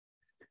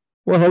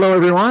Well, hello,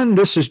 everyone.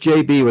 This is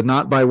JB with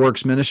Not by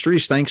Works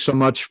Ministries. Thanks so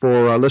much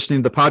for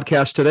listening to the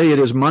podcast today. It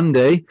is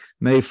Monday,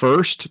 May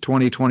 1st,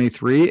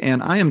 2023,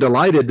 and I am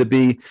delighted to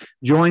be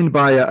joined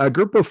by a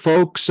group of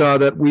folks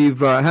that we've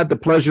had the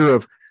pleasure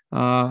of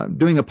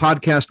doing a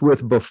podcast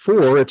with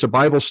before. It's a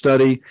Bible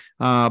study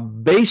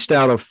based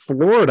out of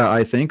Florida,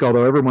 I think,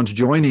 although everyone's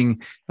joining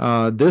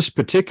this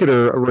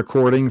particular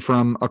recording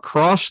from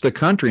across the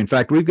country. In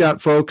fact, we've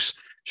got folks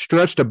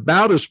stretched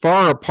about as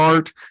far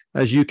apart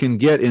as you can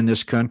get in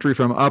this country,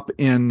 from up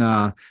in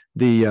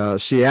the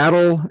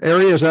Seattle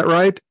area. Is that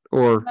right?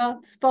 Or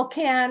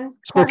Spokane.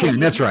 Spokane,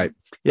 that's right.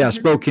 Yeah,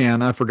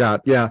 Spokane. I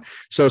forgot. Yeah.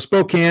 So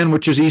Spokane,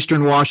 which is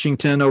eastern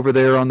Washington over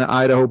there on the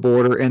Idaho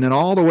border, and then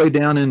all the way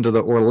down into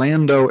the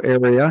Orlando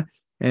area.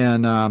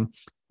 And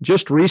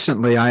just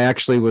recently, I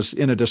actually was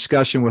in a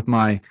discussion with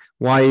my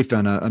wife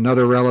and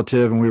another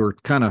relative, and we were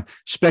kind of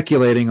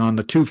speculating on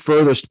the two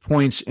furthest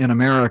points in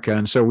America.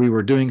 And so we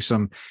were doing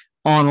some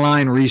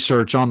online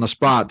research on the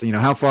spot.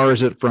 How far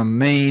is it from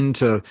Maine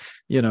to,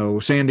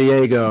 San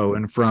Diego,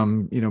 and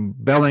from,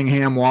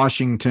 Bellingham,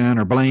 Washington,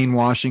 or Blaine,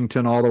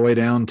 Washington, all the way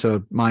down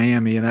to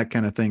Miami and that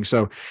kind of thing.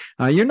 So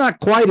you're not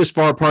quite as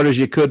far apart as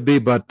you could be,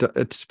 but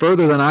it's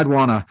further than I'd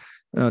want to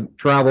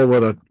travel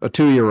with a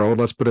 2-year-old,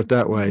 let's put it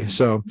that way.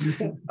 So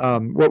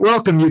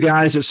welcome, you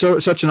guys. It's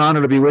such an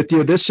honor to be with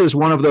you. This is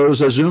one of those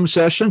Zoom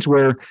sessions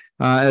where,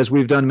 as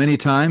we've done many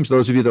times,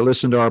 those of you that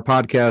listen to our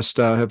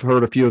podcast have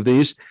heard a few of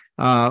these.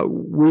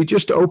 We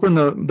just open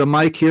the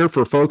mic here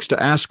for folks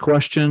to ask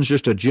questions,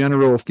 just a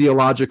general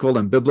theological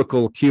and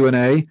biblical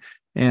Q&A.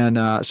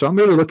 And so I'm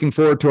really looking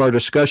forward to our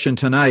discussion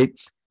tonight.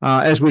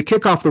 As we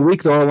kick off the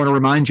week, though, I want to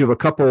remind you of a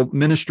couple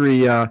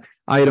ministry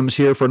items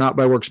here for Not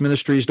by Works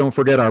Ministries. Don't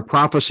forget our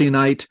prophecy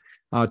night,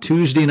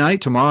 Tuesday night,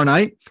 tomorrow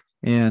night.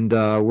 And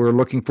we're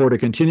looking forward to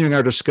continuing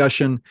our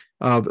discussion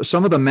of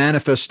some of the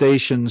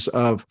manifestations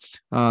of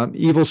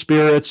evil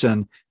spirits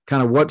and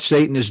kind of what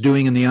Satan is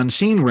doing in the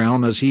unseen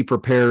realm as he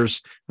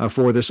prepares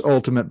for this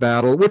ultimate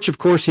battle, which of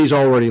course he's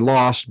already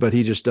lost, but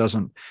he just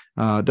doesn't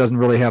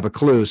really have a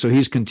clue. So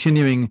he's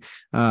continuing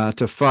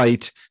to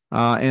fight.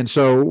 And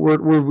so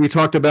we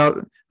talked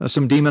about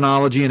some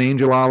demonology and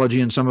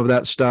angelology and some of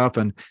that stuff,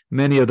 and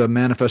many of the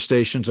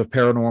manifestations of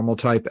paranormal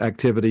type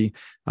activity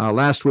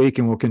last week.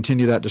 And we'll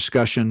continue that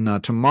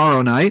discussion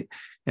tomorrow night.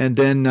 And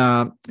then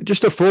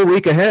just a full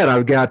week ahead,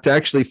 I've got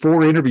actually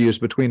 4 interviews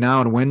between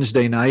now and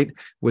Wednesday night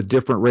with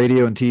different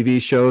radio and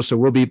TV shows. So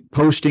we'll be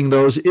posting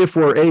those if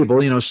we're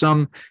able.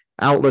 Some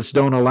outlets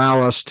don't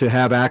allow us to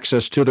have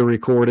access to the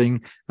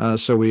recording.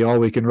 So all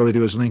we can really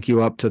do is link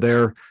you up to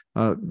their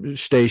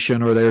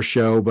station or their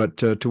show. But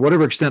to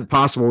whatever extent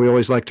possible, we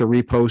always like to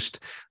repost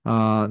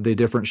the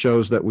different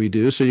shows that we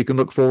do. So you can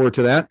look forward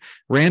to that.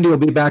 Randy will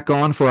be back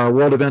on for our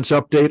World Events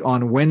Update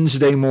on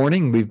Wednesday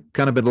morning. We've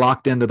kind of been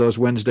locked into those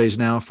Wednesdays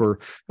now for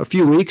a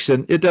few weeks,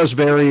 and it does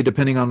vary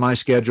depending on my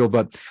schedule,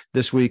 but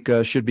this week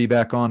should be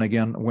back on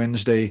again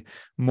Wednesday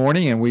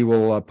morning, and we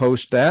will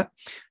post that.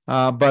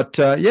 But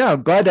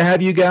glad to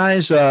have you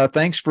guys.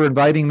 Thanks for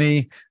inviting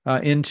me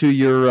into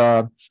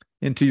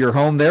your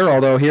home there.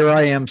 Although here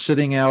I am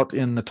sitting out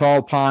in the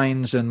tall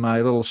pines in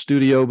my little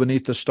studio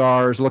beneath the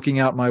stars, looking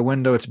out my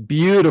window. It's a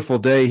beautiful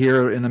day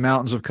here in the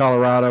mountains of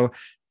Colorado.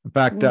 In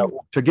fact,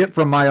 to get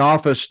from my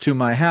office to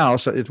my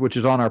house, which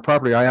is on our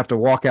property, I have to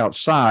walk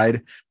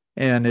outside,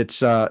 and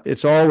it's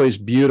always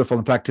beautiful.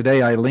 In fact,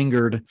 today I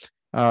lingered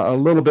a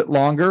little bit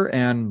longer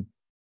and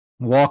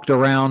walked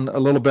around a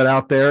little bit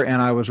out there,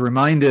 and I was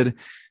reminded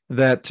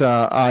that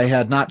I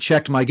had not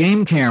checked my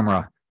game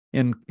camera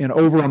in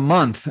over a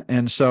month.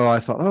 And so I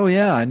thought, oh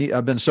yeah,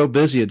 I've been so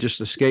busy, it just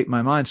escaped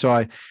my mind. So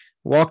I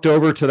walked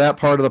over to that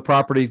part of the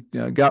property,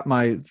 got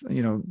my,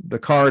 the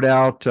card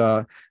out,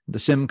 the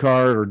SIM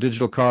card or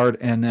digital card,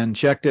 and then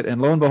checked it.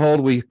 And lo and behold,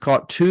 we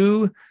caught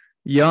 2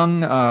 young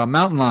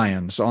mountain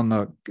lions on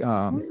the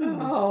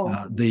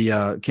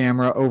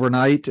camera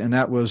overnight, and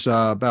that was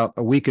about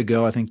a week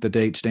ago. I think the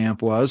date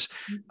stamp was,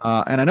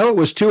 and I know it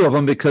was 2 of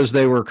them because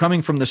they were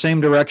coming from the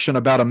same direction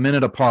about a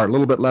minute apart, a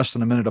little bit less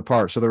than a minute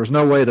apart. So there was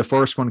no way the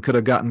first one could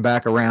have gotten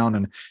back around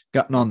and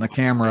gotten on the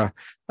camera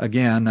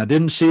again. I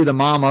didn't see the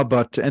mama,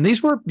 and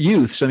these were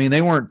youths. I mean,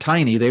 they weren't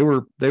tiny.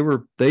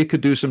 They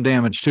could do some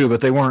damage too, but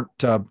they weren't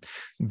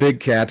big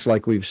cats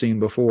like we've seen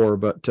before.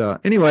 But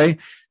anyway.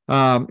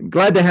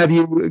 Glad to have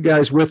you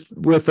guys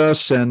with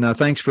us, and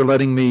thanks for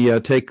letting me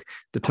take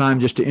the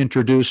time just to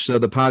introduce the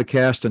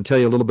podcast and tell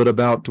you a little bit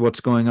about what's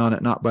going on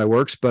at Not by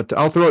Works. But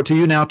I'll throw it to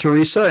you now,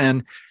 Teresa,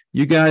 and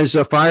you guys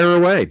fire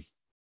away.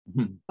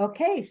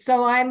 Okay,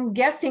 so I'm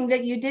guessing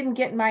that you didn't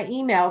get my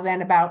email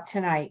then about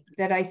tonight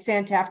that I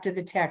sent after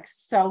the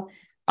text. So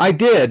I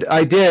did,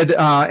 but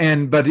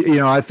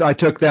I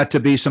took that to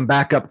be some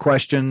backup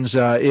questions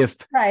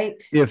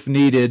if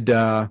needed.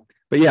 But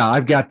yeah,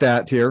 I've got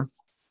that here.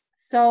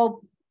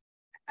 So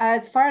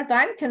as far as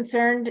I'm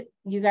concerned,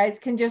 you guys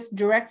can just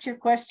direct your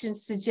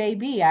questions to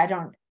JB. I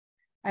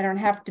don't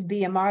have to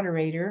be a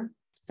moderator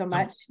so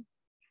much.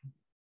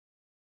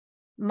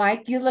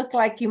 Mike, you look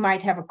like you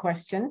might have a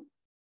question.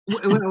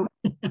 Well,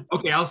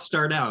 okay, I'll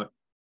start out.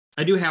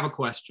 I do have a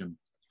question.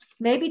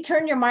 Maybe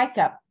turn your mic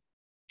up.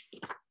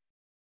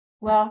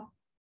 Well,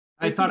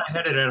 I thought I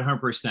had it at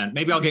 100%.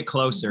 Maybe I'll get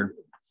closer.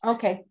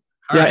 okay.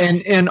 All yeah,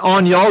 right. and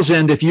on y'all's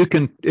end, if you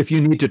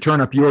need to turn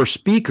up your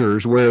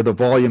speakers where the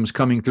volume's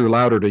coming through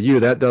louder to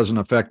you, that doesn't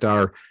affect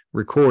our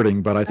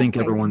recording, but I think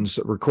Okay. everyone's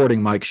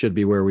recording mic should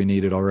be where we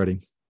need it already.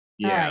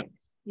 Yeah. All right.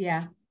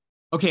 Yeah.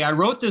 Okay, I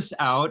wrote this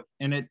out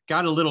and it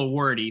got a little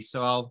wordy,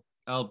 so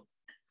I'll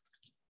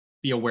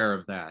be aware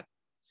of that.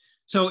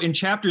 So in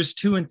chapters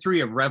 2 and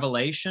 3 of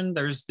Revelation,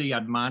 there's the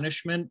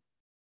admonishment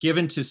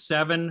given to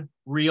 7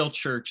 real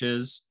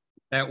churches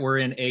that were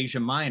in Asia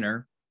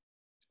Minor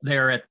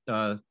there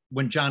at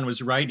when John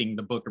was writing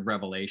the book of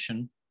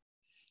Revelation.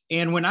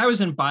 And when I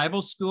was in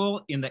Bible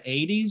school in the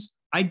 80s,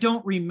 I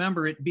don't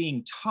remember it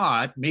being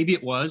taught, maybe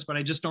it was, but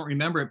I just don't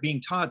remember it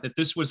being taught that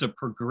this was a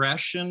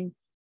progression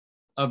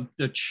of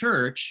the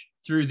church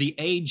through the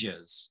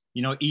ages.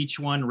 You know, each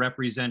one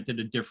represented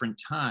a different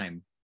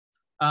time.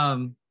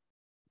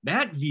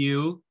 That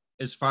view,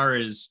 as far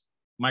as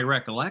my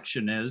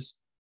recollection is,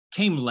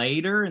 came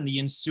later in the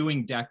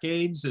ensuing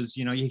decades, as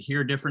you know, you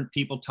hear different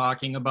people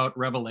talking about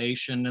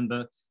Revelation and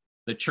the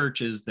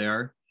churches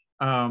there.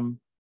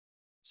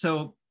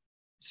 So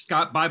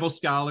Bible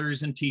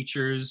scholars and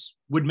teachers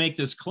would make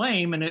this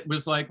claim, and it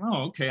was like,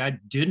 oh, okay, I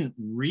didn't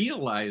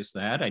realize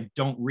that. I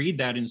don't read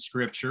that in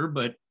scripture,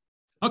 but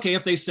okay,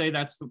 if they say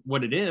that's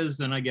what it is,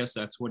 then I guess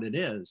that's what it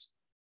is.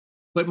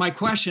 But my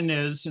question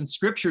is, since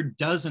scripture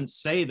doesn't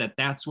say that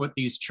that's what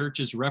these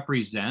churches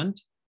represent,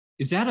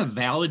 is that a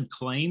valid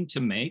claim to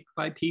make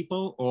by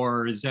people,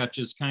 or is that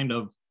just kind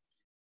of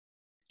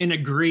an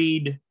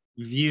agreed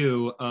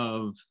view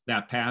of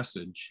that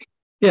passage?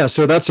 Yeah,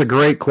 so that's a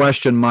great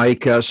question,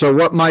 Mike. So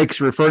what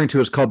Mike's referring to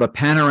is called the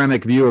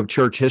panoramic view of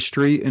church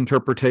history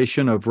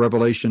interpretation of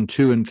Revelation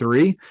 2 and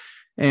 3.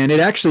 And it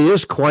actually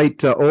is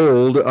quite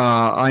old.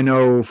 I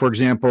know, for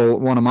example,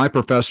 one of my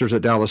professors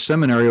at Dallas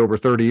Seminary over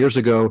 30 years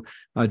ago,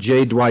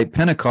 J. Dwight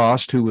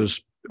Pentecost, who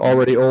was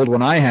already old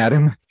when I had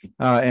him,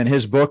 and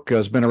his book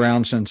has been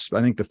around since,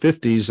 I think, the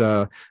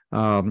 50s,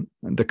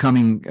 The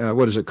Coming,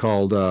 what is it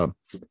called?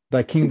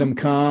 Thy Kingdom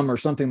Come or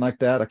something like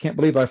that. I can't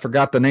believe I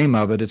forgot the name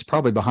of it. It's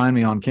probably behind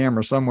me on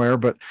camera somewhere.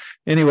 But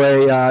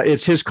anyway,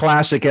 it's his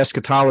classic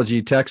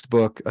eschatology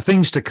textbook,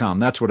 Things to Come.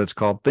 That's what it's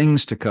called,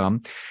 Things to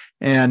Come.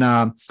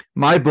 And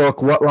my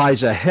book, What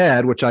Lies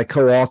Ahead, which I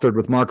co-authored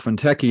with Mark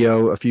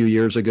Fontecchio a few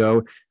years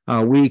ago,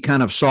 we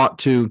kind of sought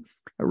to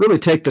really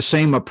take the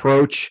same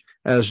approach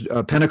as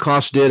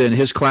Pentecost did in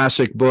his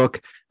classic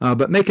book,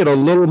 but make it a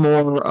little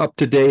more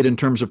up-to-date in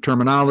terms of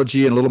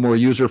terminology and a little more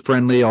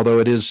user-friendly, although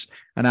it is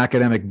an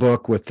academic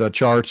book with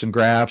charts and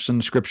graphs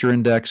and scripture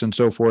index and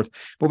so forth.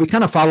 But we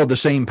kind of followed the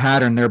same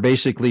pattern. They're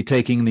basically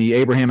taking the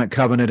Abrahamic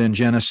covenant in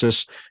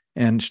Genesis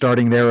and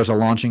starting there as a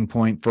launching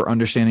point for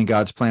understanding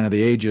God's plan of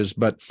the ages.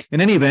 But in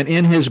any event,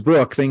 in his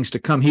book, Things to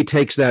Come, he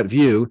takes that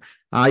view.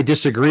 I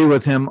disagree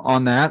with him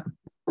on that.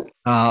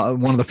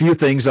 One of the few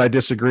things I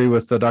disagree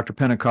with Dr.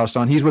 Pentecost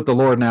on. He's with the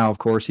Lord now, of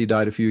course. He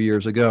died a few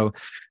years ago.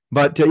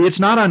 But it's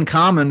not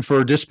uncommon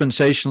for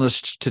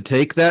dispensationalists to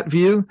take that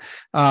view.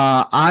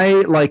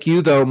 I, like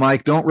you, though,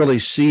 Mike, don't really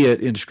see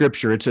it in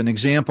Scripture. It's an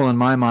example in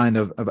my mind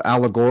of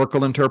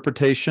allegorical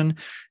interpretation.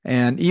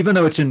 And even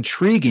though it's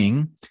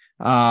intriguing,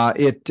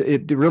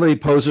 it really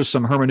poses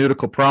some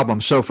hermeneutical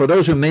problems. So for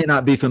those who may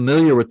not be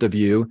familiar with the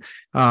view,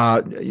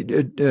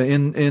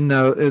 in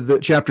the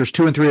chapters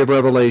 2 and 3 of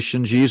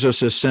Revelation,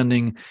 Jesus is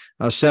sending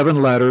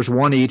 7 letters,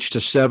 one each, to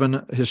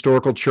 7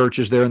 historical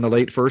churches there in the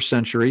late 1st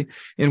century,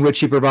 in which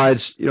he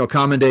provides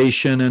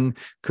commendation and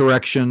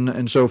correction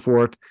and so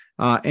forth.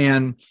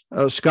 And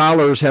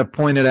scholars have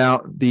pointed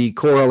out the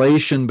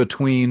correlation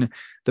between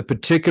the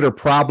particular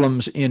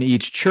problems in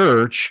each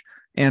church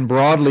and,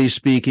 broadly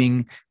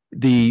speaking,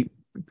 the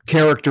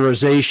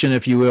characterization,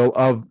 if you will,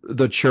 of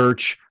the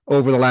church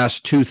over the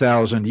last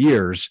 2,000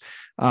 years.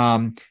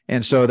 And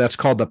so that's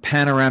called the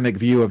panoramic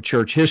view of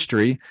church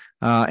history.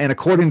 And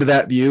according to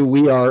that view,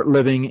 we are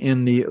living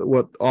in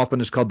what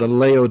often is called the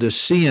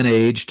Laodicean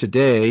age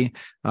today.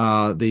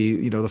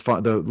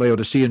 The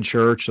Laodicean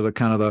church, so the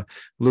kind of the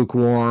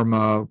lukewarm,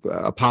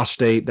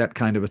 apostate, that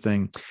kind of a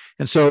thing.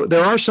 And so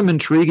there are some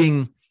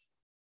intriguing,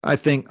 I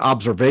think,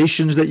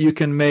 observations that you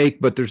can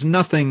make, but there's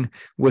nothing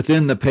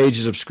within the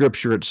pages of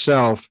Scripture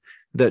itself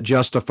that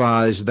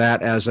justifies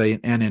that as an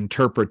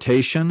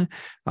interpretation.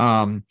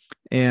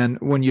 And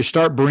when you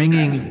start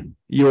bringing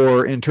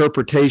your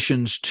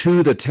interpretations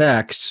to the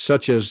text,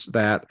 such as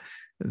that,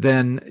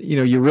 then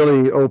you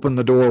really open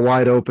the door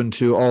wide open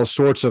to all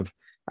sorts of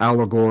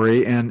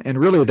allegory, and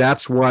really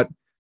that's what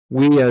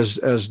we as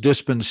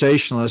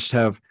dispensationalists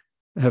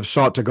have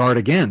sought to guard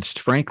against.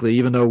 Frankly,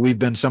 even though we've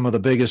been some of the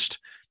biggest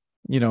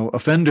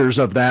offenders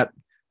of that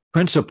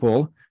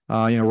principle.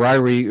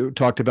 Ryrie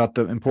talked about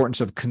the importance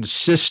of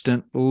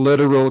consistent,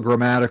 literal,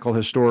 grammatical,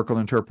 historical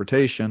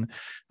interpretation,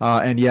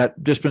 and yet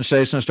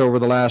dispensationalists over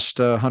the last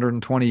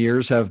 120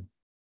 years have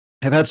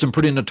had some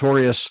pretty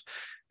notorious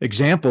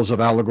examples of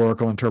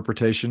allegorical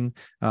interpretation.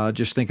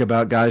 Just think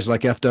about guys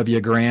like F.W.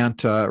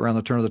 Grant around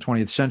the turn of the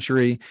 20th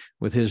century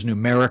with his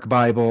numeric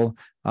Bible.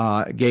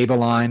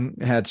 Gabeline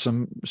had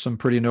some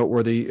pretty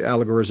noteworthy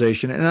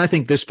allegorization, and I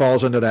think this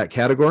falls into that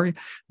category.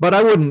 But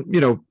I wouldn't,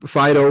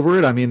 fight over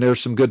it. I mean,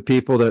 there's some good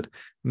people that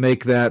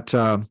make that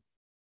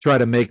try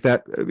to make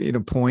that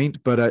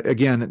point. But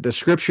again, the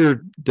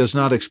Scripture does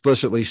not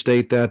explicitly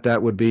state that.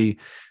 That would be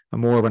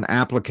more of an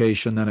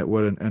application than it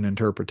would an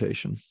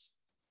interpretation.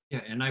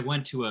 Yeah, and I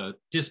went to a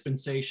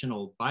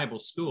dispensational Bible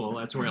school.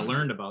 That's where I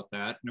learned about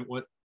that.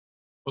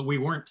 But we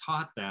weren't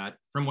taught that.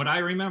 From what I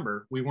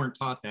remember, we weren't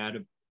taught that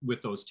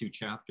with those two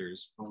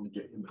chapters.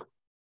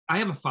 I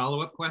have a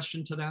follow-up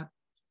question to that.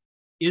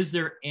 Is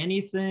there any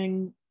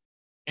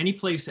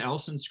place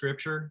else in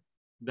Scripture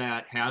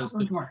that has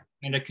the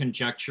kind of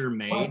conjecture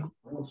made,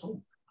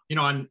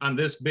 on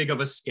this big of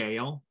a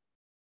scale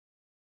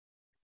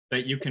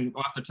that you can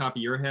off the top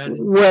of your head?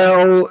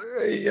 Well,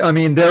 I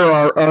mean, there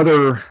are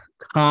other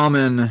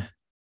common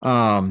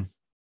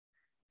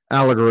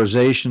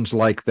allegorizations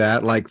like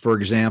that. Like, for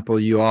example,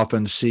 you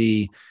often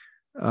see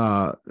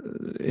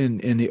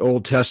in the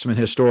Old Testament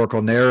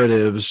historical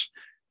narratives,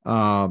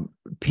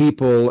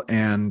 people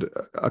and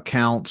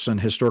accounts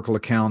and historical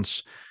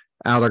accounts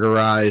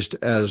allegorized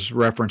as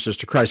references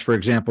to Christ. For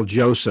example,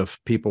 Joseph,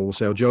 people will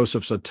say, oh,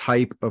 Joseph's a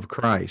type of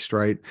Christ,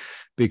 right?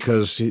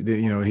 Because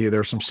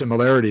there's some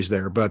similarities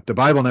there, but the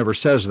Bible never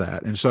says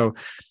that. And so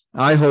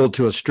I hold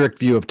to a strict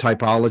view of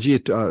typology.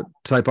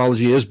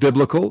 Typology is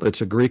biblical.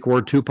 It's a Greek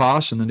word,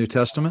 tupos, in the New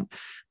Testament.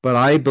 But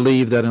I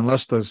believe that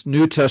unless the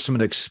New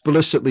Testament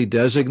explicitly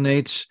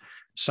designates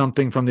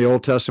something from the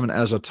Old Testament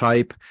as a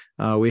type,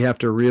 we have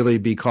to really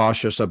be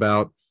cautious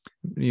about,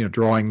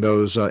 drawing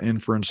those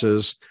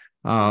inferences.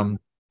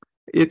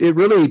 It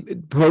really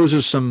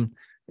poses some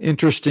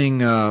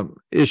interesting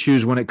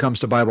issues when it comes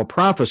to Bible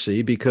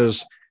prophecy,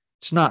 because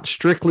it's not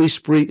strictly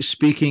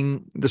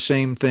speaking the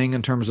same thing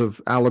in terms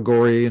of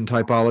allegory and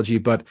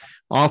typology, but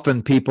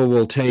often people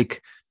will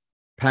take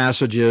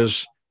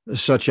passages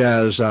such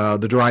as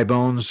the dry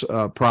bones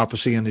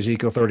prophecy in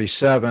Ezekiel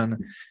 37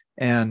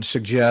 and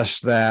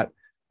suggest that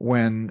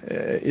when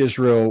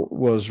Israel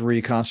was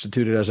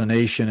reconstituted as a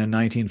nation in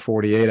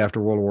 1948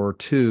 after World War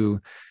II,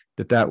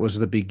 that was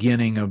the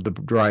beginning of the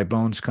dry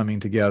bones coming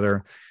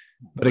together.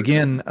 But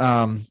again,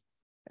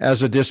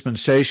 as a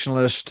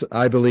dispensationalist,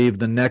 I believe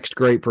the next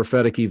great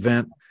prophetic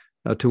event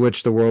to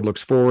which the world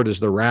looks forward is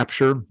the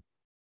rapture.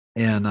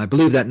 And I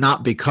believe that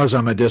not because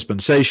I'm a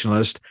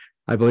dispensationalist.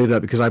 I believe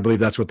that because I believe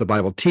that's what the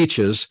Bible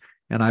teaches.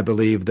 And I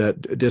believe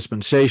that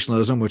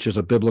dispensationalism, which is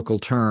a biblical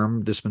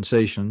term,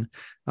 dispensation,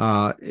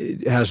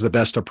 has the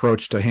best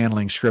approach to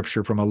handling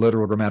Scripture from a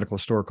literal, grammatical,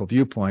 historical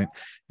viewpoint.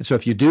 And so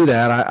if you do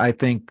that, I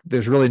think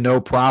there's really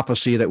no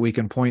prophecy that we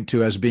can point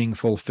to as being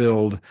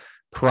fulfilled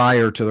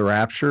prior to the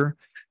rapture.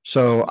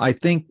 So I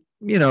think,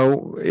 we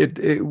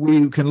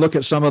can look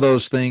at some of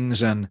those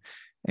things and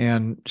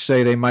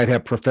say they might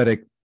have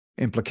prophetic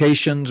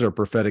implications or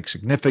prophetic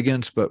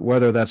significance, but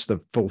whether that's the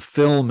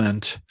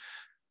fulfillment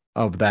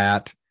of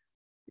that,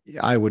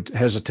 I would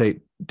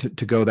hesitate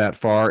to go that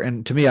far.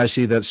 And to me, I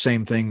see that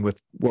same thing with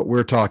what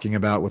we're talking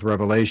about with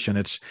Revelation.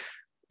 It's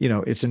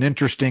an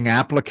interesting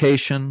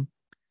application,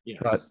 yes,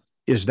 but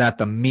is that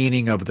the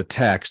meaning of the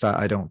text?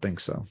 I don't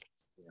think so.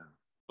 Yeah.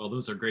 Well,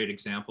 those are great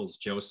examples,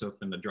 Joseph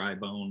and the dry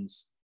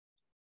bones.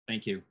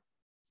 Thank you.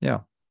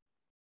 Yeah.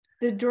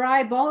 The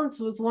dry bones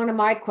was one of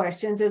my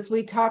questions as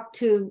we talked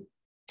to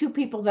two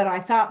people that I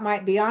thought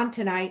might be on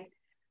tonight.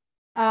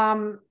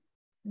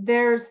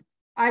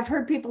 I've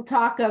heard people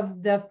talk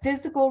of the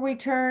physical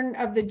return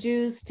of the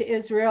Jews to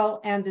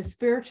Israel and the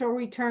spiritual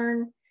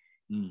return.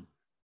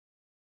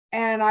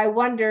 And I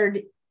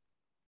wondered,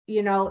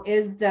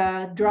 is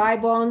the dry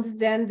bones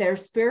then their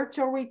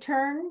spiritual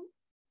return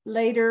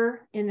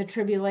later in the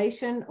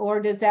tribulation,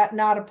 or does that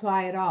not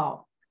apply at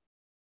all?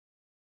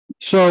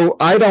 So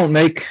I don't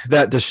make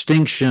that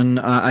distinction.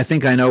 I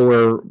think I know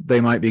where they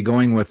might be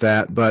going with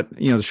that, but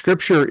the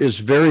Scripture is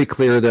very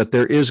clear that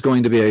there is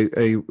going to be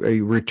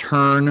a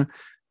return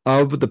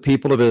of the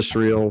people of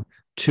Israel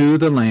to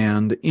the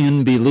land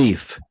in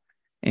belief.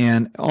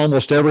 And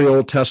almost every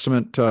Old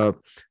Testament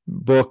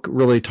book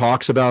really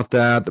talks about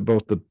that,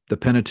 both the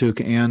Pentateuch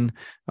and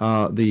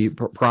the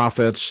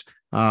prophets.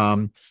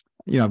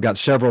 I've got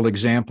several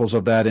examples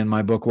of that in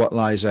my book, What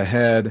Lies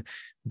Ahead.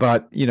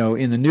 But,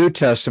 in the New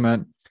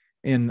Testament,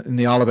 in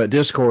the Olivet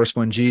Discourse,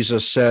 when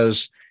Jesus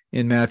says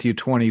in Matthew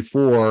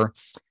 24,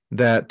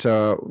 that,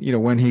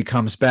 when he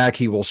comes back,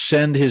 he will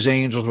send his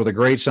angels with a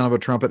great sound of a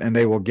trumpet, and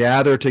they will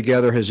gather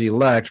together his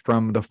elect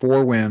from the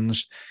four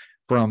winds,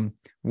 from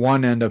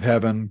one end of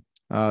heaven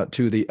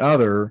to the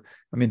other.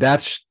 I mean,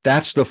 that's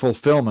the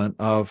fulfillment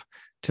of,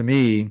 to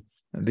me,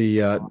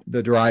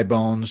 the dry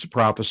bones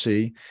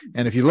prophecy.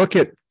 And if you look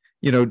at,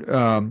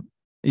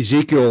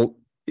 Ezekiel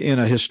in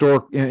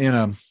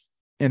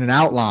an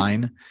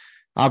outline,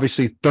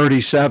 obviously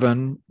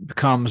 37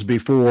 comes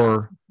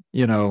before,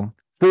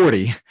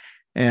 40.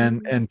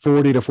 and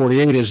 40 to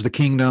 48 is the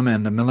kingdom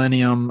and the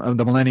millennium,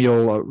 the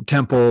millennial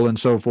temple and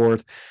so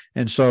forth.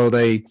 And so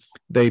they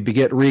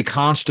get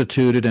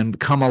reconstituted and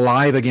come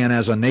alive again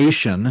as a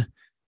nation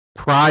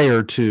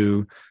prior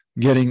to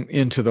getting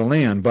into the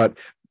land. But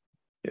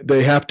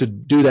they have to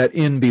do that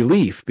in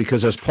belief,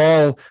 because as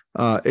Paul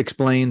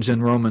explains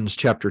in Romans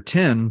chapter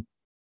 10,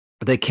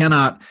 they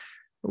cannot,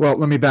 well,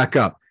 let me back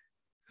up.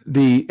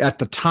 At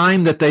the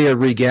time that they are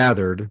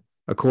regathered,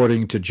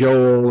 according to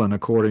Joel and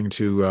according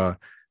to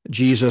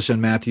Jesus in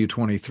Matthew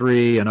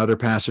 23 and other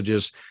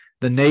passages,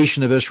 the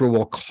nation of Israel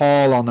will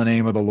call on the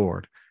name of the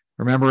Lord.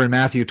 Remember in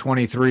Matthew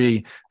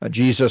 23,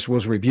 Jesus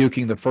was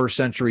rebuking the first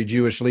century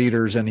Jewish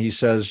leaders, and he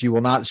says, "You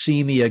will not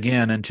see me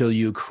again until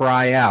you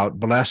cry out,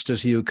 'Blessed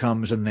is he who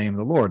comes in the name of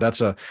the Lord.'"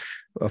 That's a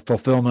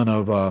fulfillment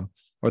of,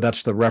 or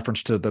that's the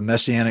reference to the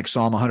Messianic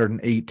Psalm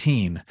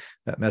 118,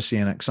 that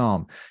Messianic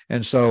Psalm.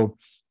 And so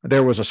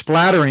there was a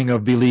splattering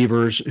of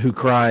believers who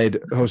cried,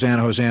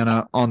 "Hosanna,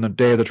 Hosanna," on the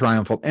day of the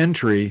triumphal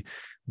entry.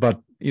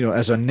 But,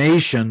 as a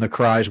nation, the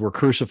cries were,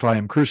 "Crucify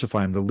him,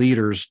 crucify him." The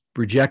leaders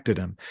rejected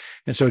him.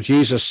 And so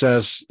Jesus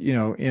says,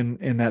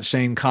 in that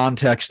same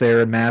context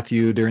there in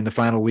Matthew, during the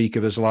final week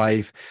of his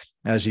life,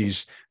 as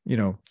he's,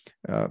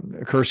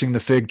 cursing the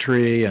fig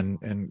tree and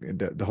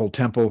the whole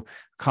temple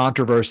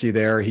controversy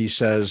there, he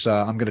says,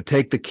 "I'm going to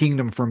take the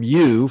kingdom from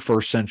you,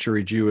 first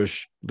century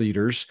Jewish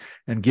leaders,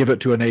 and give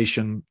it to a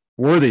nation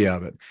worthy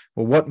of it."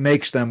 Well, what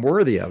makes them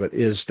worthy of it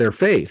is their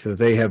faith.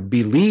 They have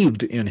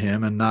believed in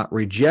him and not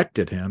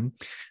rejected him.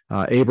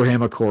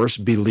 Abraham, of course,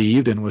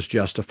 believed and was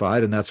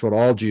justified, and that's what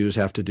all Jews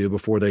have to do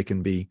before they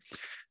can be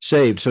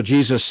saved. So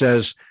Jesus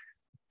says,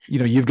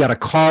 you've got to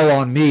call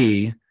on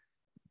me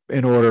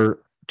in order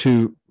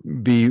to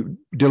be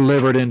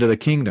delivered into the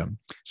kingdom.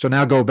 So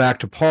now go back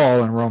to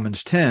Paul in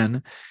Romans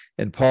 10,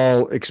 and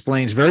Paul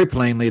explains very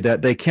plainly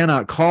that they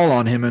cannot call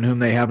on him in whom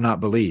they have not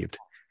believed.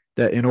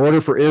 That in order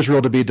for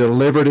Israel to be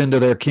delivered into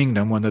their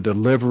kingdom, when the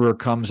deliverer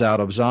comes out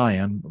of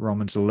Zion,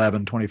 Romans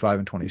 11, 25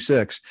 and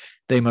 26,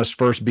 they must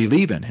first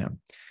believe in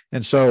him.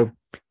 And so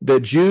the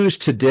Jews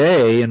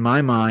today, in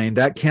my mind,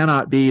 that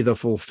cannot be the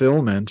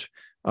fulfillment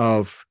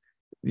of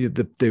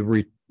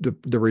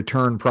the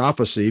return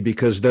prophecy,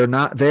 because they're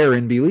not there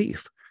in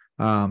belief.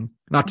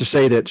 Not to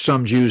say that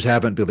some Jews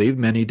haven't believed,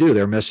 many do.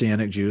 They're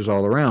Messianic Jews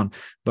all around.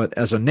 But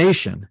as a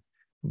nation,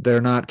 they're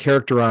not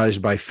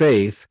characterized by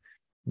faith.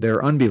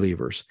 They're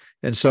unbelievers.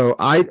 And so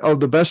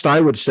the best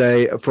I would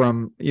say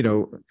from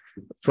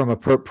a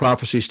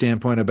prophecy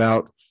standpoint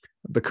about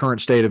the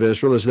current state of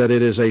Israel is that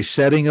it is a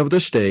setting of the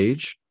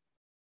stage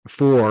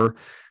for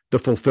the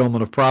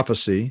fulfillment of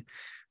prophecy.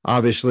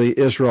 Obviously,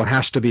 Israel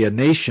has to be a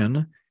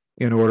nation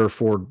in order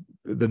for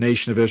the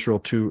nation of Israel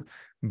to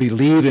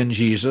believe in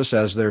Jesus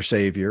as their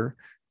Savior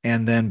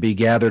and then be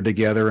gathered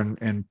together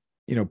and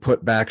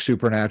put back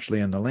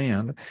supernaturally in the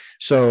land.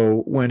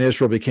 So when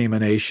Israel became a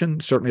nation,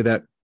 certainly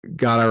that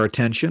got our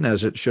attention,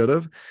 as it should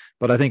have.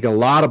 But I think a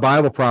lot of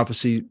Bible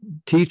prophecy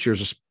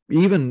teachers,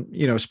 even,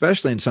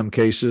 especially in some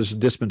cases,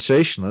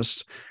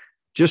 dispensationalists,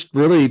 just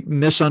really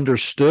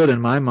misunderstood,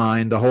 in my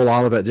mind, the whole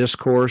Olivet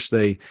Discourse.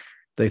 They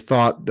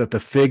thought that the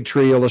fig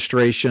tree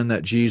illustration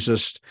that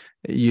Jesus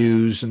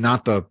used,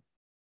 not the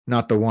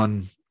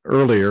one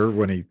earlier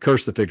when he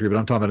cursed the fig tree, but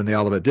I'm talking about in the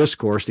Olivet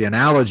Discourse, the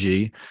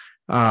analogy,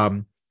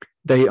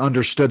 they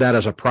understood that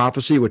as a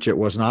prophecy, which it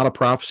was not a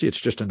prophecy. It's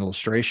just an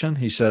illustration.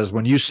 He says,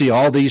 when you see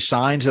all these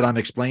signs that I'm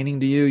explaining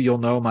to you, you'll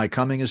know my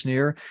coming is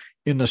near.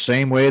 In the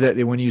same way that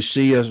when you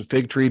see a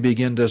fig tree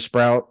begin to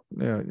sprout,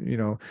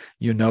 you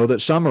know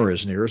that summer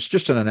is near. It's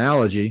just an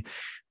analogy.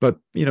 But,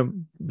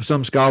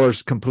 some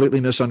scholars completely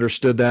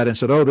misunderstood that and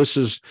said, "Oh, this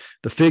is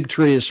the fig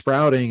tree is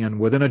sprouting, and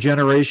within a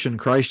generation,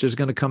 Christ is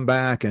going to come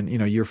back." And,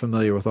 you're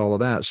familiar with all of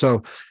that.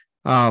 So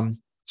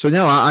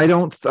no, I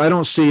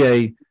don't see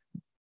a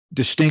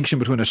distinction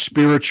between a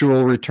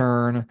spiritual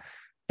return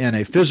and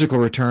a physical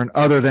return,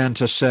 other than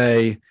to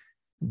say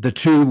the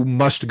two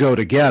must go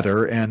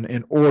together. And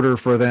in order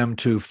for them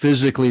to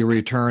physically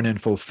return in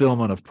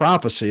fulfillment of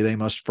prophecy, they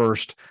must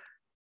first,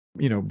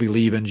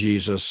 believe in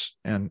Jesus,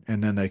 and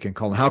then they can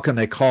call him. How can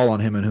they call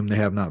on him in whom they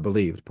have not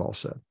believed? Paul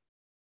said.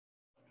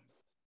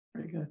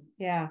 Very good.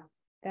 Yeah,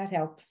 that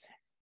helps.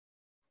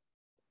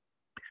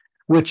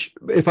 Which,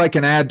 if I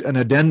can add an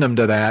addendum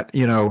to that,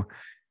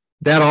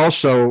 that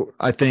also,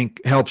 I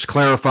think, helps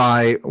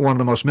clarify one of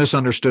the most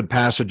misunderstood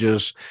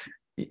passages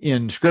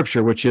in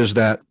Scripture, which is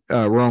that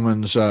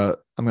Romans, I'm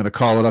going to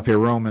call it up here,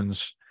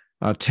 Romans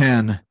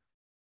 10,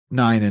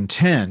 9 and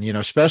 10,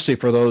 especially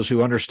for those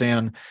who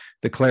understand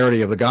the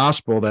clarity of the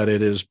gospel, that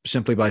it is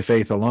simply by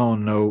faith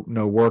alone,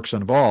 no works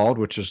involved,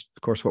 which is,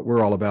 of course, what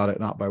we're all about, it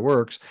not by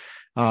works.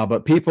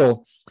 But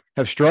people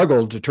have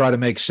struggled to try to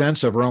make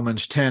sense of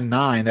Romans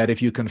 10:9, that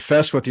if you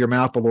confess with your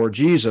mouth the Lord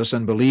Jesus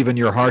and believe in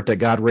your heart that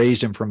God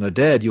raised him from the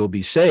dead, you'll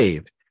be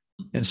saved.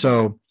 And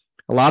so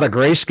a lot of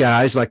grace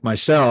guys like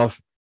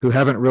myself who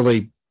haven't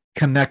really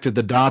connected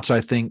the dots, I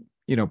think,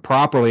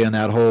 properly in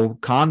that whole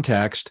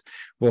context,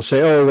 will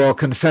say, "Oh, well,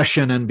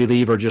 confession and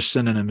believe are just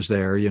synonyms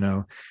there."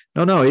 No,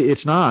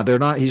 it's not. They're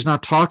not. He's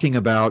not talking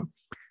about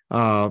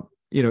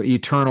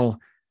eternal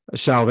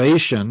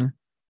salvation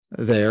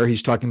there.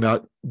 He's talking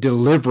about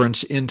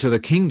deliverance into the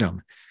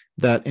kingdom.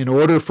 That in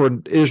order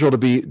for Israel to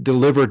be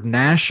delivered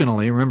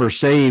nationally, remember,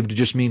 saved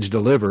just means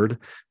delivered.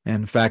 And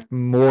in fact,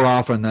 more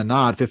often than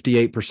not,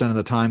 58% of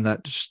the time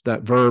that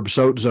verb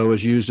sozo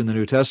is used in the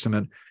New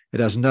Testament, it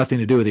has nothing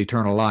to do with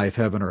eternal life,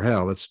 heaven or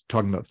hell. It's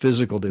talking about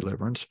physical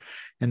deliverance.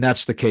 And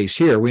that's the case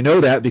here. We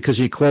know that because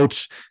he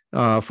quotes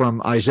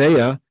from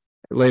Isaiah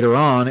later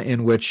on,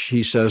 in which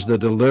he says the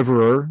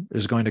deliverer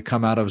is going to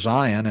come out of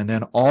Zion, and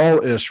then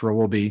all Israel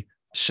will be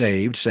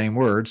saved, same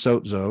word,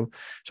 sozo.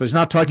 So he's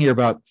not talking here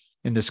about,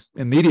 in this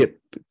immediate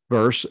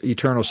verse,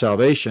 eternal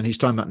salvation. He's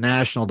talking about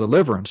national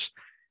deliverance.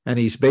 And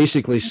he's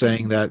basically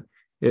saying that,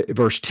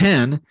 verse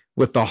 10,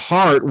 with the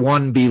heart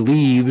one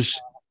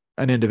believes,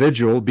 an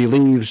individual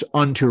believes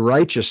unto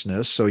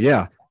righteousness. So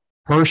yeah,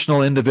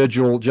 personal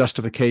individual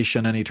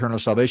justification and eternal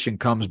salvation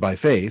comes by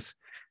faith.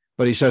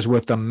 But he says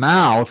with the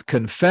mouth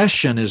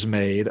confession is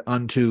made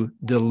unto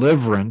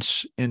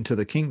deliverance into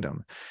the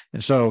kingdom.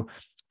 And so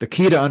the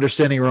key to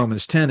understanding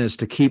Romans 10 is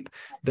to keep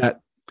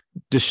that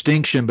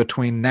distinction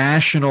between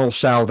national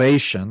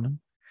salvation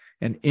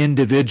and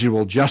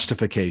individual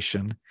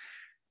justification.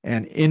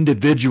 And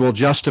individual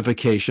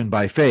justification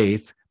by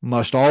faith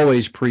must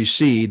always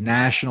precede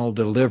national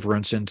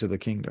deliverance into the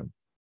kingdom.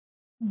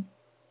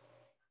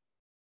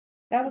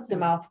 That was a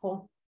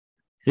mouthful.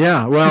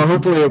 Yeah, well,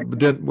 hopefully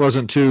it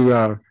wasn't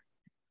too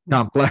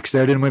complex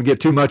there. I didn't want to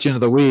get too much into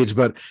the weeds,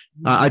 but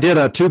I did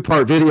a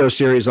 2-part video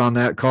series on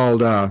that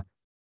called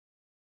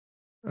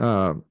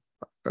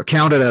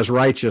Counted as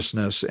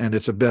Righteousness, and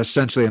it's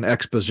essentially an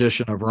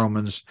exposition of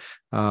Romans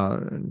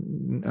 9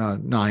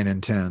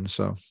 and 10.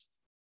 So,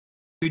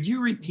 could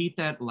you repeat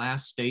that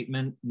last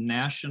statement?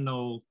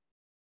 National.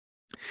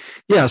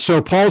 Yeah.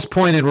 So Paul's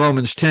point in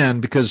Romans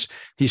 10, because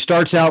he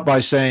starts out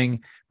by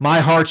saying, "My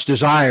heart's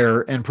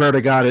desire and prayer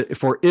to God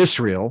for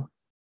Israel,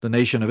 the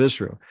nation of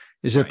Israel,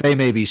 is that they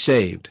may be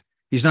saved."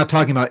 He's not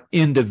talking about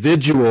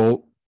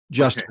individual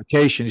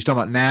justification. He's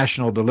talking about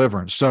national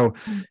deliverance. So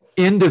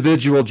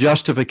individual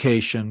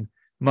justification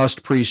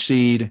must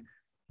precede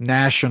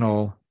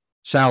national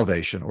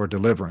salvation or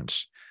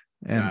deliverance.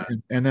 And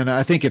then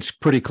I think it's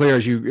pretty clear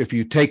if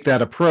you take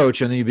that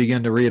approach and then you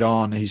begin to read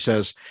on, he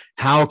says,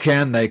 how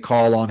can they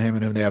call on him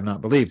in whom they have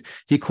not believed?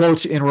 He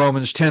quotes in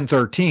Romans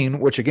 10:13,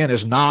 which again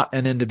is not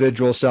an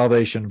individual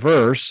salvation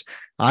verse.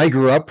 I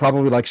grew up,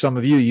 probably like some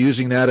of you,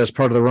 using that as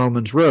part of the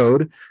Romans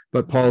road,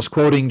 but Paul's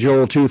quoting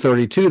Joel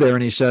 2:32 there,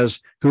 and he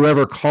says,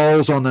 whoever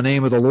calls on the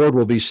name of the Lord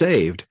will be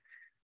saved.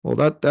 Well,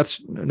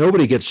 that's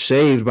nobody gets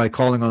saved by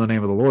calling on the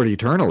name of the Lord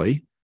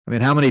eternally. I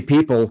mean, how many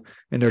people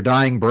in their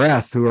dying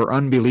breath who are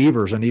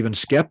unbelievers and even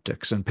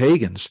skeptics and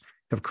pagans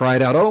have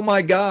cried out, "Oh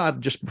my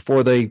God," just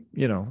before they,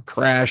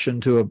 crash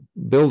into a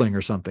building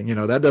or something?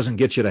 That doesn't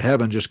get you to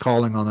heaven, just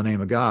calling on the name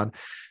of God.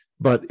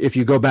 But if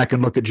you go back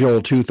and look at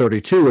Joel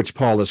 2:32, which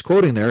Paul is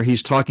quoting there,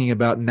 he's talking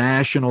about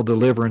national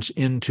deliverance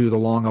into the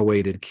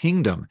long-awaited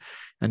kingdom.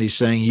 And he's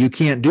saying, you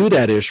can't do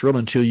that, Israel,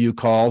 until you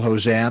call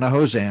Hosanna,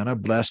 Hosanna,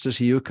 blessed is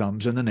he who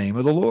comes in the name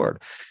of the Lord.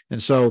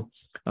 And so,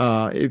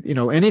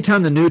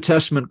 anytime the New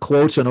Testament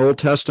quotes an Old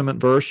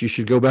Testament verse, you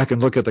should go back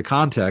and look at the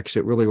context.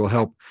 It really will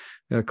help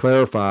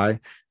clarify.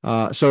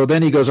 So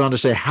then he goes on to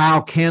say,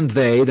 how can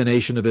they, the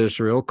nation of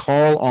Israel,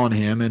 call on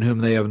him in whom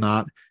they have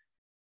not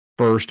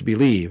first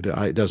believed?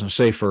 It doesn't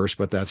say first,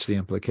 but that's the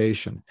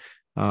implication.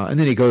 And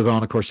then he goes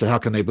on, of course, to how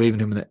can they believe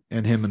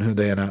in him in whom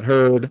they have not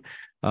heard?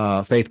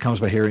 Faith comes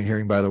by hearing,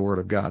 hearing by the word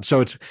of God.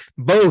 So it's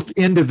both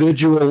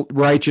individual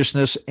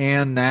righteousness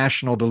and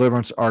national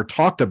deliverance are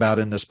talked about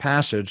in this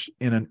passage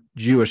in a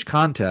Jewish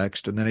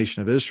context in the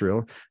nation of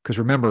Israel. Because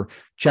remember,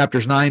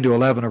 chapters 9 to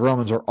 11 of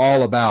Romans are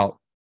all about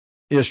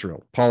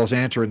Israel. Paul is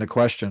answering the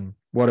question,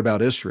 what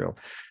about Israel?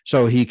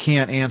 So he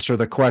can't answer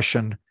the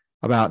question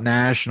about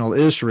national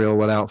Israel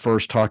without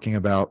first talking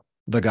about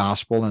the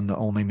gospel and the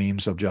only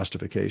means of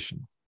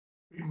justification.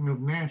 Speaking of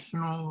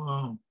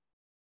national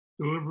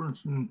deliverance,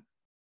 and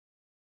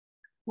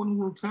what in the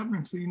world's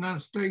happening to the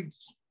United States?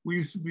 We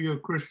used to be a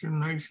Christian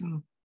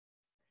nation.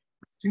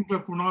 Seems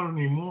like we're not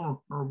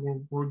anymore, or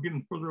we're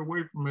getting further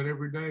away from it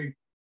every day.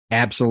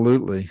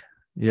 Absolutely.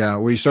 Yeah,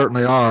 we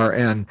certainly are.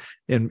 And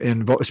in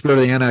Spirit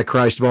of the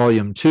Antichrist,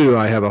 Volume 2,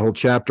 I have a whole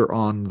chapter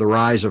on the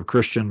rise of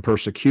Christian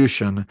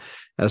persecution,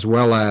 as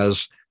well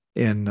as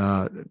in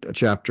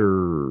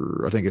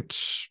chapter, I think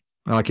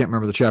I can't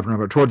remember the chapter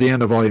number, but toward the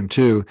end of Volume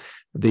 2,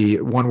 the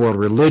one world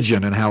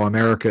religion and how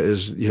America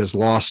has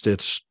lost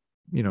its,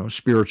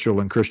 spiritual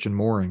and Christian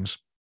moorings.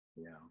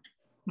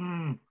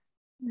 Yeah.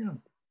 Yeah.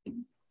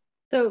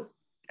 So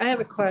I have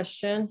a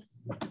question.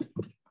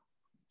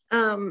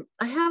 I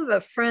have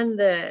a friend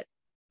that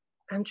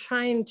I'm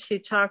trying to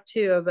talk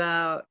to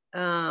about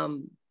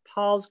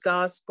Paul's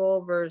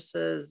gospel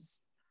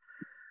versus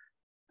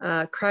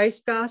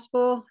Christ's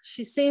gospel.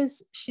 She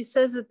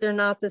says that they're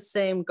not the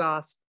same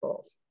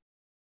gospel.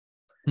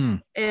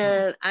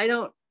 And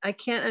I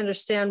can't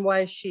understand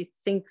why she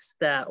thinks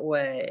that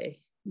way,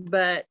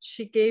 but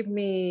she gave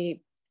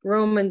me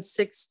Romans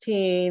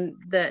 16,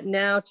 that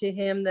now to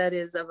him that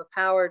is of a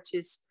power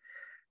to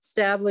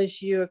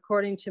establish you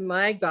according to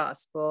my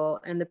gospel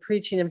and the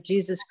preaching of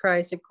Jesus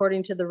Christ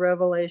according to the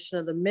revelation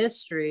of the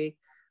mystery,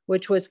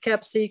 which was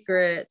kept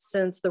secret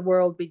since the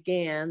world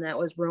began. That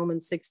was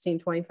Romans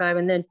 16:25.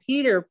 And then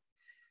Peter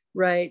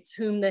writes,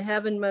 whom the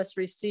heaven must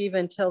receive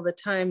until the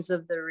times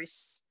of the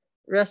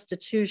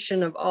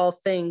restitution of all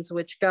things,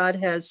 which God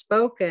has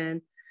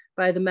spoken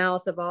by the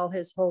mouth of all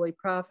his holy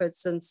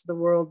prophets since the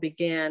world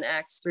began.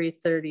 Acts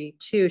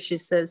 3:32. She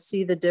says,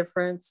 see the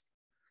difference?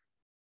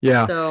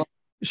 Yeah.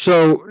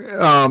 So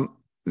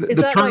is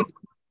that term, like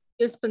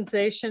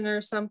dispensation or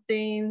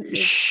something?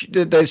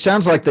 It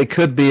sounds like they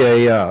could be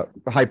a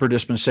hyper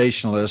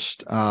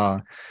dispensationalist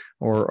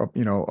or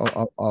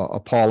a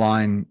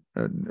Pauline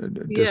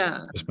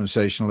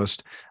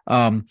dispensationalist.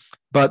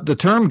 But the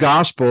term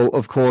gospel,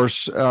 of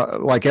course,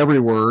 like every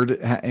word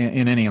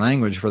in any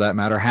language for that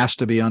matter, has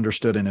to be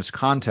understood in its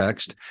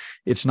context.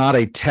 It's not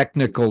a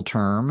technical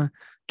term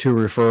to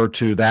refer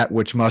to that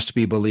which must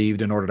be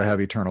believed in order to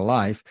have eternal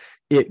life.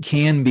 It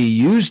can be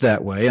used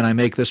that way, and I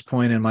make this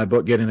point in my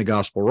book, Getting the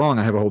Gospel Wrong.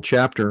 I have a whole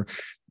chapter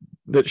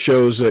that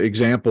shows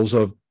examples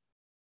of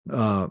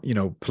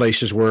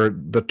places where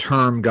the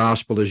term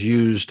gospel is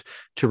used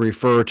to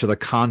refer to the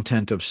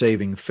content of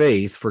saving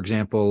faith. For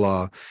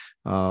example,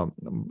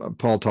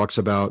 Paul talks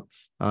about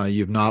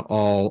you've not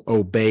all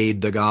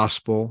obeyed the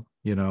gospel.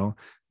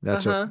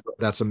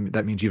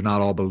 That means you've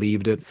not all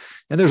believed it.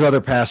 And there's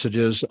other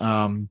passages.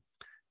 Depending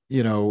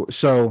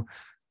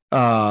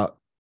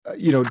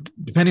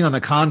on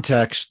the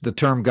context, the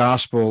term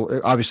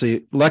gospel,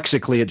 obviously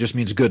lexically, it just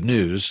means good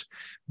news,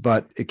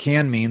 but it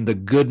can mean the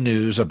good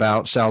news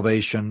about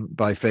salvation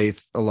by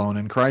faith alone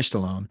in Christ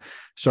alone.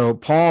 So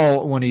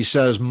Paul, when he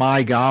says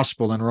my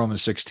gospel in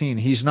Romans 16,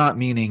 he's not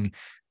meaning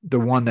the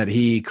one that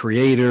he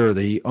created or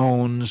that he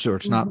owns, or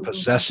it's not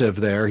possessive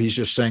there. He's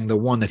just saying the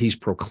one that he's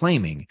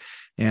proclaiming.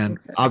 And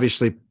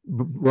obviously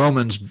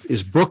Romans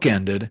is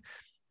bookended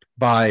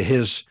by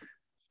his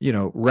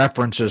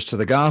references to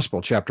the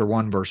gospel. Chapter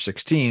 1, verse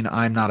 16,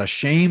 I'm not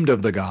ashamed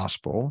of the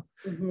gospel.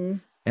 Mm-hmm.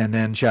 And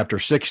then chapter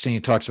 16, he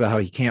talks about how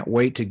he can't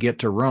wait to get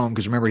to Rome,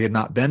 because remember, he had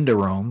not been to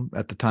Rome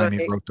at the time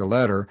he wrote the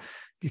letter.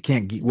 He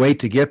can't wait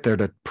to get there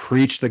to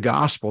preach the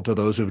gospel to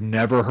those who've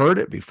never heard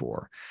it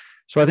before.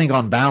 So I think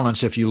on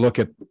balance, if you look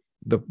at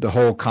the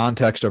whole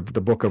context of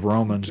the book of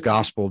Romans,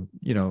 gospel,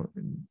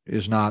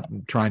 is not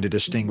trying to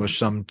distinguish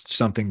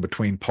something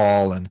between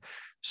Paul and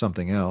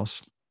something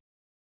else.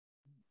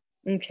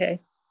 Okay.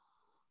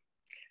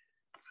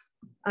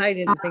 I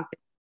didn't think they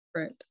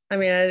were different. I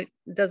mean, it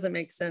doesn't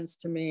make sense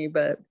to me,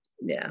 but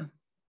yeah.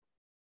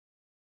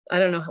 I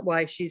don't know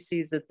why she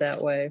sees it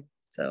that way.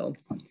 So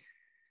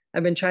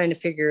I've been trying to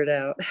figure it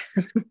out.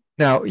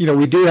 Now,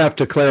 we do have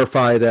to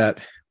clarify that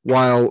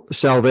while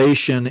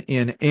salvation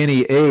in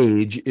any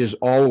age is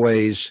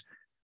always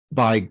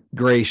by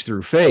grace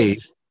through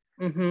faith,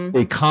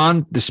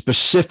 the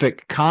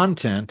specific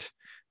content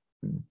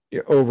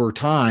over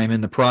time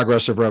in the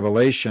progress of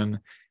revelation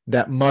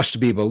that must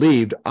be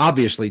believed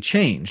obviously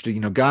changed.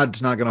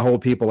 God's not going to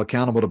hold people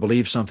accountable to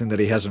believe something that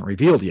he hasn't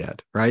revealed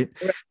yet, right?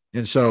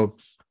 And so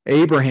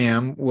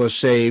Abraham was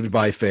saved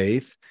by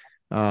faith.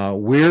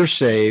 We're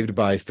saved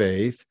by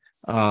faith.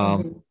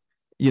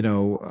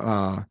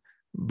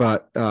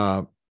 But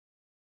the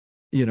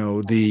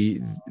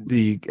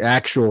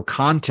actual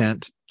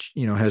content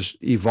has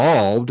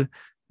evolved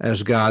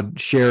as God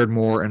shared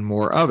more and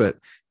more of it.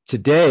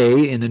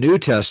 Today in the New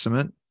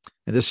Testament,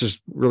 and this is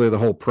really the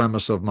whole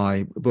premise of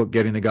my book,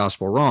 Getting the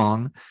Gospel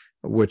Wrong,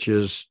 which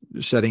is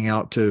setting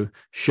out to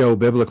show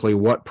biblically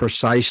what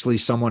precisely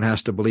someone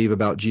has to believe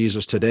about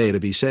Jesus today to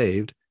be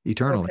saved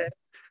eternally.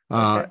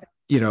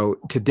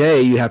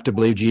 Today you have to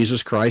believe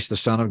Jesus Christ, the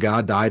Son of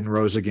God, died and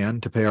rose again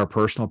to pay our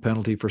personal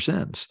penalty for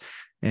sins.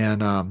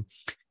 And,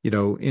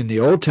 in the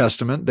Old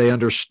Testament, they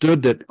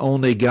understood that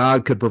only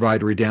God could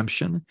provide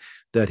redemption,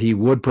 that he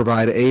would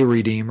provide a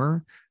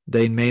redeemer.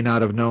 They may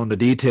not have known the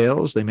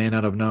details. They may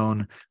not have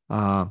known,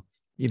 about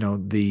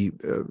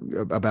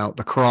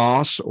the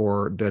cross,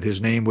 or that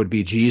his name would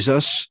be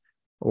Jesus,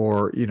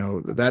 or,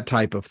 that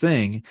type of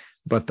thing.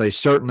 But they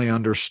certainly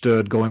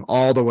understood, going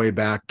all the way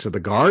back to the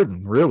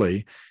garden,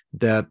 really,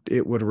 that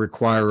it would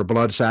require a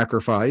blood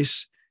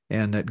sacrifice,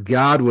 and that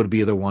God would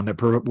be the one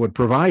that would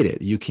provide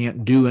it. You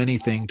can't do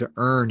anything to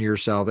earn your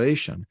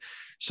salvation.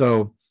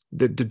 So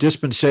the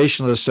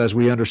dispensationalists, as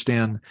we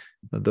understand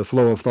the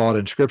flow of thought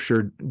in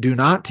Scripture, do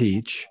not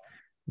teach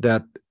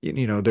that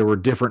there were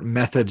different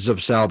methods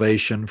of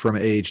salvation from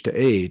age to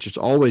age. It's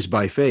always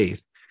by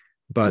faith.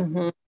 But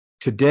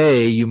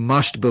today you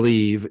must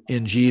believe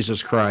in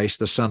Jesus Christ,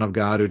 the Son of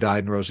God, who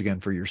died and rose again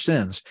for your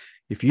sins.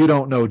 If you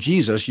don't know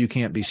Jesus, you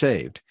can't be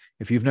saved.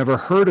 If you've never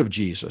heard of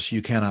Jesus,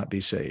 you cannot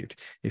be saved.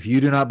 If you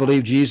do not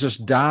believe Jesus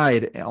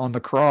died on the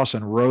cross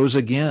and rose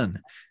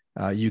again,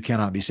 you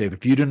cannot be saved.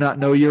 If you do not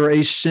know you're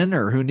a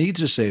sinner who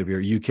needs a Savior,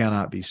 you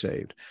cannot be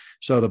saved.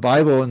 So the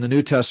Bible in the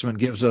New Testament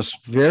gives us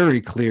very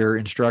clear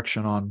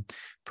instruction on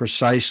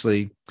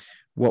precisely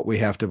what we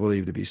have to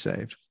believe to be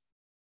saved.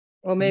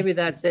 Well, maybe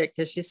that's it,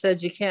 because she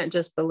said you can't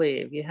just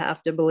believe. You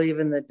have to believe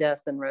in the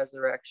death and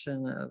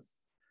resurrection of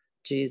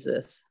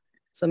Jesus.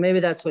 So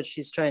maybe that's what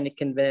she's trying to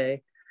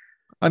convey.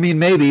 I mean,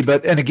 maybe,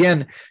 but, and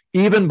again,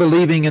 even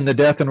believing in the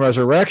death and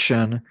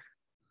resurrection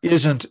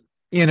isn't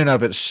in and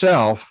of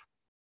itself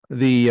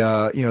the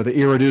the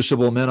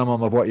irreducible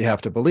minimum of what you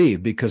have to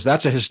believe, because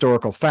that's a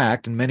historical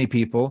fact, and many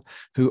people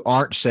who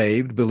aren't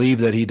saved believe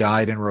that he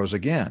died and rose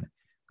again.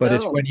 But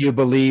it's when you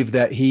believe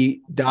that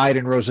he died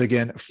and rose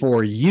again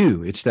for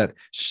you. It's that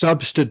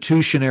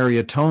substitutionary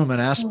atonement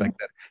aspect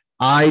that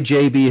I,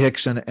 J.B.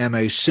 Hickson, am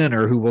a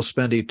sinner who will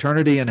spend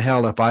eternity in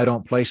hell if I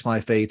don't place my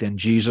faith in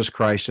Jesus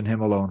Christ and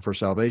him alone for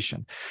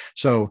salvation.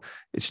 So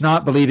it's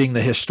not believing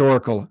the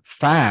historical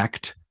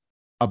fact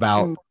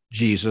about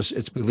Jesus.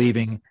 It's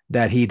believing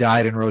that he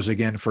died and rose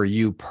again for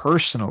you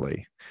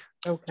personally.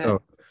 Okay.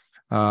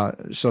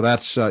 So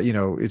that's,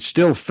 it's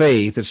still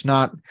faith. It's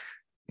not,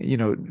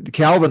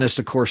 Calvinists,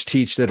 of course,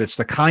 teach that it's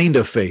the kind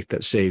of faith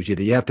that saves you,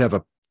 that you have to have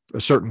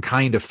a certain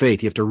kind of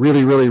faith. You have to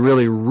really, really,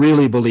 really,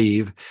 really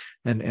believe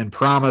and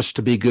promise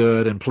to be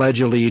good and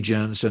pledge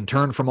allegiance and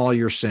turn from all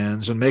your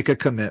sins and make a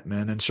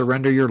commitment and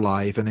surrender your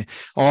life. And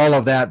all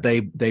of that,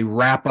 they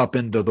wrap up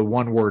into the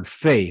one word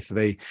faith.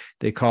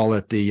 They call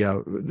it the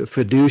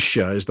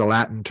fiducia is the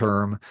Latin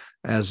term,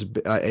 as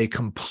a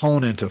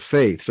component of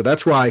faith. So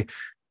that's why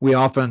we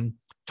often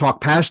talk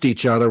past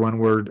each other when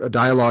we're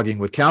dialoguing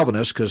with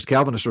Calvinists, because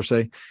Calvinists will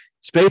say,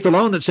 it's faith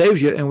alone that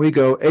saves you. And we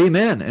go,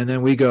 amen. And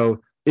then we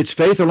go, it's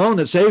faith alone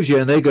that saves you.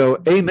 And they go,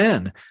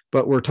 amen.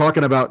 But we're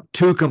talking about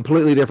two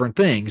completely different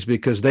things,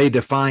 because they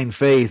define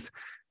faith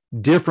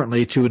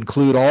differently to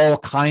include all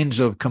kinds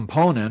of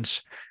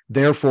components.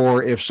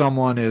 Therefore, if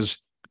someone is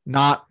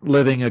not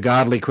living a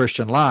godly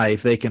Christian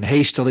life, they can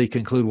hastily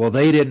conclude, well,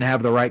 they didn't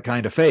have the right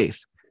kind of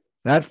faith.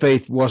 That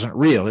faith wasn't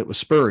real. It was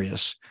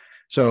spurious.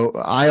 So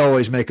I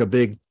always make a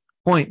big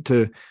point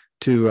to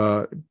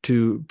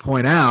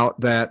point out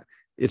that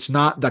it's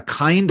not the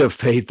kind of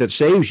faith that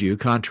saves you,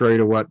 contrary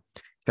to what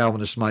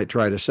Calvinists might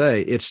try to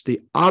say. It's the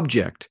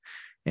object.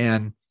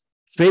 And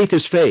faith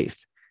is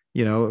faith.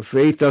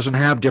 Faith doesn't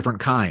have different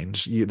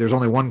kinds. There's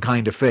only one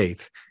kind of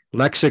faith.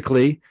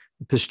 Lexically,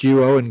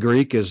 pistuo in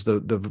Greek is the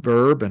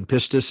verb, and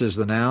pistis is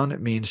the noun. It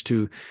means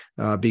to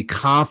be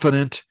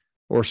confident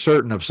or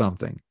certain of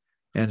something.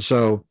 And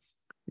so,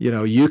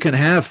 you can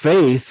have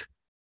faith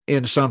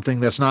in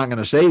something that's not going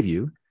to save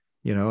you.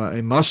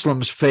 A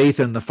Muslim's faith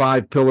in the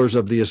 5 pillars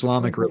of the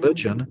Islamic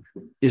religion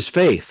is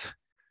faith.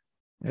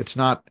 It's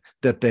not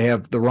that they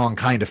have the wrong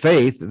kind of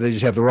faith. They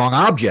just have the wrong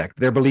object.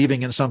 They're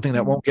believing in something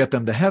that won't get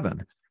them to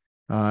heaven.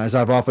 As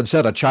I've often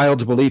said, a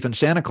child's belief in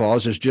Santa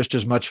Claus is just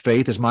as much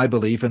faith as my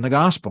belief in the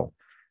gospel.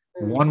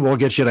 One will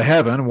get you to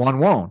heaven, one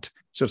won't.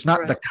 So it's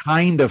not the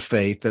kind of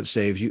faith that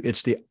saves you.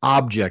 It's the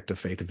object of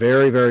faith.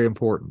 Very, very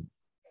important.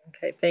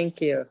 Okay,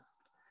 thank you.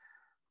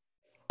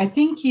 I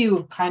think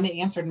you kind of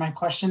answered my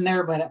question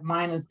there, but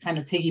mine is kind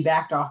of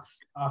piggybacked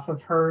off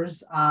of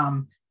hers,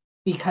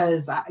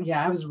 because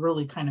I was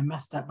really kind of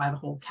messed up by the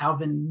whole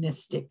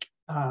Calvinistic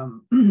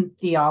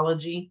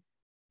theology.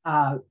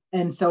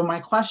 And so my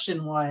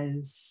question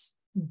was,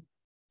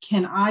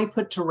 can I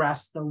put to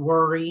rest the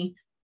worry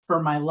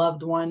for my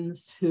loved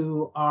ones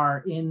who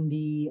are in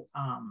the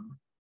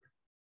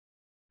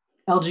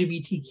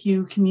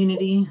LGBTQ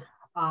community,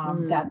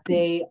 that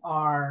they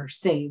are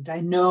saved?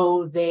 I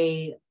know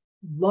they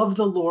love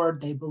the Lord.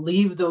 They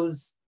believe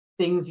those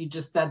things you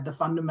just said, the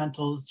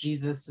fundamentals.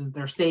 Jesus is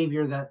their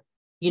savior, that,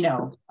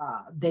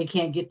 they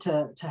can't get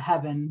to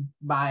heaven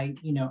by,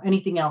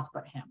 anything else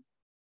but him.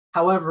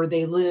 However,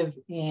 they live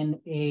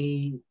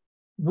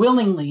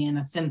willingly in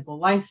a sinful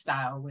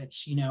lifestyle,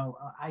 which,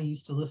 I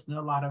used to listen to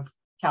a lot of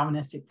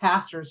Calvinistic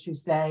pastors who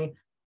say,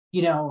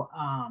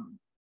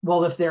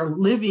 well, if they're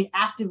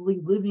actively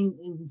living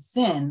in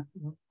sin,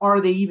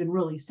 are they even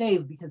really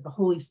saved? Because the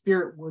Holy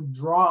Spirit would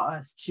draw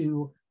us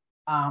to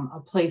a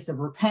place of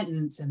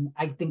repentance. And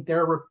I think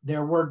their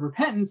word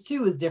repentance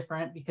too is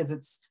different, because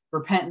it's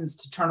repentance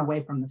to turn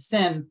away from the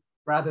sin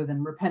rather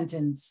than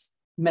repentance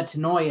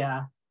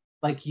metanoia,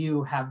 like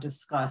you have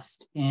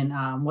discussed in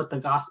what the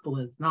gospel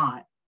is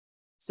not.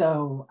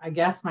 So I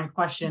guess my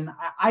question,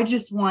 I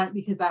just want,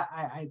 because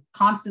I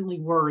constantly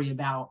worry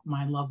about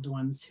my loved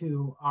ones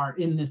who are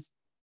in this,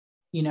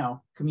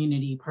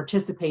 community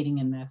participating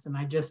in this. And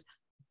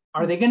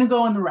are they going to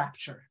go in the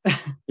rapture?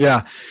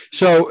 Yeah.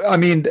 So, I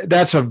mean,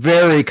 that's a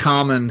very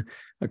common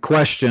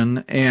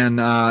question. And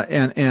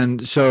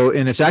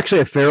it's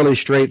actually a fairly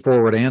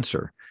straightforward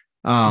answer.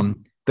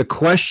 The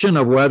question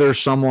of whether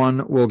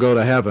someone will go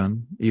to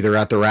heaven, either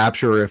at the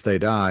rapture or if they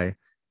die,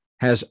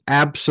 has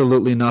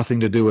absolutely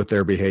nothing to do with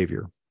their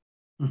behavior.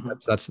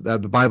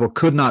 The Bible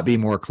could not be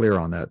more clear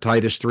on that.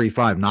 Titus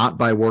 3:5, not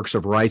by works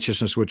of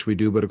righteousness which we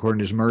do, but according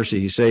to his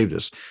mercy he saved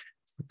us.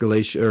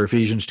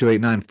 Ephesians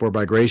 2:8-9, for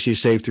by grace you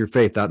saved through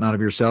faith, that not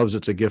of yourselves,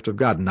 it's a gift of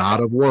God,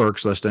 not of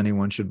works, lest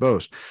anyone should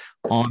boast.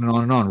 On and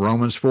on and on.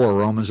 Romans 4,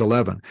 Romans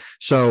 11.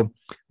 So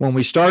when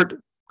we start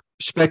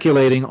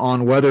speculating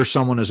on whether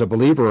someone is a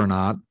believer or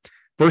not,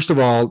 first of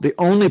all, the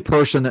only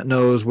person that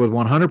knows with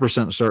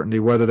 100% certainty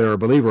whether they're a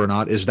believer or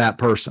not is that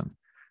person.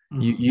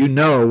 You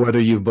know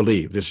whether you've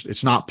believed.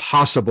 It's not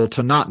possible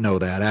to not know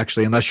that,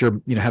 actually, unless you're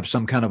have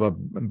some kind of a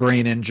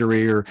brain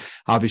injury, or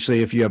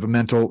obviously if you have a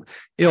mental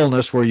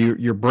illness where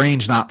your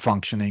brain's not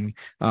functioning.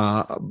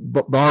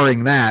 But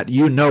barring that,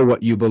 you know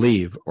what you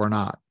believe or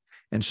not.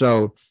 And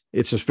so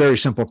it's a very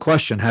simple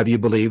question. Have you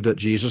believed that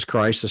Jesus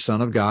Christ, the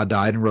Son of God,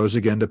 died and rose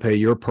again to pay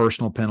your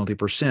personal penalty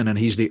for sin? And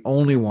he's the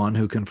only one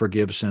who can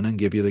forgive sin and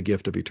give you the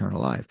gift of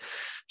eternal life.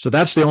 So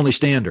that's the only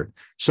standard.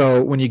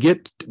 So when you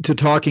get to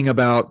talking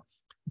about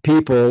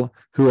people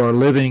who are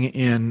living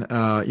in,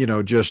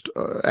 just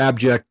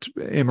abject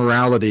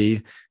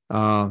immorality,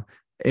 and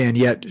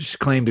yet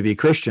claim to be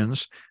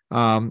Christians,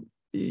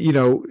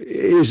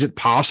 is it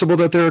possible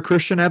that they're a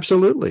Christian?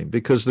 Absolutely,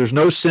 because there's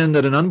no sin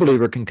that an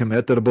unbeliever can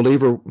commit that a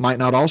believer might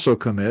not also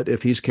commit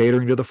if he's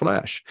catering to the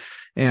flesh.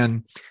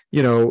 And,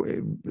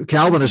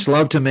 Calvinists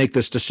love to make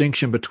this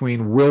distinction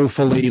between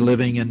willfully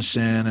living in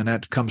sin, and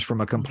that comes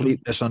from a complete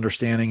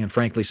misunderstanding and,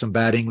 frankly, some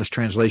bad English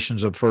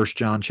translations of 1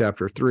 John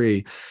chapter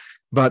 3.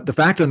 But the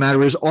fact of the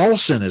matter is all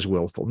sin is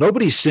willful.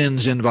 Nobody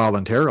sins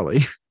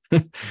involuntarily.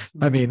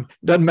 I mean,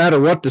 doesn't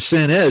matter what the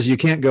sin is. You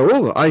can't go,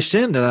 oh, I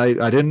sinned and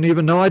I didn't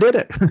even know I did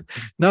it.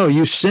 No,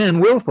 you sin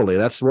willfully.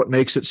 That's what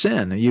makes it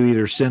sin. You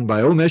either sin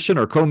by omission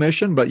or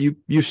commission, but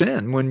you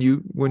sin when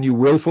you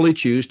willfully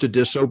choose to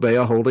disobey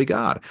a holy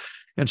God.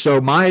 And so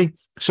my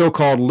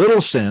so-called little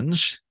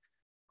sins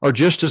are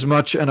just as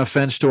much an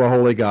offense to a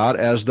holy God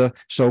as the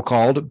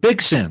so-called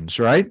big sins,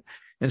 right?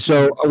 And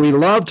so we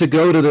love to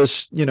go to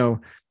this,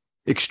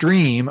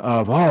 extreme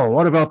of,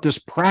 what about this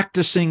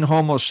practicing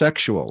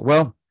homosexual?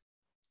 Well,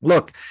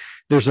 look,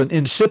 there's an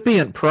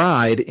incipient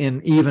pride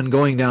in even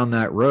going down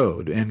that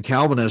road. And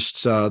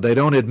Calvinists, they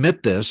don't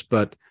admit this,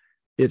 but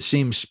it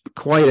seems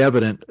quite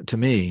evident to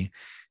me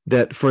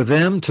that for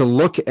them to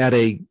look at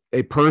a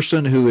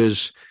person who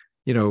is,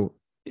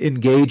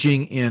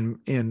 engaging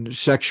in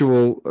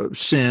sexual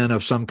sin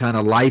of some kind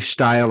of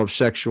lifestyle of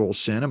sexual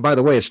sin. And by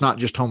the way, it's not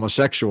just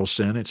homosexual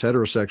sin, it's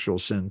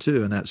heterosexual sin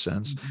too, in that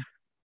sense. Mm-hmm.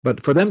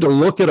 But for them to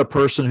look at a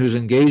person who's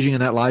engaging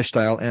in that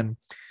lifestyle and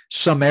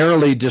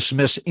summarily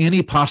dismiss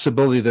any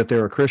possibility that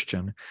they're a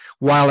Christian,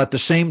 while at the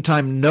same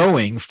time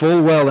knowing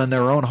full well in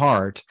their own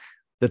heart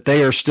that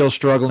they are still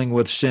struggling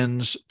with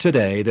sins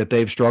today that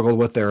they've struggled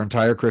with their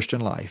entire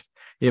Christian life.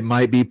 It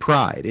might be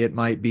pride, it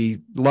might be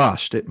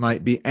lust, it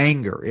might be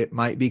anger, it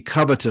might be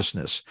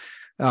covetousness.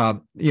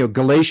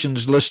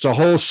 Galatians lists a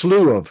whole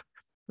slew of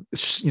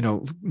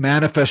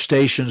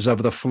manifestations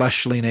of the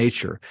fleshly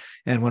nature.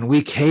 And when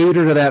we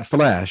cater to that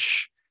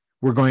flesh,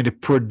 we're going to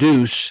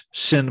produce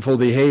sinful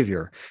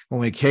behavior.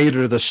 When we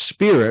cater to the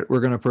Spirit, we're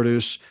going to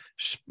produce,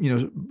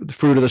 the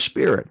fruit of the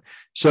Spirit.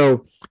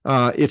 So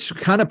it's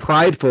kind of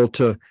prideful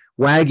to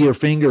wag your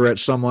finger at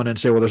someone and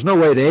say, well, there's no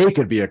way they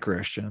could be a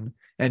Christian,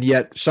 and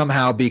yet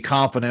somehow be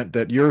confident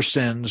that your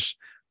sins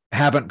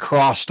haven't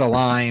crossed a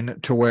line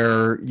to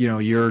where,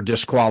 you're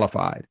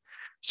disqualified.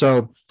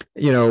 So,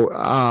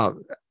 the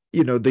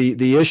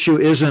issue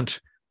isn't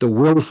the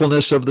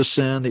willfulness of the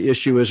sin. The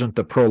issue isn't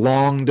the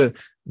prolonged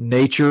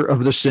nature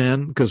of the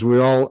sin, because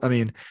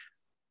everyone,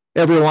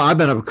 I've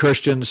been a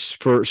Christian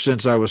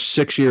since I was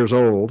 6 years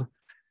old.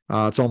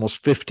 It's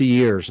almost 50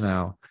 years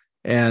now.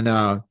 And,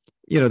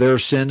 there are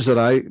sins that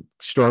I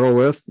struggle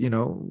with,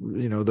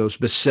 those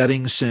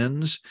besetting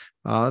sins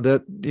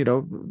that,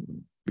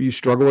 you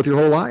struggle with your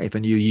whole life,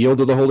 and you yield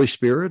to the Holy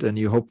Spirit, and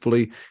you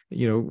hopefully,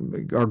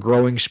 are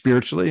growing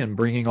spiritually and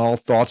bringing all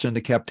thoughts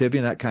into captivity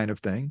and that kind of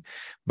thing.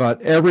 But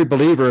every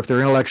believer, if they're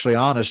intellectually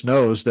honest,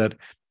 knows that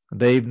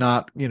they've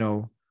not,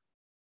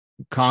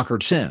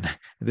 conquered sin.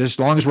 As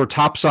long as we're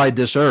topside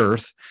this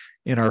earth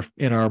in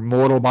our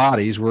mortal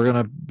bodies, we're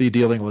going to be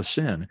dealing with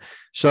sin.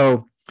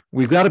 So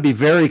we've got to be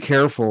very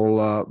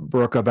careful,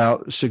 Brooke,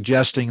 about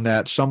suggesting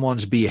that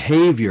someone's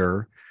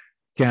behavior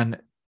can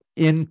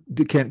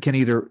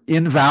either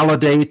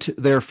invalidate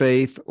their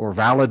faith or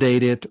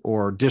validate it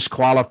or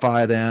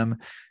disqualify them,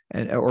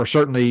 or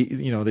certainly,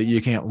 that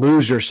you can't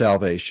lose your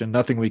salvation.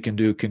 Nothing we can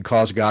do can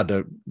cause God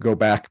to go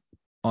back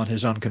on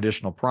his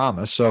unconditional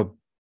promise. So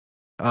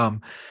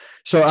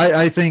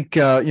I think,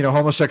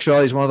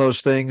 homosexuality is one of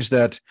those things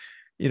that,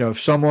 if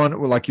someone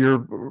like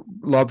your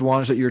loved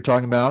ones that you're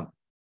talking about,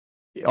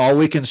 all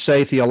we can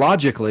say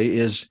theologically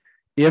is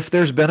if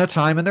there's been a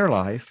time in their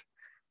life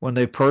when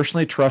they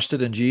personally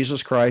trusted in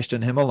Jesus Christ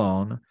and him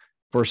alone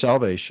for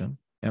salvation,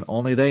 and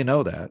only they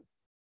know that,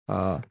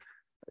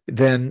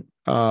 then,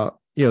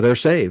 they're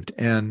saved.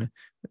 And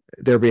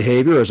their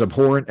behavior, as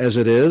abhorrent as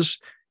it is,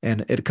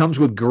 and it comes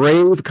with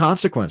grave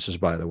consequences,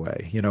 by the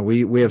way.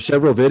 We have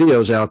several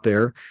videos out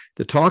there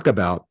that talk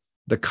about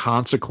the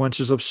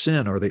consequences of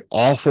sin, or the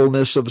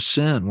awfulness of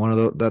sin.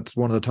 That's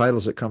one of the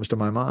titles that comes to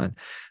my mind.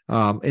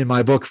 In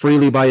my book,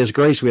 Freely by His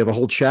Grace, we have a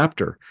whole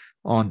chapter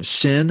on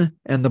sin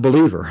and the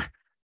believer.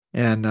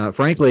 And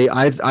frankly,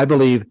 I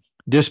believe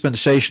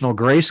dispensational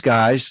grace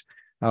guys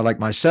like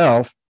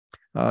myself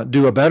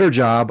do a better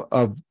job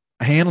of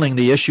handling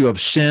the issue of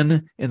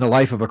sin in the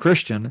life of a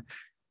Christian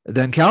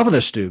than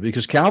Calvinists do,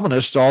 because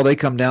Calvinists, all they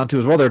come down to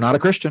is, well, they're not a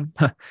Christian.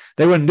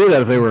 They wouldn't do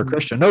that if they were a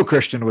Christian. No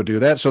Christian would do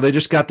that. So they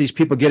just got these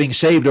people getting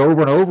saved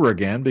over and over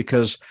again,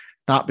 because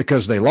not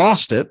because they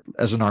lost it,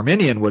 as an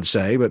Arminian would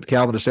say, but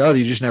Calvinists say, oh,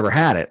 you just never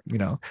had it,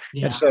 Yeah.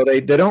 And so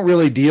they don't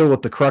really deal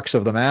with the crux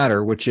of the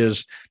matter, which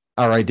is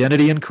our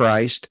identity in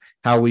Christ,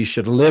 how we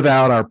should live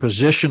out our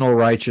positional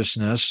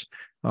righteousness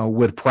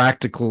with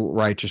practical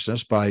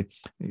righteousness by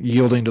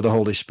yielding to the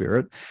Holy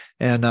Spirit.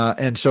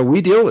 And so we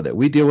deal with it.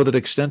 We deal with it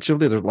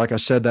extensively. Like I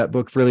said, that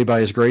book, Freely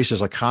by His Grace,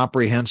 is a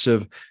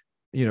comprehensive,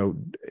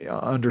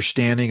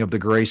 understanding of the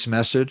grace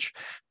message.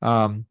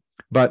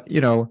 But,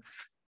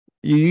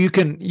 you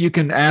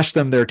can ask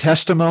them their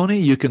testimony.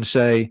 You can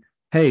say,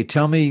 hey,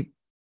 tell me,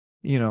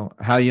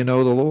 how you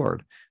know the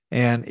Lord.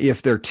 And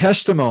if their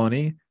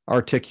testimony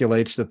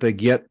articulates that they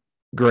get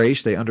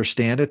grace, they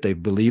understand it, they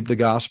believe the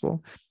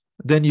gospel,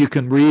 then you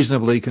can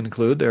reasonably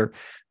conclude they're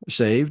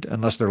saved,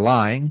 unless they're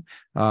lying.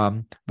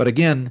 But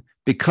again,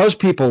 because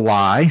people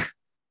lie,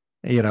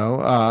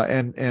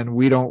 and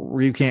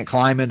we can't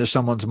climb into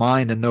someone's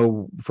mind and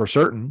know for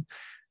certain.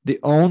 The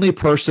only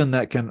person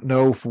that can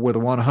know with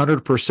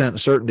 100%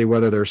 certainty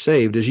whether they're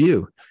saved is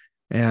you.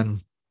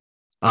 And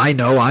I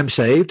know I'm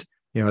saved.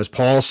 As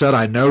Paul said,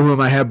 I know whom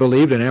I have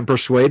believed and am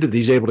persuaded that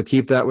he's able to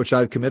keep that which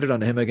I've committed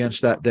unto him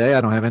against that day.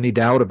 I don't have any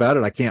doubt about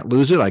it. I can't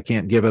lose it. I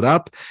can't give it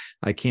up.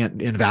 I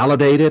can't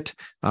invalidate it.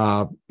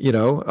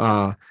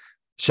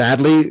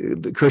 Sadly,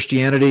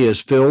 Christianity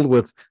is filled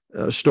with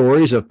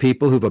stories of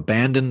people who've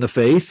abandoned the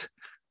faith.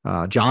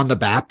 John the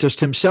Baptist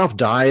himself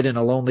died in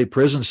a lonely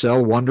prison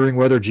cell wondering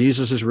whether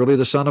Jesus is really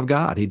the Son of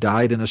God. He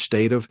died in a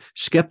state of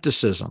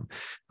skepticism,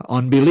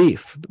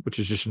 unbelief, which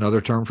is just another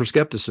term for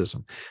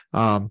skepticism.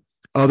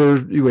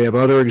 We have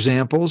other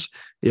examples.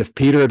 If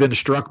Peter had been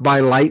struck by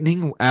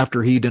lightning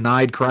after he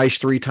denied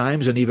Christ 3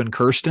 times and even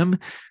cursed him,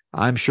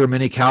 I'm sure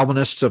many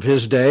Calvinists of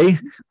his day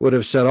would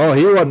have said, oh,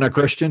 he wasn't a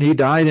Christian. He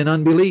died in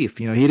unbelief.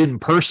 He didn't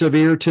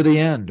persevere to the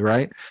end,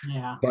 right?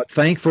 Yeah. But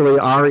thankfully,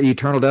 our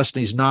eternal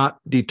destiny is not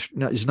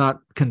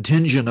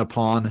contingent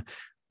upon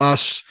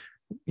us,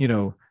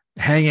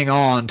 hanging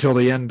on till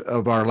the end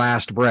of our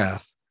last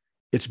breath.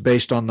 It's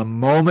based on the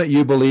moment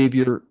you believe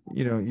you're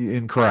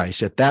in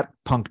Christ. At that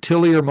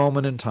punctiliar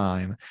moment in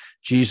time,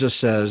 Jesus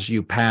says,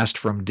 you passed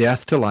from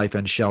death to life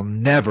and shall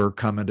never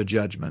come into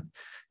judgment.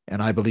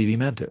 And I believe he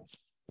meant it.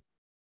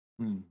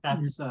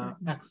 That's an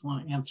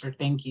excellent answer.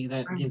 Thank you.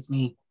 That gives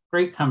me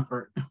great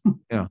comfort.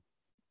 Yeah.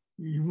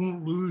 You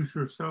won't lose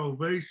your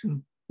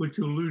salvation, but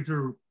you'll lose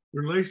your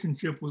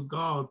relationship with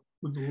God,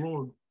 with the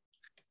Lord.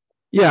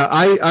 Yeah,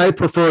 I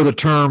prefer the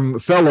term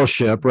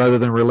fellowship rather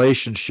than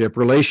relationship.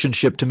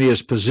 Relationship to me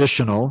is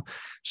positional.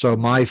 So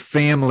my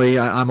family,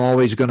 I'm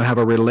always going to have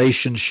a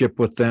relationship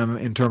with them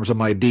in terms of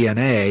my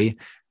DNA,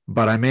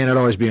 but I may not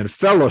always be in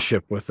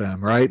fellowship with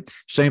them, right?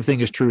 Same thing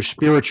is true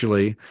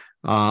spiritually.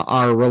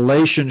 Our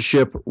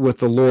relationship with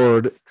the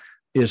Lord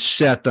is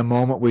set the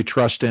moment we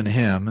trust in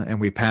him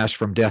and we pass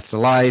from death to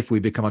life. We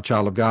become a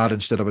child of God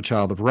instead of a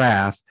child of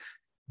wrath.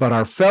 But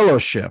our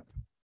fellowship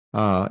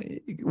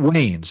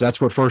wanes.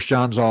 That's what 1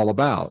 John's all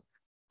about.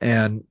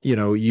 And,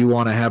 you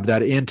want to have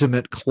that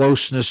intimate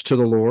closeness to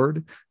the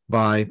Lord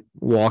by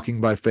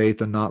walking by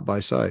faith and not by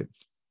sight.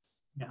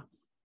 Yes.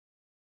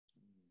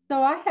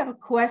 So I have a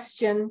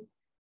question.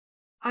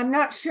 I'm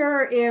not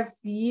sure if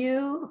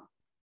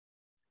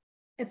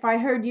I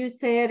heard you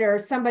say it or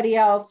somebody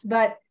else,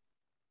 but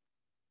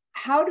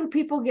how do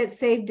people get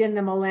saved in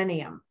the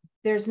millennium?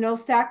 There's no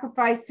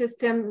sacrifice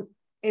system.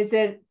 Is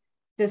it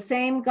the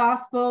same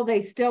gospel?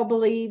 They still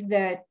believe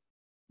that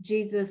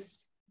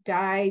Jesus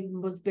died,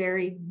 was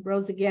buried,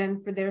 rose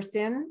again for their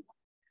sin?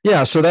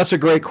 Yeah, so that's a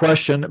great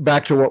question.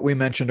 Back to what we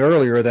mentioned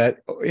earlier, that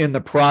in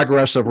the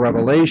progress of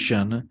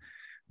Revelation,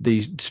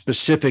 the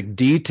specific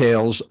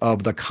details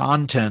of the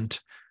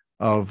content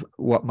of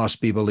what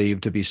must be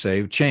believed to be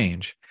saved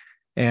change.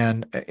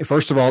 And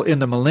first of all, in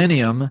the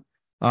millennium,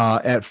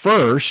 at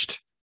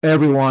first,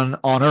 everyone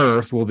on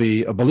earth will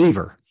be a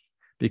believer,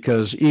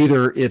 because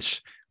either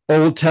it's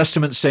Old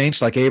Testament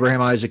saints like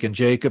Abraham, Isaac, and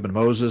Jacob, and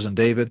Moses and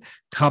David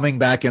coming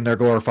back in their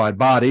glorified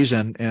bodies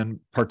and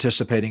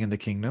participating in the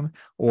kingdom,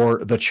 or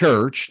the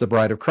church, the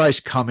bride of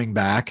Christ, coming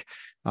back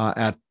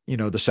at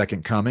the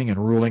second coming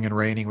and ruling and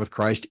reigning with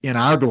Christ in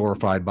our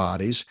glorified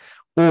bodies,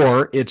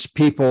 or it's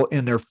people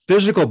in their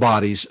physical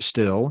bodies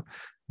still,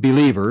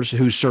 believers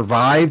who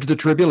survived the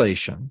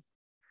tribulation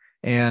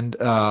and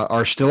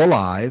are still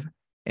alive.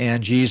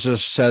 And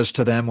Jesus says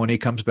to them when he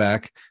comes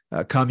back,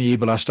 come ye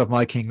blessed of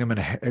my kingdom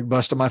and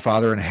blessed of my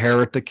Father,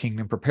 inherit the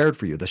kingdom prepared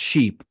for you, the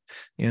sheep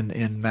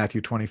in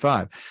Matthew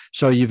 25.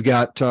 So you've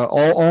got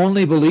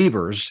only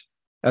believers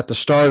at the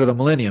start of the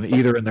millennium,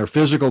 either in their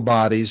physical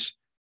bodies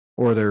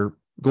or their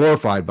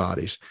glorified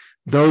bodies.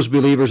 Those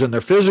believers in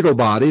their physical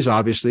bodies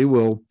obviously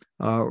will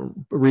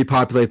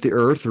repopulate the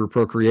earth through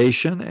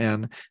procreation,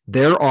 and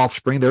their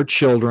offspring, their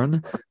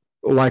children,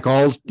 like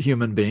all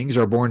human beings,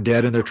 are born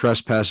dead in their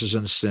trespasses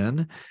and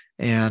sin.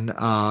 And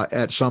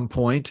at some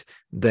point,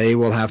 they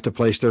will have to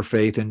place their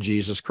faith in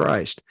Jesus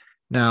Christ.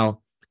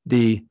 Now,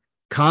 the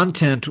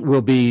content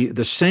will be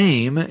the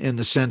same in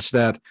the sense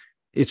that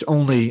it's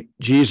only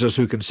Jesus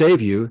who can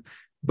save you,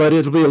 but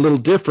it'll be a little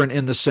different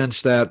in the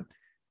sense that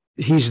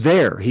he's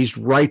there. He's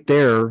right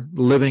there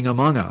living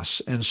among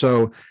us. And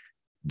so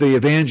the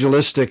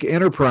evangelistic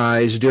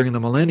enterprise during the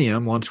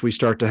millennium, once we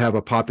start to have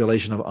a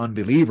population of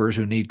unbelievers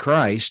who need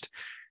Christ,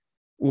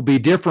 will be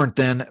different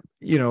than,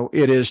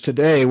 it is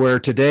today, where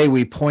today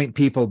we point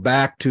people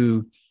back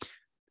to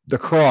the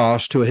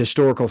cross, to a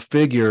historical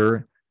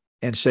figure,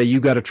 and say, you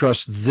got to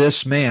trust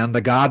this man,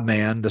 the God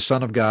man, the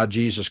Son of God,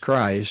 Jesus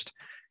Christ.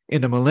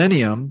 In the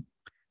millennium,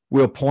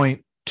 we'll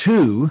point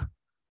to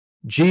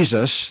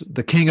Jesus,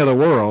 the King of the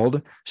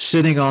world,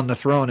 sitting on the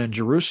throne in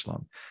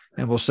Jerusalem.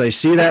 And we'll say,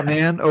 see that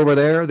man over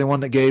there, the one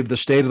that gave the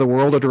State of the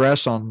World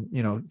address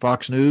on,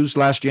 Fox News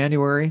last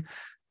January?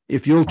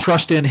 If you'll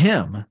trust in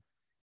him,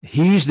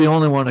 he's the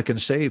only one that can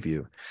save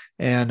you.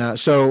 And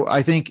so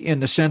I think in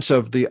the sense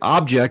of the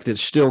object,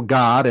 it's still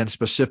God, and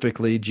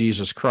specifically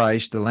Jesus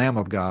Christ, the Lamb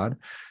of God,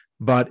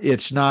 but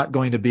it's not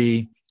going to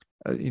be,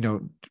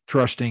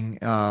 trusting,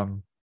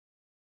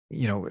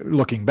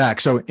 looking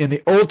back. So in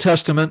the Old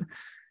Testament,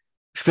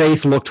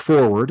 faith looked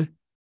forward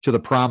to the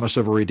promise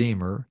of a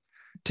Redeemer.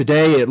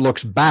 Today, it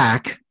looks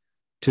back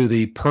to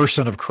the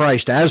person of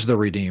Christ as the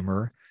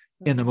Redeemer.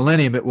 In the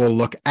millennium, it will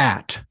look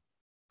at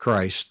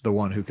Christ, the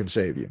one who can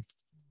save you.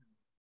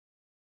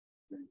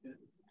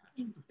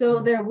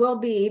 So there will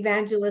be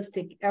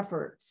evangelistic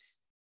efforts.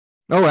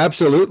 Oh,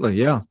 absolutely.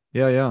 Yeah.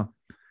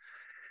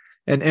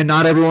 And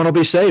not everyone will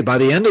be saved. By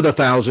the end of the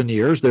 1,000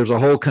 years, there's a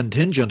whole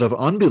contingent of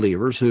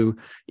unbelievers who,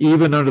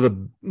 even under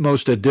the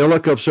most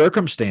idyllic of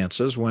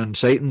circumstances, when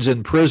Satan's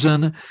in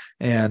prison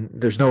and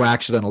there's no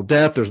accidental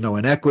death, there's no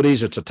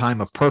inequities, it's a time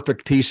of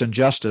perfect peace and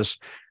justice,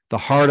 the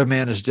heart of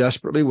man is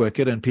desperately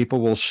wicked, and people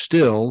will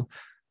still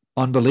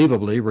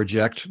unbelievably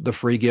reject the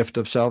free gift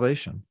of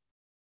salvation.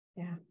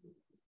 Yeah.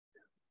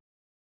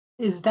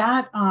 Is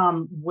that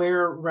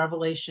where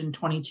Revelation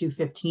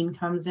 22:15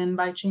 comes in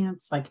by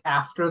chance? Like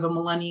after the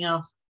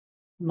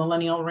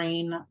millennial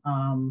reign?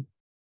 I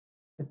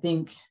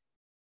think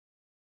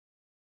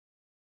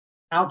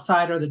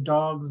outside are the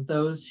dogs,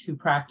 those who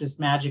practice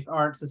magic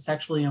arts, the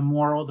sexually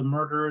immoral, the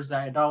murderers, the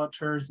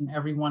idolaters, and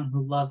everyone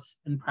who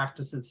loves and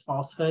practices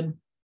falsehood.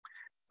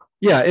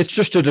 Yeah, it's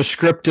just a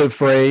descriptive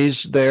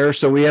phrase there.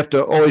 So we have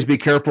to always be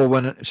careful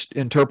when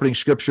interpreting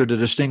scripture to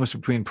distinguish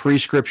between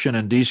prescription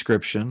and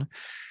description.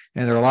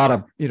 And there are a lot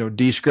of,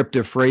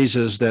 descriptive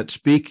phrases that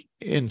speak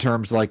in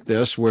terms like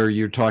this, where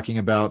you're talking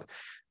about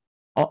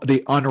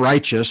the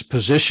unrighteous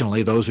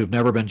positionally, those who've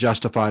never been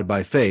justified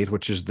by faith,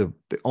 which is the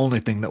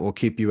only thing that will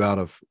keep you out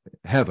of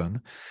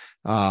heaven.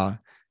 And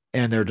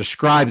they're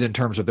described in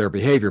terms of their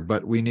behavior,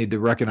 but we need to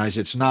recognize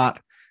it's not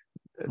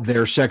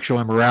their sexual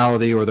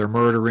immorality or their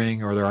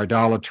murdering or their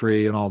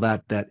idolatry and all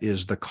that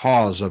is the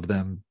cause of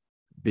them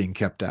being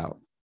kept out.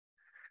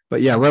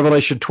 But yeah,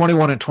 Revelation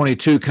 21 and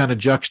 22 kind of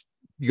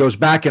goes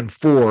back and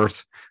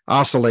forth,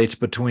 oscillates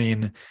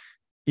between,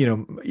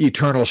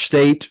 eternal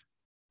state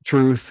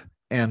truth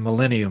and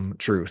millennium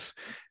truth.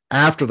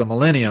 After the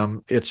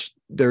millennium,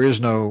 there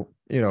is no,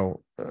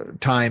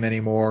 time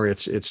anymore.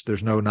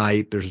 There's no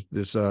night. It's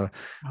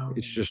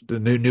just the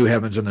new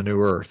heavens and the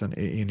new earth and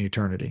in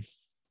eternity.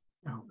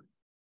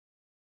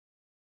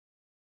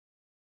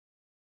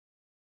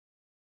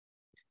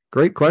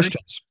 Great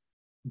questions.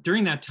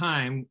 During that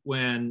time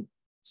when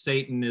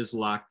Satan is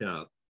locked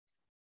up,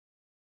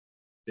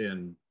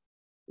 and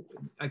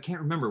I can't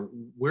remember,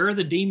 where are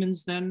the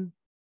demons then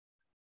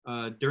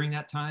during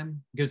that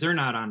time? Because they're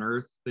not on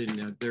Earth.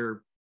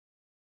 They're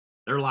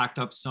locked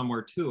up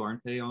somewhere too,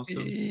 aren't they?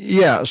 Also,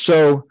 yeah.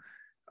 So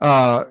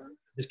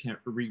just can't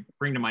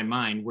bring to my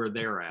mind where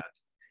they're at.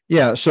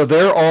 Yeah, so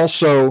they're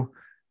also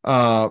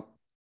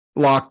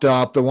locked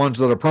up. The ones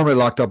that are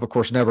permanently locked up, of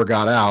course, never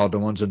got out. The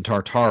ones in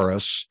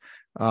Tartarus,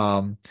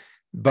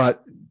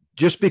 but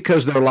just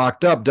because they're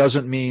locked up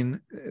doesn't mean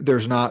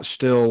there's not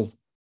still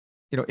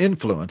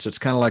influence. It's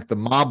kind of like the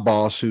mob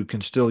boss who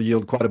can still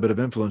yield quite a bit of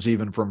influence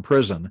even from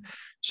prison.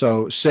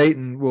 So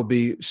Satan will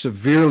be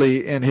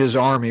severely, and his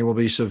army will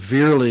be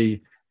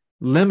severely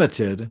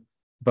limited,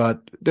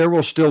 but there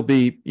will still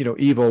be,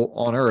 evil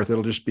on earth.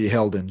 It'll just be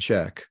held in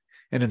check.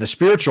 And in the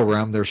spiritual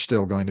realm, there's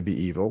still going to be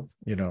evil.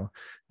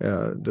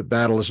 The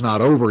battle is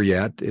not over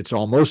yet. It's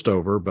almost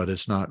over, but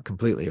it's not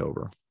completely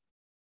over.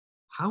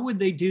 How would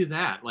they do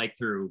that? Like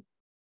through,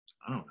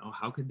 I don't know,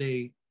 how could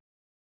they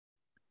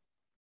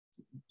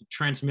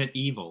transmit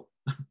evil?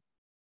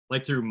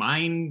 Like through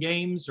mind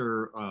games,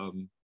 or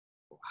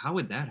how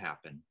would that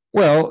happen?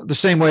 Well, the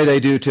same way they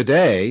do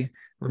today.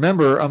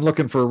 Remember, I'm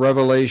looking for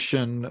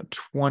Revelation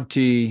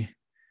 20.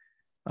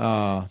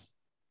 After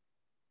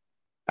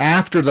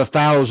the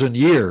 1,000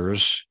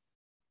 years,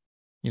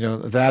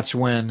 that's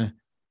when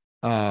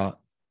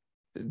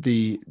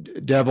the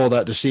devil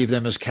that deceived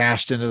them is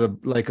cast into the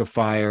lake of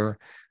fire.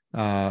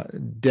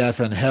 Death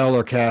and hell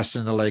are cast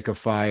into the lake of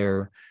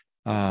fire.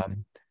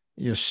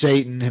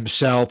 Satan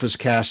himself is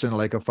cast in the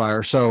lake of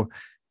fire. So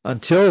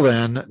until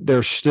then,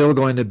 there's still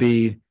going to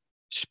be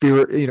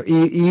spirit,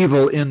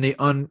 evil in the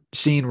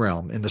unseen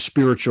realm, in the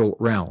spiritual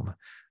realm.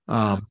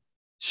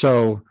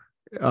 So,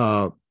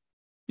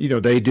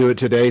 they do it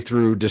today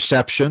through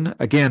deception.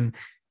 Again,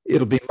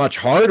 it'll be much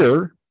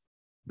harder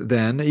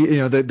then.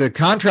 The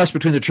contrast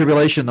between the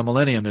tribulation and the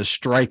millennium is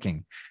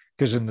striking,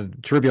 because in the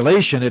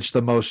tribulation, it's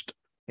the most,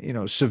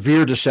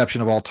 severe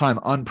deception of all time,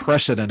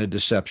 unprecedented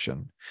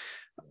deception.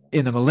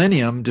 In the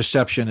millennium,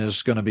 deception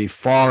is going to be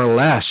far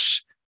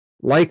less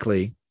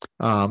likely,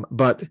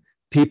 but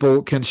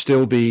people can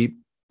still be,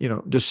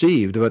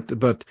 deceived.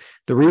 But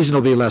the reason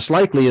it'll be less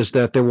likely is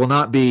that there will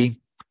not be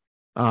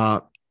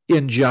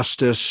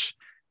injustice.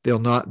 There'll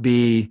not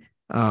be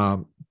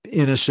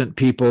innocent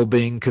people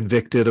being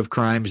convicted of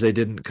crimes they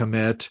didn't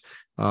commit,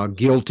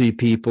 guilty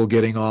people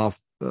getting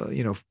off,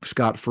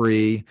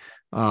 scot-free.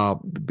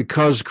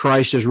 Because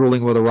Christ is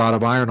ruling with a rod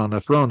of iron on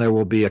the throne, there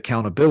will be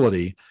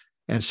accountability.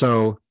 And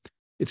so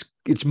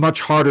it's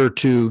much harder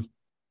to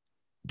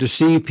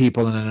deceive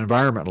people in an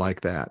environment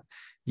like that.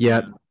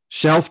 Yet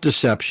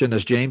self-deception,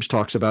 as James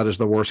talks about, is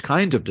the worst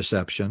kinds of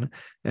deception,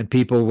 and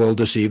people will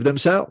deceive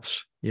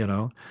themselves,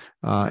 and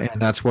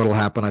that's what will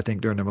happen, I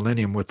think, during the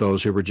millennium with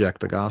those who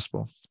reject the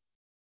gospel.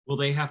 Will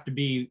they have to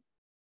be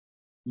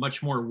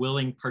much more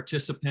willing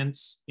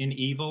participants in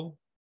evil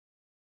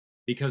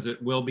because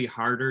it will be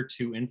harder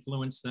to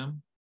influence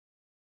them?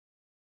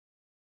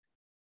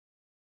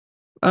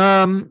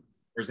 Or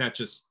is that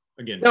just,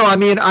 again? No, I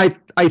mean, I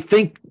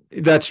think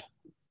that's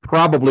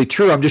probably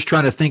true. I'm just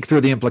trying to think through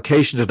the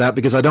implications of that,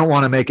 because I don't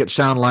want to make it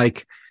sound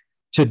like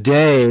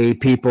today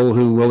people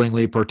who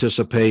willingly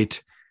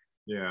participate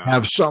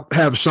have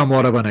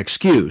somewhat of an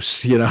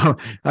excuse.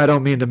 I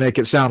don't mean to make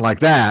it sound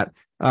like that.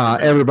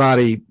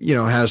 Everybody,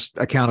 has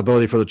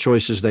accountability for the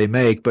choices they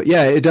make. But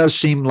yeah, it does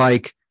seem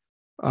like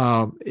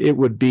it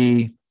would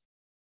be,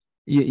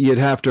 you'd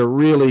have to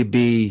really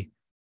be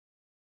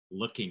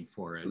looking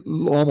for it,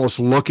 almost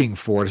looking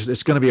for it.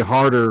 It's going to be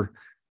harder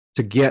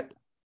to get,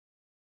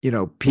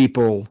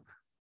 people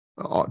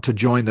to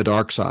join the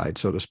dark side,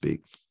 so to speak.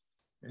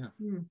 Yeah.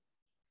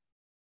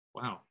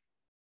 Wow.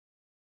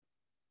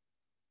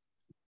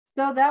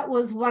 So that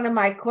was one of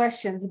my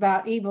questions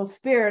about evil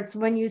spirits.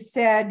 When you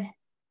said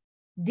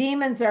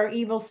demons are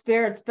evil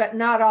spirits, but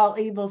not all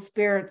evil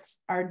spirits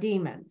are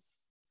demons.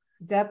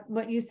 Is that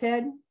what you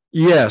said?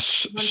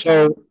 Yes.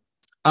 So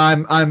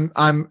I'm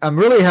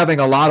really having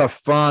a lot of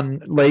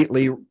fun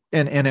lately,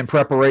 and in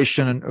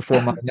preparation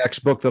for my next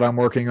book that I'm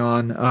working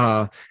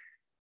on.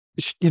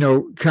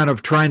 Kind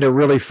of trying to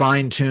really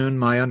fine tune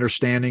my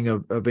understanding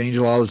of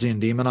angelology and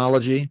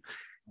demonology.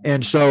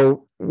 And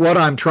so what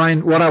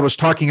I was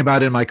talking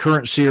about in my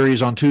current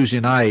series on Tuesday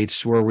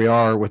nights, where we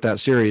are with that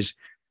series,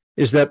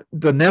 is that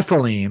the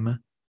Nephilim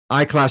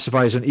I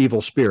classify as an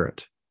evil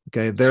spirit.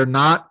 Okay. They're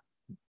not,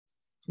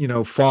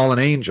 fallen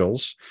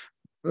angels.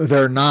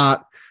 They're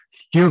not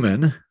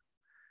human,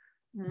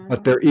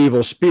 but they're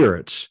evil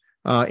spirits.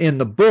 In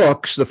the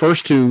books, the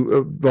first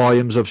two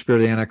volumes of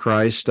Spirit of the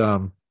Antichrist,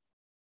 in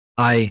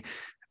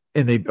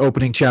the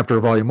opening chapter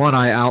of volume 1,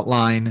 I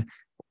outline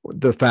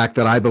the fact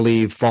that I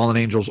believe fallen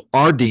angels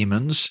are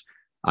demons.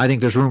 I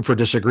think there's room for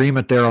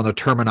disagreement there on the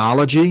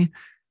terminology.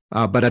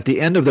 But at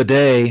the end of the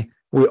day,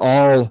 we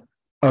all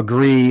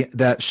agree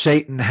that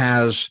Satan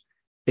has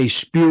a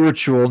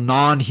spiritual,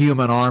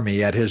 non-human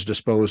army at his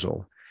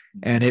disposal.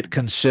 And it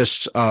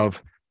consists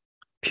of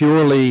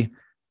purely,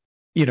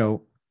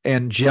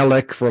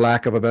 angelic, for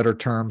lack of a better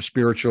term,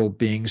 spiritual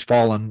beings,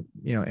 fallen,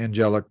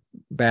 angelic,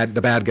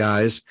 the bad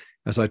guys,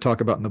 as I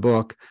talk about in the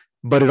book.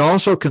 But it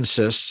also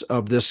consists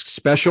of this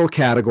special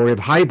category of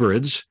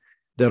hybrids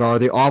that are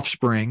the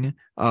offspring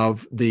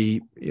of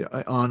the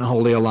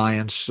unholy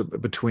alliance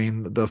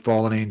between the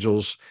fallen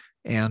angels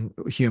and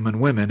human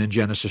women in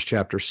Genesis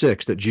chapter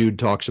 6 that Jude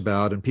talks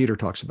about and Peter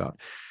talks about.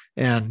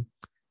 And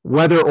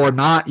whether or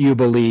not you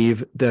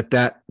believe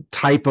that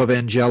type of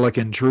angelic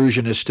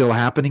intrusion is still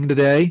happening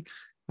today,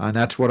 and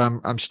that's what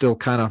I'm still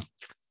kind of,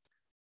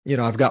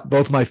 I've got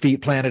both my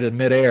feet planted in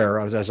midair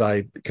as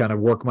I kind of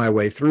work my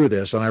way through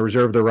this, and I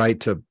reserve the right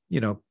to,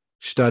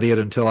 study it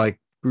until I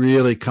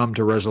really come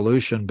to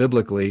resolution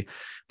biblically.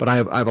 But I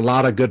have a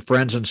lot of good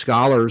friends and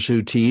scholars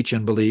who teach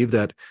and believe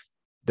that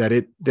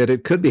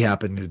it could be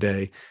happening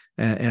today.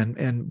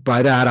 And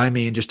by that, I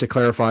mean, just to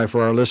clarify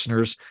for our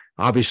listeners,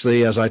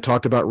 obviously, as I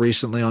talked about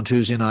recently on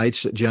Tuesday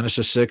nights,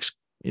 Genesis 6,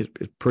 it's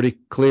pretty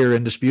clear,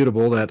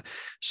 indisputable, that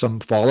some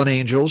fallen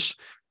angels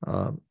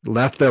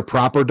left their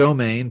proper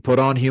domain, put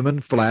on human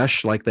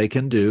flesh like they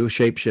can do,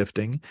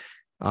 shape-shifting,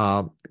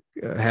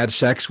 had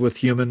sex with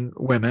human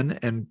women,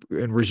 and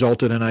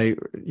resulted in a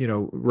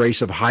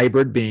race of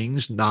hybrid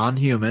beings,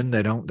 non-human.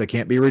 They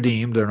can't be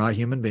redeemed. They're not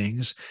human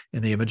beings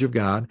in the image of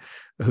God,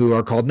 who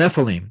are called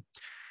Nephilim.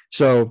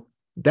 So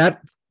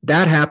that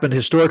happened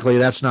historically.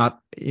 That's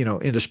not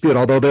in dispute,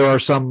 although there are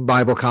some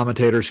Bible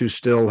commentators who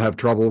still have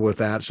trouble with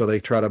that, so they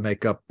try to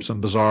make up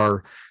some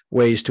bizarre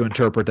ways to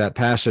interpret that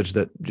passage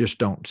that just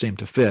don't seem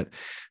to fit.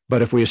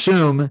 But if we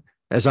assume,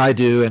 as I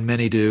do and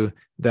many do,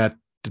 that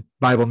the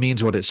Bible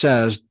means what it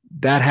says,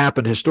 that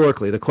happened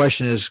historically. The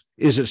question is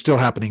it still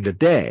happening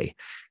today?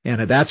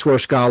 And that's where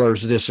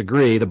scholars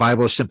disagree. The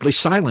Bible is simply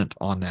silent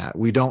on that.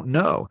 We don't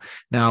know.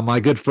 Now, my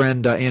good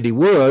friend Andy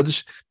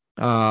Woods,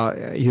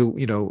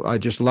 who I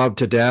just love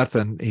to death,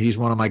 and he's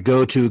one of my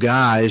go-to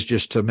guys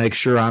just to make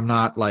sure I'm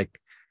not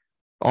like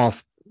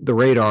off the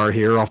radar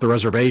here, off the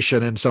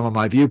reservation in some of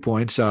my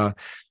viewpoints.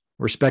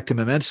 Respect him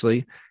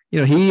immensely.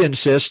 He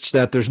insists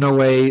that there's no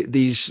way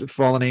these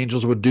fallen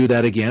angels would do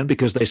that again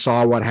because they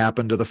saw what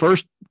happened to the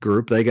first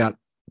group. They got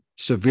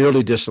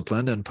severely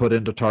disciplined and put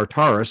into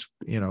Tartarus,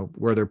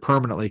 where they're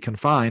permanently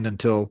confined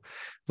until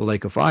the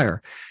lake of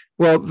fire.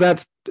 Well,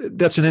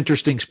 that's an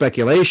interesting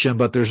speculation,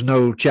 but there's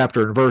no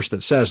chapter and verse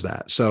that says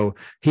that. So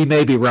he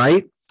may be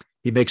right.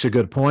 He makes a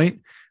good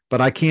point, but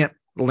I can't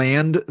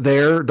land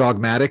there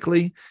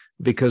dogmatically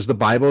because the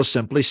Bible is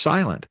simply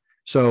silent.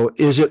 So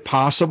is it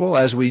possible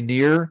as we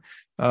near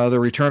the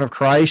return of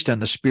Christ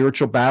and the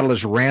spiritual battle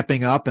is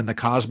ramping up in the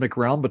cosmic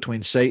realm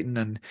between Satan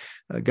and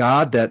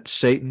God, that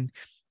Satan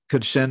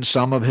could send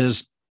some of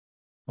his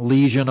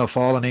legion of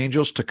fallen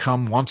angels to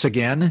come once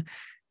again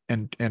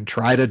and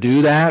try to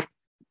do that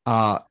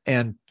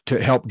and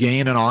to help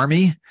gain an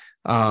army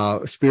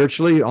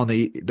spiritually on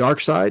the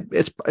dark side?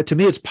 To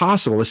me, it's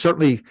possible. It's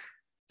certainly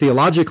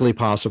theologically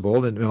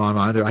possible in my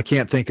mind. I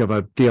can't think of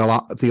a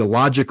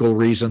theological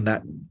reason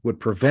that would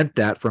prevent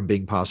that from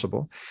being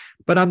possible.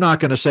 But I'm not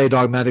going to say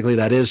dogmatically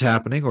that is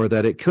happening or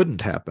that it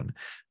couldn't happen.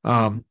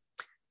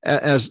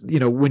 As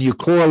when you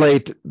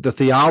correlate the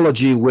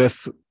theology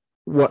with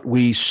what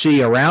we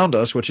see around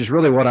us, which is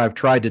really what I've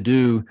tried to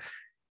do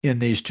in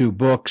these two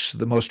books,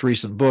 the most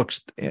recent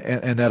books,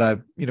 and that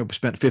I've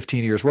spent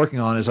 15 years working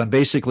on, is I'm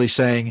basically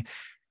saying,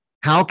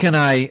 how can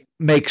I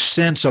make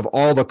sense of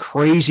all the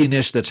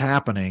craziness that's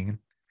happening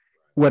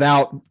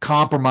without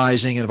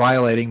compromising and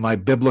violating my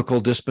biblical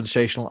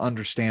dispensational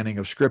understanding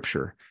of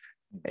Scripture?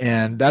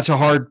 And that's a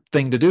hard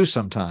thing to do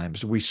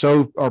sometimes. We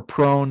so are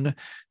prone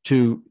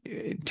to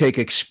take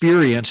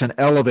experience and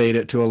elevate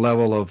it to a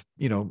level of,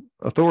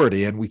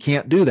 authority, and we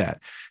can't do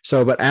that.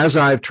 So, but as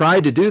I've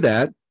tried to do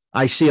that,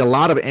 I see a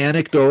lot of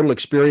anecdotal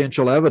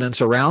experiential evidence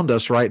around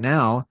us right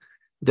now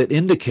that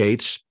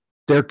indicates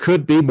there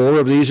could be more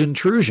of these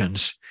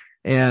intrusions.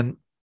 And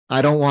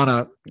I don't want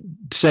to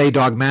say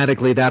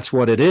dogmatically that's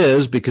what it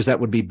is, because that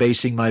would be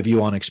basing my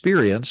view on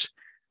experience.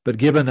 But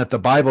given that the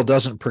Bible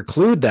doesn't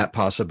preclude that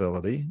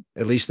possibility,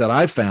 at least that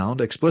I've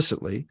found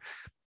explicitly,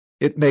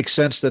 it makes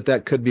sense that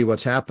that could be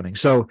what's happening.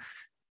 So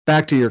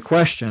back to your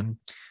question,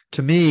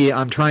 to me,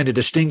 I'm trying to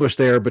distinguish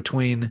there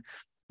between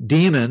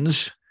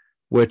demons,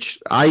 which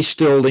I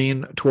still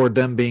lean toward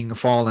them being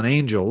fallen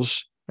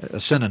angels, a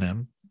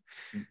synonym,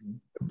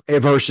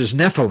 versus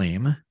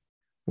Nephilim,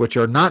 which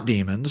are not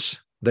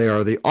demons. They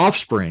are the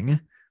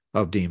offspring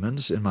of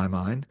demons in my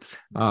mind.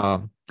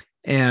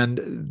 And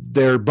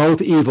they're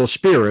both evil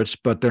spirits,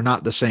 but they're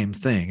not the same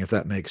thing, if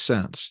that makes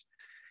sense.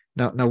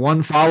 Now,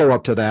 one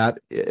follow-up to that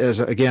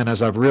is, again,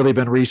 as I've really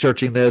been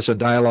researching this and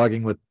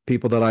dialoguing with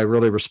people that I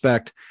really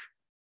respect,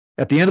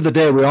 at the end of the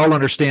day, we all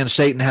understand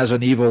Satan has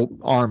an evil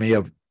army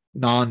of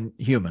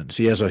non-humans.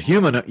 He has a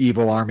human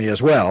evil army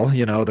as well,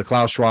 the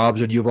Klaus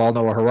Schwabs and Yuval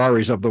Noah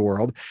Hararis of the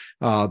world,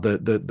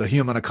 the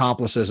human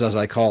accomplices, as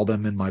I call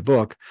them in my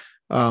book.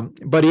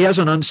 But he has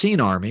an unseen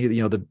army,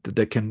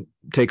 that can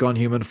take on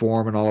human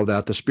form and all of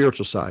that, the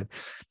spiritual side.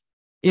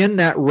 In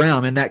that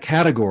realm, in that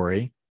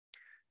category,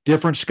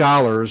 different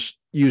scholars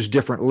use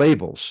different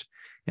labels.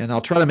 And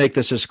I'll try to make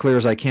this as clear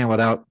as I can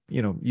without,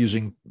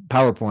 using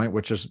PowerPoint,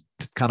 which is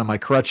kind of my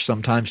crutch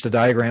sometimes to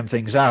diagram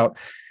things out.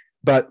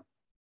 But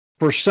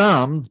for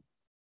some,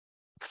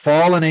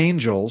 fallen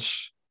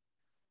angels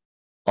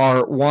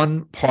are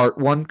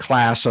one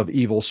class of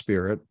evil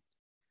spirit.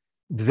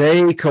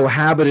 They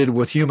cohabited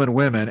with human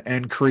women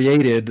and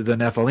created the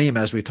Nephilim,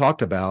 as we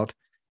talked about.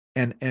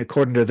 And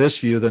according to this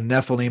view, the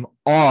Nephilim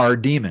are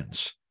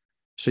demons.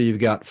 So you've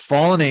got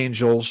fallen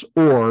angels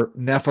or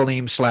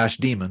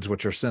Nephilim/demons,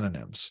 which are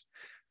synonyms.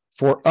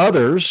 For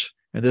others,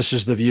 and this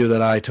is the view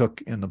that I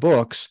took in the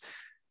books,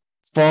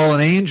 fallen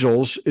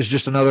angels is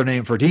just another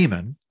name for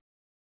demon.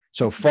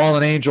 So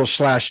fallen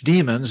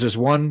angels/demons is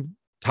one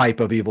type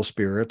of evil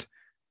spirit.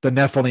 The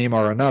Nephilim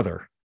are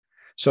another.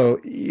 So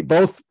you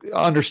both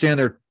understand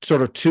there are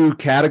sort of two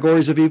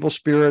categories of evil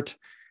spirit.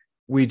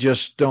 We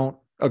just don't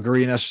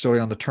agree necessarily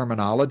on the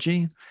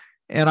terminology.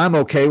 And I'm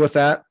okay with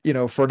that.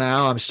 For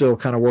now, I'm still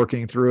kind of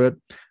working through it.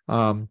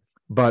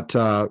 But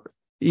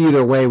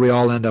either way, we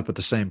all end up at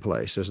the same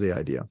place is the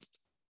idea.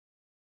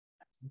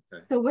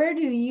 Okay. So where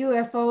do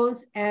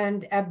UFOs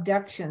and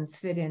abductions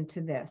fit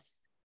into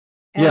this?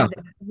 And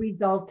the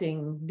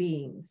resulting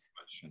beings?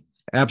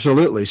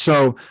 Absolutely.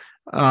 So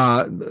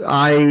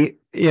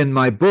in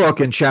my book,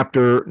 in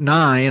chapter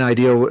 9, I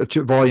deal with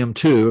volume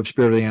 2 of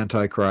Spirit of the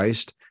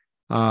Antichrist.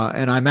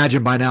 And I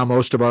imagine by now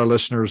most of our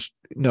listeners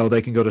know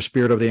they can go to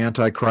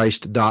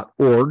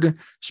spiritoftheantichrist.org,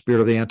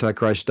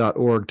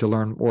 spiritoftheantichrist.org to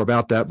learn more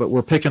about that. But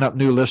we're picking up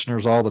new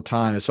listeners all the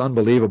time. It's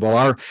unbelievable.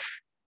 Our,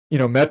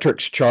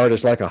 metrics chart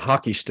is like a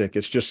hockey stick.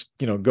 It's just,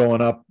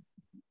 going up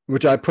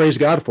which I praise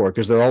God for,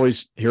 because they're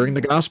always hearing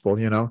the gospel,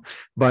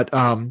 But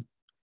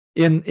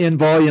in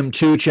volume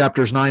 2,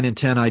 chapters 9 and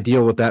 10, I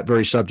deal with that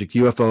very subject,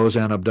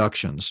 UFOs and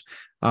abductions.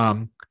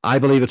 I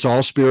believe it's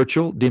all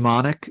spiritual,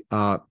 demonic,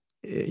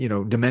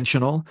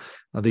 dimensional.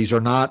 These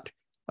are not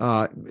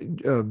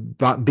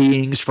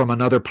beings from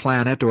another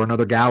planet or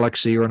another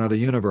galaxy or another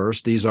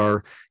universe. These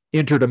are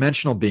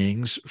interdimensional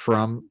beings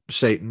from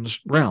Satan's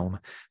realm,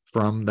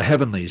 from the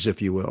heavenlies,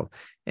 if you will.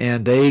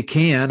 And they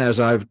can, as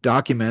I've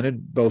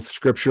documented both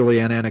scripturally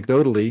and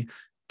anecdotally,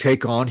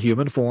 take on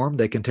human form.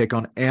 They can take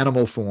on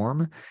animal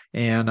form.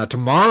 And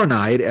tomorrow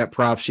night at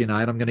Prophecy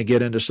Night, I'm going to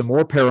get into some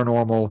more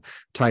paranormal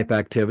type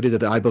activity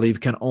that I believe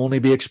can only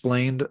be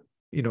explained,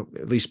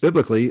 at least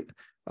biblically,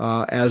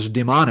 as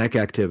demonic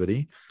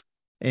activity.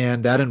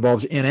 And that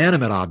involves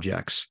inanimate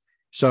objects.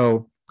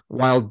 So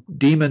while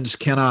demons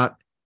cannot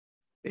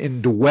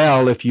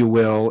indwell, if you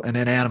will, an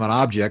inanimate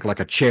object like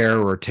a chair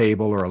or a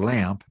table or a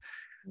lamp,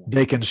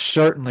 they can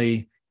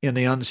certainly, in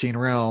the unseen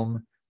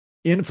realm,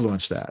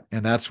 influence that.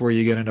 And that's where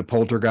you get into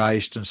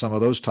poltergeist and some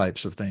of those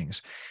types of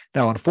things.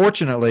 Now,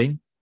 unfortunately,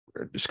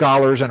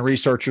 scholars and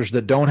researchers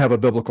that don't have a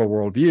biblical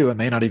worldview and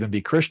may not even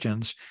be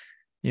Christians,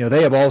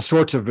 they have all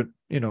sorts of,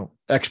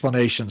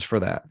 explanations for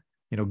that,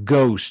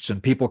 ghosts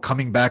and people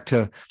coming back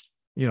to,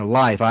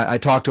 life. I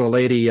talked to a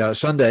lady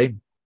Sunday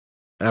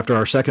after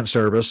our second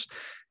service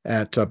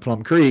at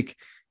Plum Creek,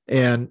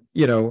 and,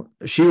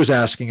 she was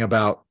asking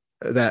about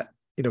that,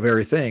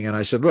 very thing. And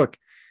I said, look,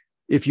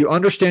 if you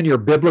understand your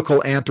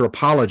biblical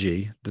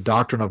anthropology, the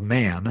doctrine of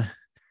man,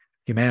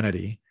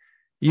 humanity,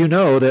 you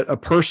know that a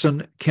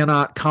person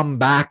cannot come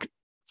back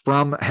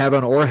from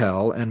heaven or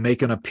hell and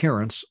make an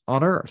appearance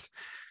on earth.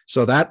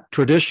 So that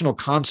traditional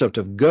concept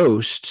of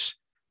ghosts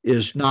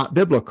is not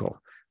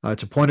biblical.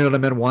 It's appointed unto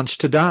men once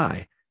to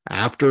die.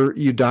 After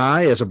you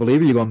die, as a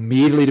believer, you go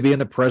immediately to be in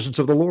the presence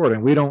of the Lord.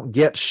 And we don't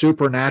get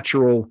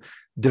supernatural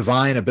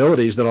divine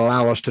abilities that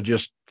allow us to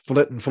just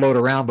flit and float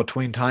around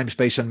between time,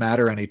 space, and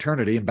matter and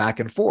eternity and back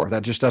and forth.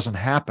 That just doesn't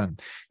happen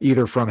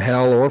either from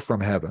hell or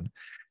from heaven.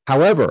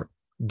 However,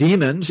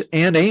 demons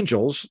and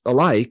angels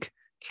alike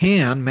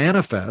can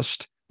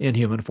manifest in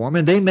human form,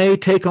 and they may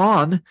take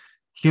on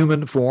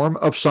human form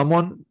of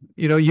someone,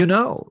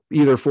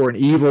 either for an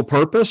evil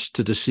purpose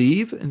to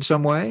deceive in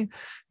some way.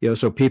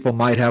 So people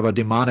might have a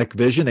demonic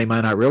vision. They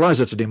might not realize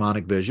it's a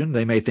demonic vision.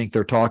 They may think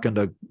they're talking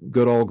to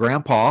good old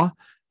grandpa,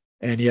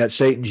 and yet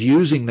Satan's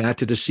using that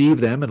to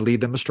deceive them and lead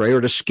them astray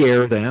or to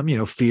scare them.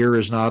 Fear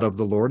is not of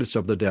the Lord, it's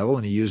of the devil.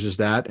 And he uses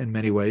that in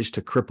many ways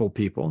to cripple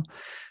people.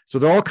 So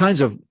there are all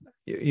kinds of,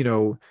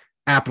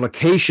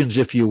 applications,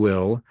 if you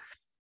will,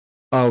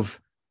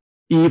 of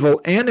evil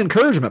and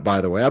encouragement,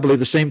 by the way. I believe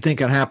the same thing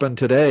can happen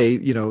today,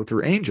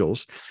 through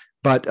angels.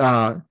 But,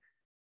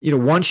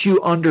 once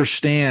you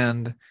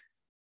understand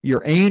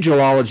your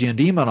angelology and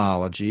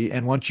demonology,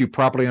 and once you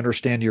properly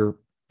understand your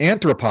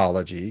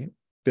anthropology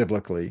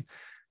biblically,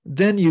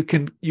 then you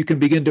can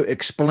begin to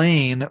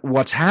explain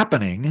what's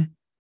happening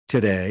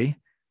today,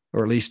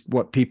 or at least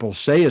what people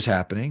say is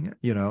happening,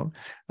 through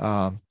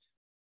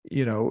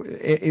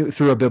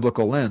a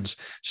biblical lens.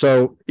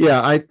 So,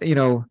 yeah,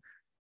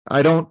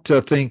 I don't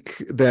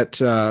think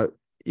that,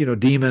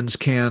 demons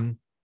can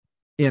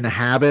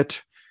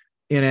inhabit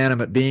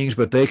inanimate beings,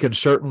 but they can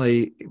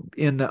certainly,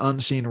 in the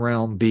unseen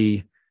realm,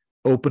 be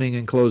opening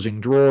and closing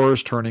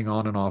drawers, turning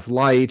on and off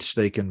lights.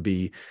 They can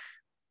be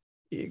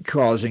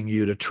causing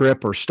you to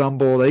trip or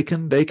stumble. They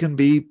can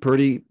be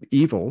pretty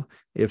evil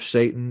if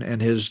Satan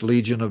and his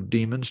legion of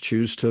demons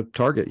choose to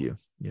target you,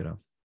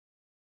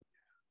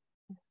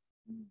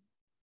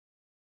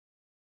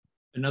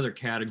 Another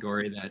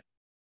category that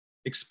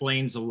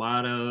explains a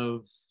lot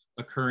of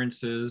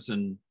occurrences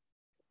and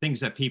things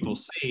that people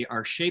say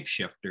are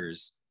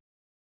shapeshifters.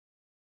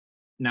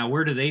 Now,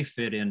 where do they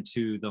fit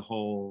into the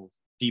whole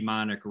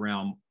demonic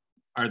realm?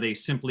 Are they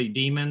simply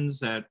demons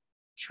that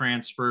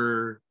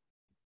transfer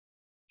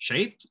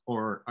shaped,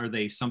 or are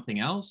they something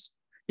else?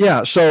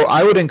 Yeah, so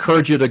I would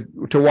encourage you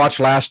to watch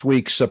last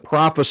week's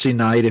Prophecy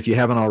Night if you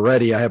haven't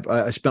already.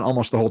 I spent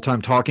almost the whole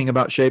time talking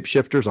about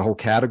shapeshifters, a whole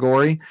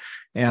category,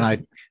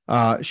 and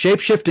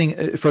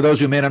shape-shifting, for those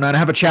who may not know, I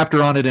have a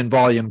chapter on it in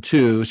volume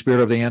 2,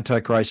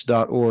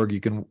 spiritoftheantichrist.org. You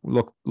can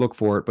look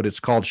for it, but it's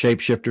called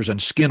Shapeshifters and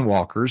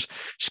Skinwalkers.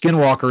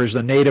 Skinwalker is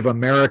the Native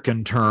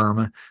American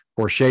term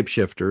for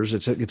shapeshifters.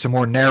 It's a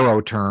more narrow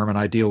term, and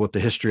I deal with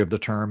the history of the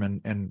term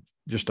and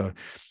just a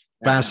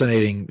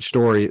fascinating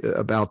story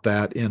about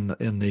that in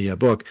the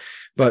book.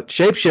 But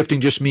shapeshifting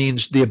just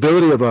means the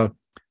ability of a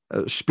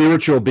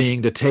spiritual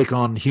being to take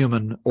on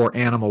human or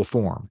animal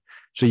form.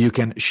 So you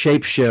can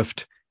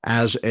shapeshift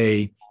as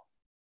an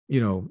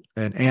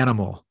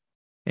animal.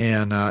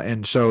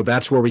 And so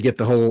that's where we get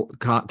the whole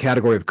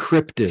category of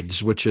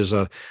cryptids, which is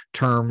a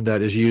term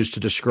that is used to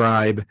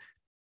describe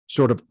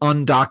sort of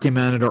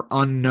undocumented or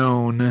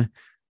unknown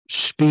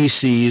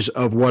species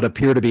of what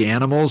appear to be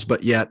animals,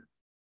 but yet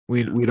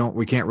we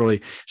can't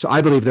really. So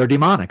I believe they're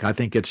demonic. I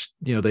think it's,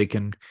 they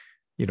can,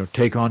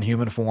 take on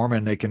human form,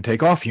 and they can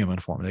take off human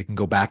form. They can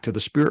go back to the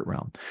spirit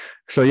realm.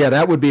 So yeah,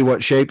 that would be what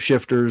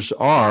shapeshifters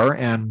are.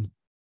 And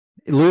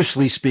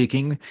loosely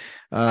speaking,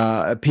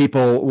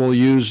 people will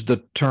use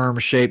the term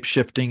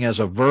shape-shifting as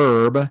a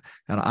verb,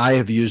 and I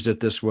have used it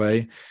this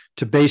way,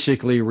 to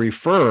basically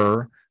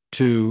refer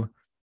to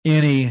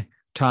any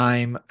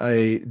time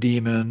a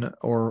demon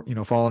or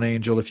fallen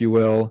angel, if you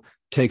will,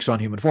 takes on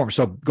human form.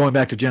 So going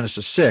back to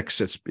Genesis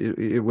 6,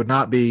 it would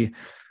not be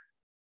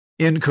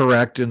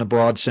incorrect in a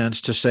broad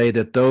sense to say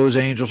that those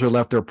angels who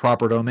left their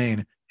proper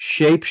domain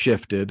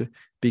shape-shifted,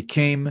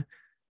 became,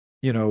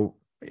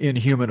 in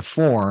human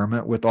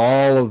form with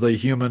all of the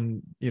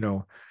human,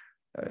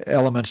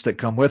 elements that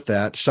come with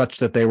that, such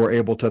that they were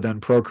able to then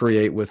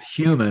procreate with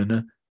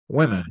human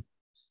women.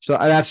 So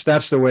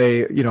that's the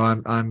way,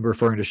 I'm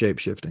referring to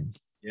shape-shifting.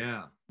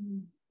 Yeah.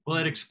 Well,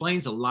 it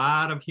explains a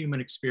lot of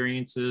human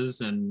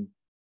experiences and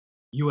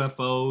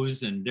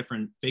UFOs and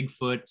different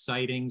Bigfoot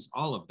sightings.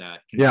 All of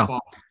that can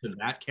fall into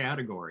that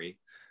category.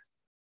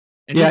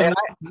 And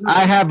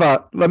I have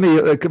let me,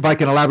 if I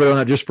can elaborate on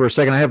that just for a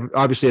second. I have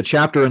obviously a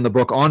chapter in the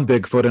book on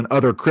Bigfoot and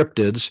other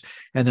cryptids.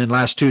 And then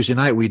last Tuesday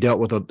night, we dealt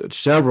with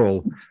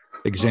several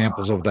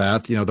examples of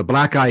that. The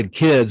black-eyed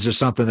kids is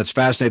something that's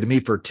fascinated me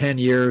for 10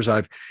 years.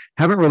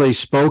 Haven't really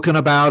spoken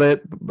about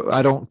it,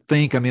 I don't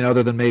think,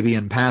 other than maybe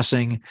in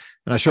passing,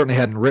 and I certainly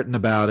hadn't written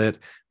about it.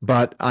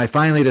 But I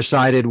finally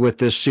decided with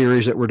this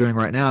series that we're doing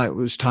right now, it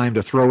was time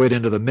to throw it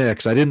into the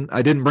mix. I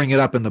didn't bring it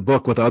up in the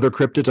book with other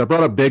cryptids. I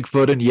brought up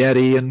Bigfoot and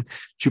Yeti and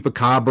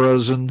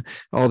chupacabras and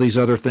all these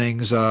other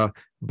things.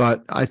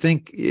 But I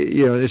think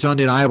it's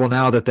undeniable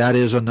now that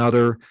is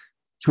another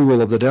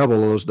tool of the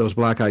devil, those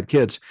black-eyed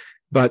kids.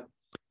 But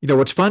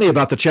what's funny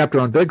about the chapter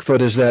on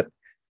Bigfoot is that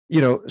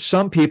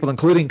some people,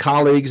 including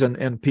colleagues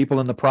and people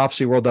in the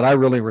prophecy world that I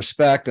really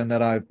respect, and that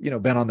I've,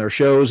 been on their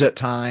shows at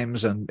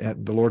times, and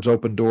the Lord's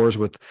opened doors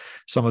with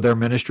some of their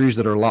ministries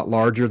that are a lot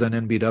larger than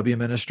NBW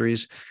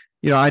ministries.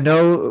 I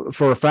know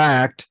for a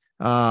fact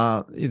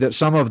that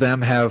some of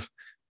them have,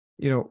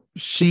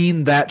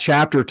 seen that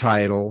chapter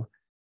title,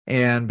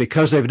 and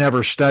because they've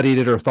never studied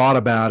it or thought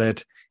about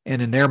it, and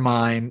in their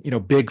mind,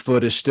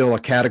 Bigfoot is still a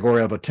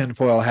category of a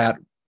tinfoil hat,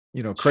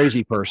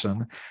 crazy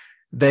person,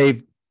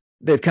 they've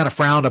kind of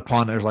frowned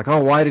upon it. It's like,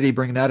 oh, why did he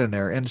bring that in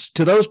there? And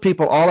to those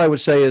people, all I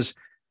would say is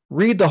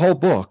read the whole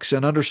books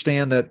and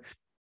understand that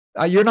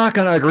you're not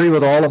going to agree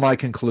with all of my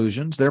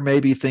conclusions. There may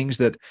be things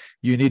that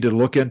you need to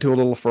look into a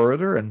little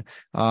further, and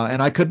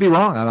I could be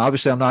wrong.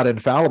 Obviously, I'm not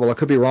infallible. I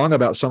could be wrong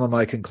about some of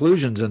my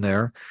conclusions in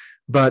there,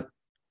 but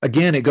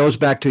again, it goes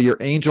back to your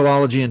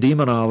angelology and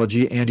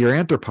demonology and your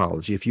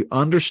anthropology. If you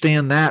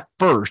understand that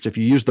first, if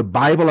you use the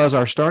Bible as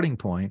our starting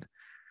point,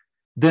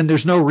 then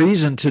there's no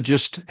reason to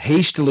just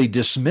hastily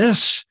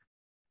dismiss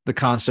the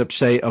concept,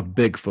 say, of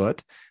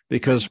Bigfoot,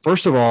 because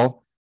first of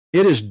all,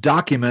 it is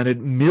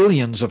documented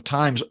millions of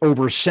times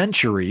over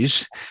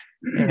centuries.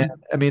 And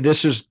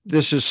this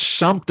is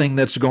something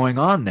that's going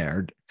on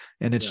there,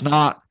 and it's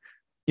not,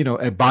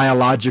 a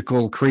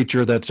biological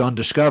creature that's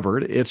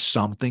undiscovered. It's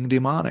something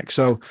demonic.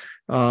 So,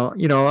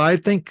 I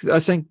think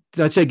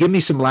I'd say give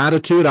me some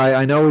latitude.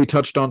 I know we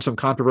touched on some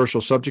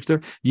controversial subjects there.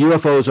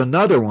 UFO is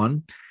another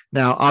one.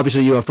 Now,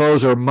 obviously,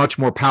 UFOs are much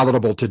more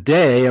palatable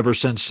today, ever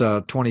since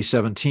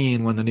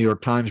 2017, when the New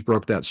York Times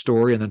broke that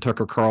story, and then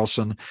Tucker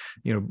Carlson,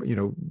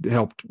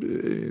 helped,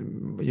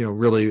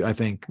 really, I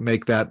think,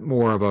 make that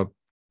more of a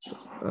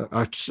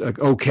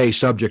okay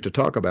subject to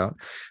talk about.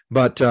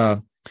 But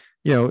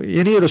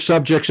any of the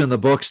subjects in the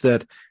books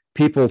that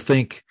people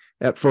think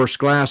at first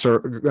glance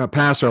or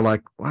pass are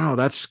like, wow,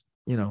 that's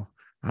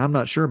I'm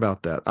not sure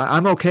about that.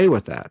 I'm okay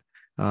with that.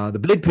 The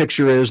big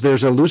picture is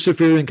there's a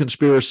Luciferian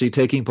conspiracy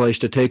taking place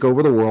to take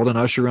over the world and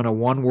usher in a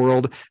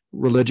one-world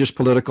religious,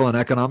 political, and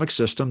economic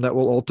system that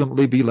will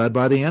ultimately be led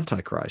by the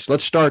Antichrist.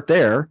 Let's start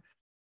there.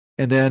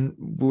 And then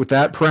with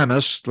that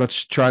premise,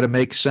 let's try to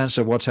make sense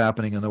of what's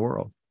happening in the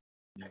world.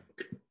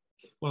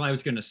 Well, I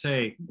was going to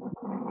say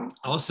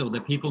also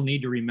that people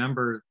need to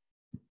remember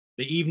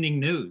the evening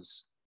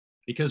news,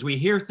 because we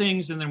hear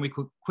things and then we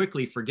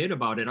quickly forget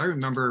about it. I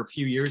remember a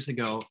few years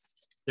ago,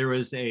 there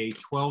was a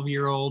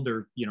 12-year-old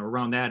or,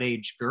 around that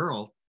age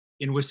girl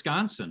in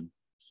Wisconsin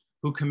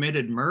who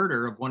committed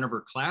murder of one of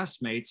her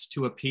classmates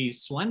to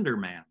appease Slender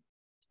Man.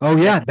 Oh,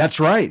 yeah, that's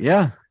right.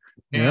 Yeah.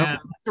 And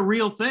it's a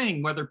real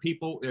thing, whether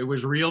it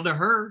was real to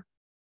her,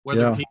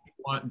 whether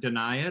people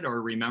deny it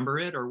or remember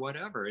it or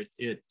whatever.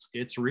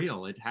 It's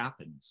real. It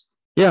happens.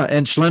 Yeah.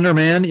 And Slender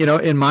Man,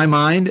 in my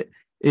mind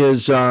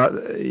is a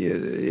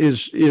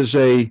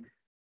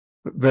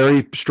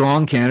very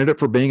strong candidate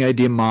for being a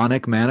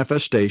demonic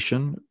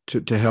manifestation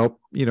to help,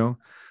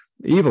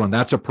 evil. And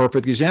that's a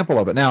perfect example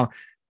of it. Now,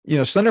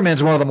 Slender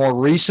Man's one of the more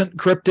recent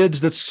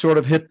cryptids that's sort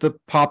of hit the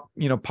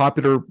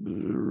popular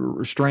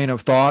strain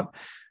of thought.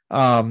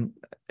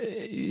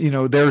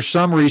 There's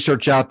some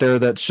research out there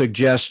that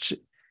suggests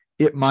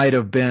it might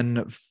have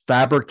been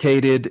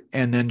fabricated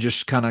and then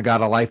just kind of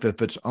got a life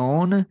of its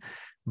own.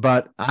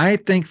 But I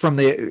think from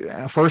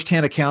the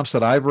firsthand accounts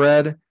that I've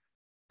read,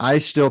 I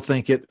still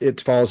think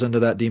it falls into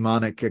that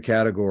demonic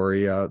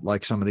category,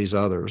 like some of these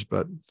others.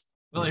 But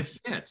well, it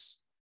fits.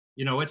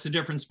 What's the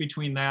difference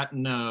between that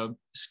and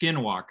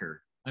Skinwalker?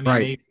 I mean,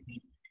 right.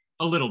 maybe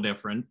a little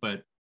different,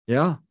 but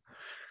yeah,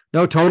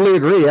 no, totally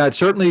agree. Yeah, it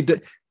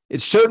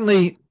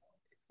certainly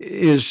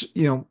is,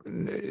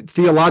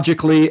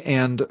 theologically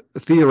and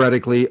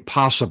theoretically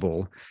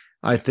possible.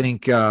 I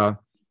think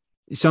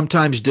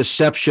sometimes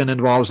deception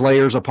involves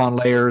layers upon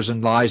layers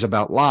and lies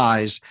about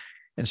lies.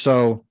 And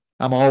so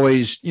I'm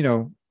always,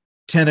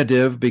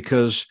 tentative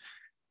because,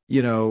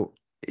 you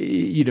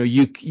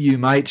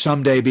might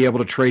someday be able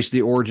to trace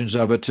the origins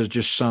of it to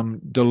just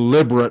some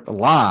deliberate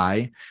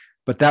lie,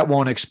 but that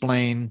won't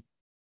explain.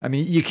 I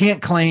mean, you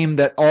can't claim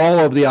that all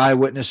of the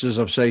eyewitnesses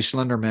of, say,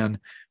 Slenderman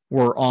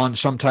were on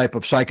some type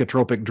of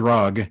psychotropic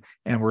drug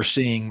and were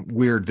seeing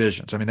weird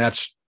visions. I mean,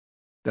 that's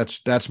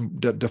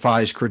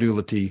defies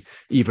credulity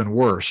even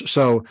worse.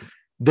 So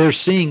they're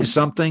seeing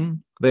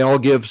something. They all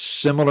give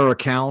similar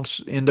accounts,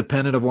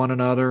 independent of one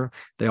another.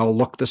 They all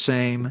look the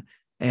same.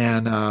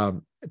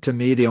 And to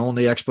me, the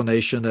only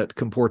explanation that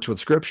comports with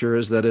Scripture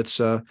is that it's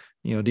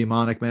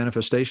demonic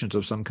manifestations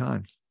of some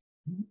kind.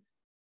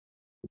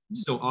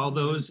 So all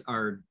those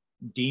are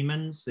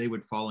demons. They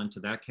would fall into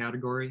that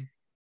category.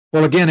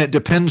 Well, again, it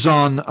depends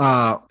on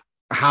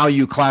how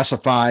you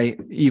classify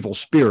evil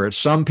spirits.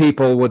 Some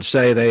people would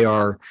say they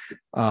are,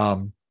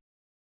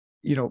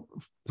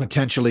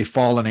 potentially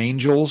fallen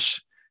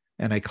angels,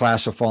 and a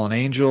class of fallen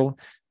angel.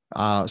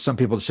 Some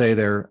people would say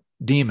they're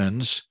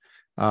demons.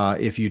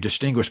 If you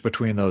distinguish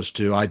between those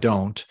two, I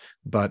don't,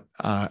 but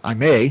I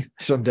may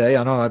someday.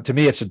 I don't know. To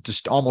me, it's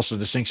just almost a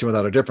distinction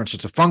without a difference.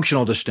 It's a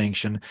functional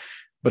distinction,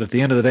 but at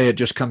the end of the day, it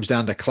just comes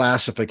down to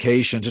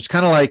classifications. It's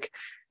kind of like,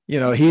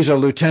 he's a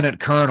lieutenant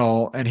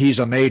colonel and he's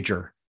a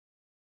major,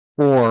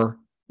 or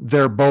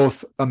they're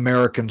both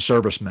American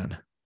servicemen,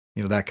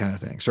 that kind of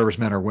thing.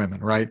 Servicemen or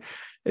women, right?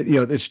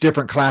 It's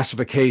different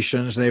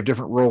classifications. They have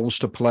different roles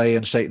to play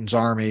in Satan's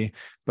army,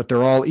 but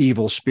they're all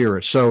evil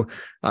spirits. So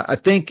I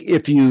think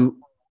if you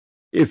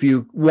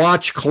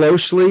watch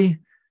closely,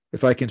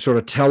 if I can sort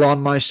of tell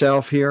on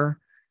myself here,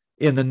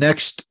 in the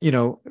next,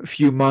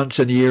 few months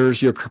and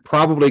years, you're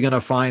probably going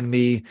to find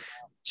me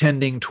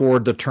tending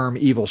toward the term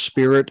evil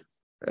spirit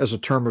as a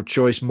term of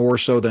choice more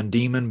so than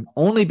demon,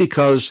 only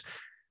because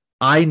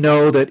I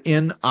know that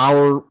in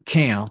our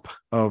camp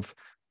of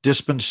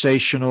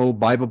dispensational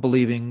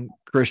Bible-believing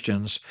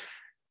Christians,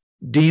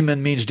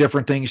 demon means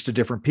different things to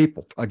different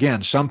people.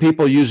 Again, some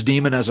people use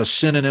demon as a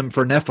synonym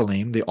for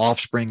Nephilim, the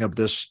offspring of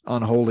this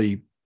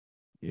unholy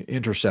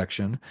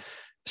intersection.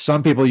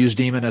 Some people use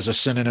demon as a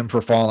synonym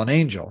for fallen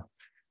angel.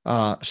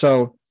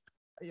 So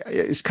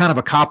it's kind of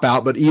a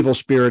cop-out, but evil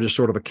spirit is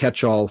sort of a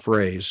catch-all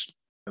phrase.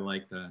 I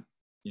like that.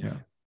 Yeah.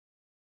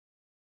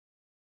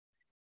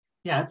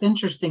 Yeah, it's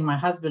interesting. My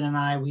husband and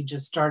I, we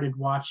just started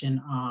watching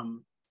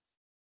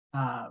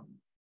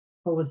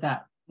what was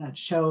that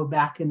show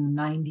back in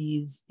the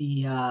 90s,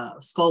 the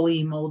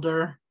Scully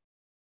Mulder.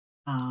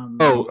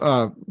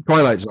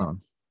 Twilight Zone.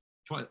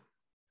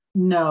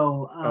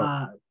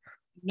 No,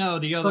 no,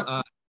 the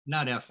other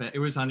not FX. It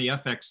was on the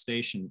FX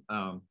station.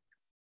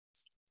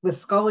 With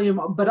Scully,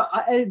 but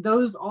all of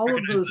those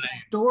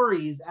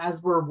stories,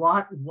 as we're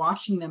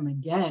watching them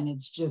again,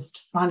 it's just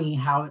funny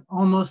how it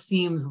almost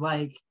seems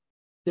like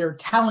they're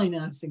telling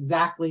us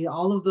exactly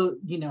all of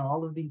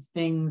these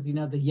things, the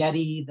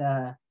Yeti,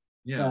 the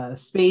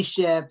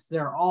spaceships,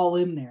 they're all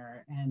in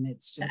there, and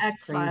it's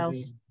just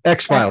crazy.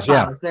 X-Files,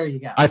 yeah. There you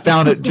go. I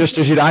found it just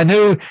as I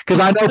knew, because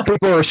I know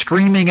people are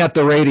screaming at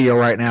the radio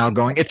right now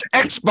going, it's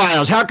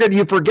X-Files. How could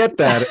you forget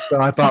that? So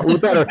I thought we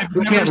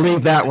can't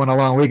leave that one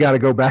alone. We got to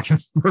go back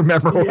and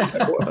remember what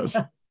that was.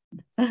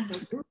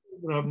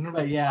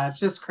 But yeah, it's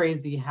just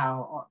crazy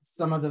how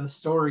some of those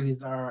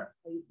stories are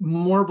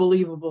more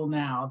believable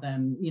now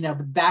than,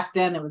 but back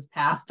then it was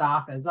passed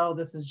off as, oh,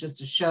 this is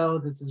just a show.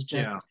 This is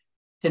just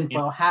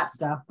tinfoil hat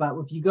stuff. But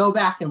if you go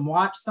back and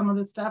watch some of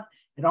the stuff,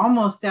 it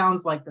almost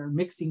sounds like they're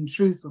mixing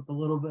truth with a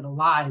little bit of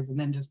lies and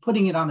then just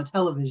putting it on the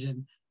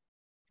television,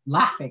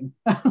 laughing.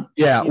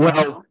 Yeah,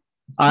 well,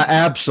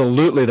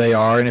 absolutely they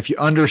are. And if you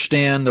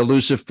understand the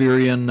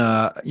Luciferian,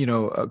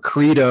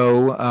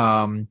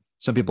 credo,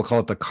 some people call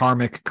it the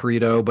karmic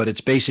credo, but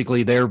it's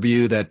basically their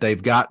view that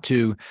they've got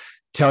to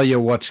tell you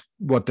what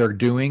they're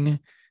doing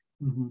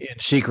in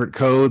secret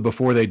code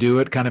before they do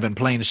it, kind of in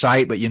plain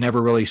sight, but you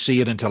never really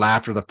see it until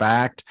after the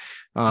fact.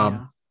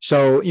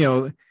 So,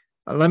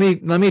 let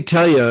me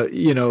tell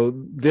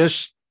you,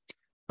 this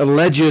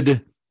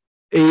alleged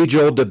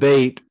age-old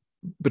debate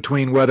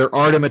between whether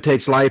art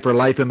imitates life or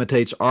life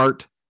imitates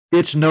art,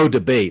 it's no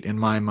debate in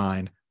my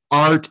mind.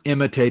 Art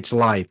imitates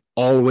life,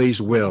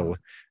 always will.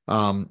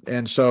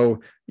 And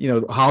so,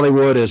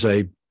 Hollywood is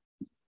a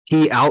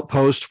key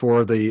outpost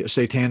for the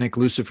satanic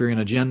Luciferian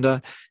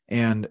agenda,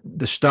 and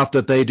the stuff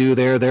that they do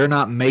there, they're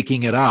not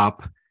making it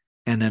up.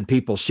 And then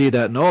people see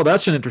that, and, oh,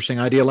 that's an interesting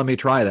idea. Let me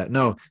try that.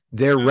 No,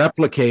 they're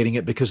replicating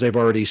it because they've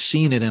already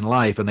seen it in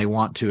life, and they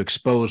want to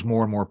expose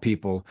more and more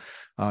people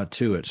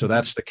to it. So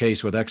that's the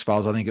case with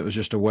X-Files. I think it was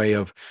just a way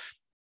of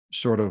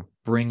sort of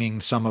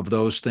bringing some of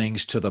those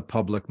things to the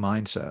public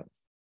mindset.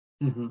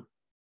 Mm-hmm.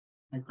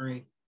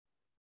 Agree.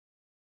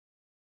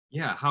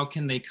 Yeah, how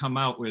can they come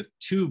out with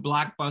 2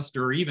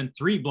 blockbuster or even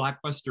 3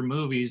 blockbuster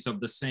movies of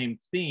the same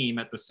theme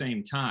at the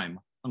same time?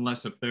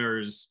 Unless if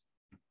there's,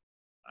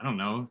 I don't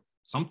know,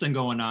 something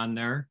going on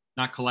there,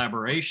 not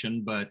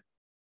collaboration, but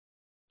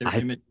they're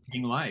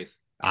imitating life.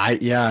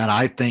 And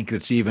I think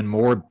it's even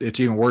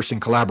worse than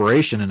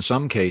collaboration in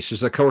some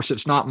cases. Of course,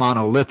 it's not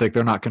monolithic.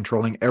 They're not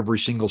controlling every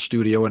single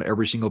studio and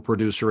every single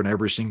producer and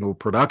every single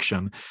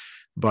production,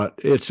 but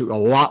it's a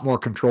lot more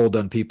controlled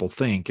than people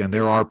think. And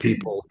there are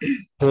people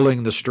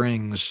pulling the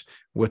strings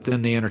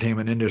within the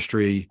entertainment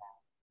industry,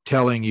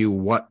 telling you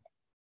what,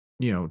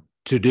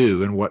 to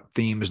do and what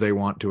themes they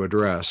want to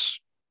address,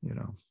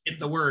 Get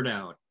the word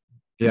out.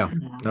 Yeah,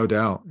 no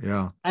doubt.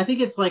 Yeah. I think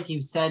it's like you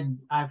said,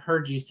 I've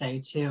heard you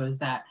say too, is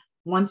that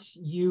once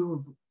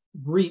you've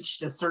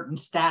reached a certain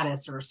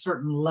status or a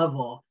certain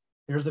level,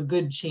 there's a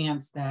good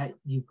chance that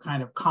you've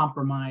kind of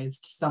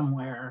compromised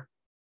somewhere.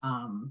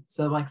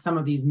 So like some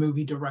of these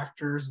movie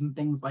directors and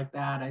things like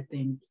that, I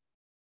think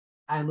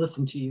I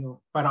listen to you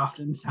quite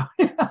often. So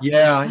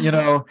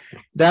yeah,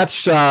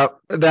 that's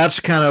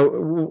kind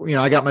of,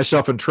 I got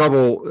myself in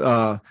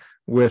trouble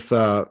with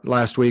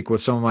last week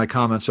with some of my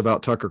comments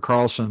about Tucker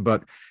Carlson,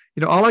 but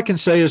all I can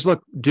say is,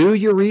 look, do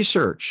your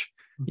research.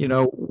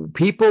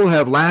 People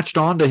have latched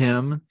onto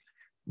him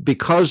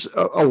because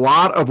a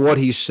lot of what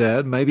he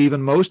said, maybe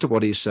even most of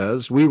what he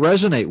says, we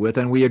resonate with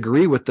and we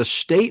agree with the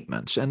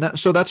statements, and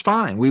so that's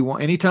fine. We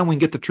want, anytime we can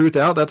get the truth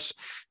out, that's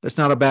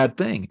not a bad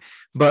thing.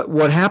 But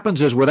what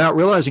happens is, without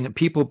realizing it,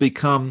 people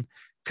become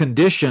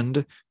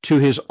conditioned to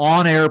his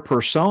on-air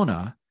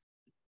persona,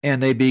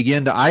 and they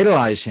begin to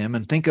idolize him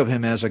and think of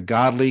him as a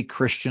godly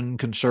Christian,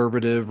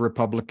 conservative,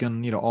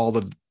 Republican, all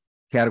the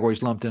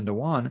categories lumped into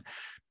one.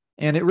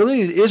 And it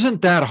really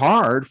isn't that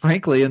hard,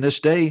 frankly, in this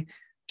day,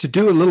 to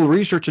do a little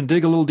research and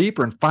dig a little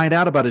deeper and find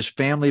out about his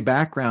family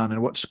background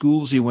and what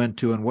schools he went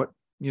to and what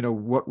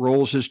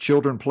roles his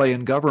children play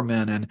in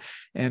government.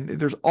 And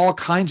there's all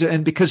kinds of,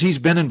 and because he's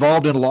been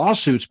involved in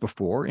lawsuits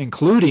before,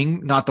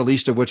 including, not the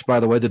least of which, by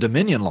the way, the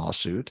Dominion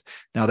lawsuit.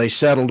 Now, they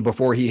settled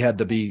before he had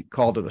to be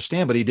called to the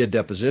stand, but he did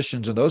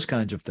depositions and those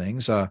kinds of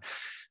things. I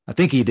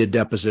think he did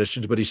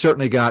depositions, but he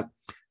certainly got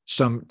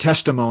some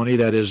testimony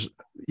that is,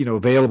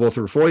 available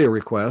through FOIA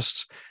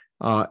requests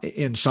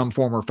in some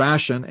form or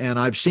fashion. And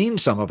I've seen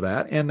some of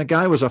that. And the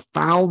guy was a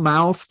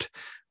foul-mouthed,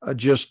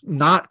 just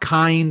not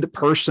kind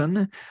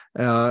person,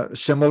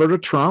 similar to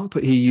Trump.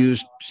 He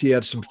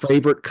had some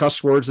favorite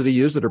cuss words that he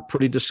used that are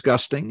pretty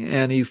disgusting.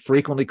 And he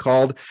frequently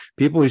called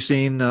people. We've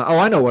seen,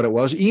 I know what it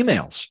was,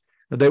 emails.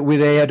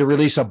 They had to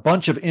release a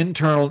bunch of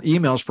internal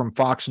emails from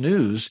Fox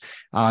News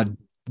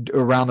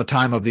around the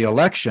time of the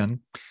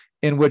election,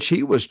 in which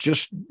he was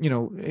just,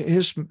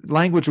 his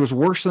language was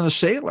worse than a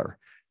sailor.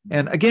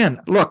 And again,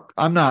 look,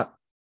 I'm not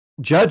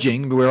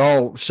judging. We're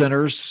all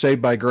sinners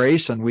saved by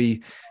grace. And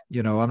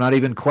I'm not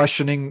even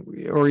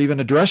questioning or even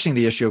addressing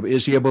the issue of,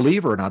 is he a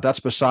believer or not? That's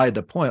beside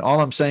the point.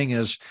 All I'm saying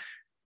is,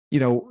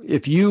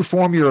 if you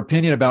form your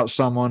opinion about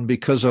someone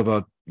because of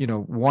a,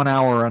 1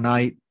 hour a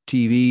night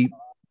TV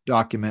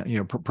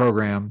document,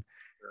 program,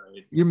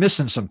 you're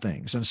missing some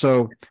things. And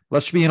so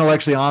let's be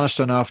intellectually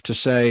honest enough to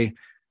say,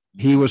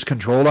 he was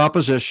controlled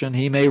opposition.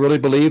 He may really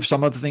believe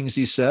some of the things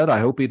he said. I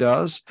hope he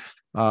does.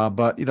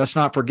 But let's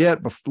not forget,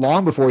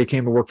 long before he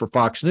came to work for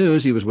Fox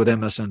News, he was with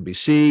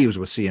MSNBC, he was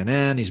with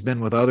CNN, he's been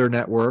with other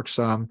networks.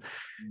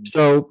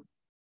 So,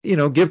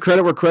 give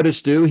credit where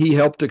credit's due. He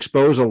helped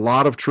expose a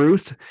lot of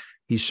truth.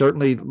 He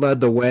certainly led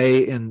the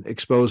way in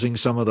exposing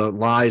some of the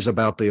lies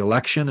about the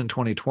election in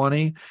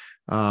 2020.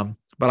 But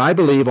I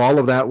believe all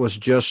of that was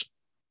just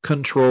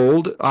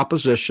controlled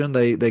opposition.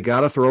 They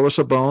got to throw us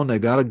a bone. They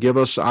got to give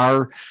us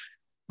our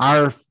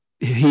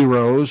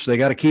heroes. They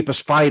got to keep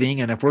us fighting.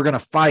 And if we're going to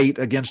fight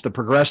against the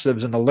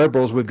progressives and the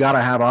liberals, we've got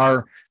to have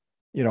our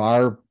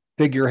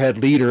figurehead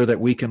leader that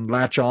we can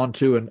latch on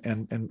to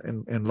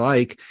and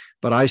like.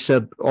 But I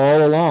said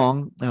all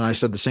along, and I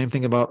said the same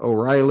thing about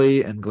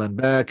O'Reilly and Glenn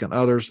Beck and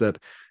others, that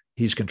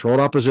he's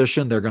controlled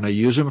opposition. They're going to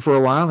use him for a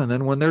while. And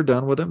then when they're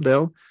done with him,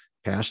 they'll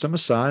cast him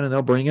aside and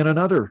they'll bring in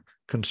another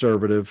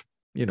conservative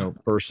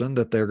person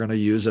that they're going to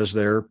use as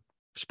their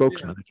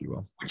spokesman, if you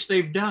will. Which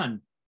they've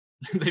done.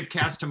 They've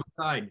cast him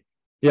aside.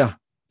 Yeah,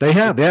 they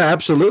have. Yeah,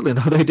 absolutely.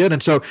 No, they did.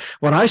 And so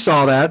when I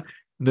saw that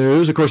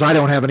news, of course, I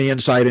don't have any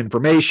inside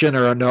information,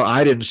 or no,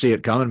 I didn't see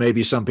it coming.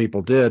 Maybe some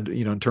people did,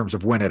 in terms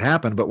of when it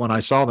happened. But when I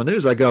saw the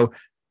news, I go,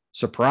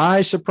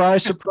 surprise,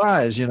 surprise,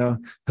 surprise.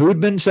 Who'd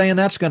been saying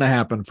that's going to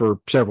happen for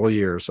several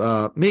years?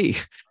 Me,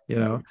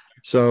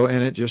 So,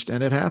 and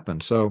it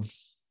happened. So.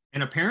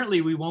 And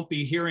apparently we won't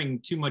be hearing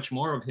too much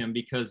more of him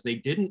because they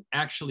didn't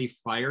actually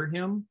fire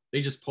him.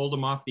 They just pulled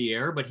him off the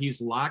air, but he's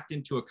locked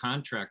into a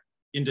contract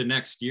into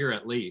next year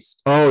at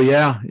least. Oh,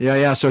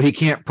 yeah. So he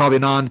can't probably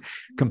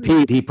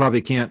non-compete. He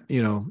probably can't,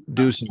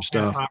 do some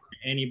stuff. Talk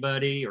to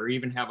anybody or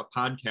even have a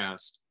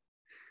podcast.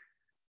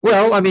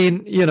 Well, I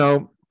mean,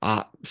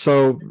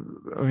 So,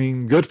 I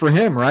mean, good for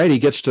him, right? He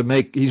gets to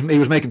make, he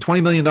was making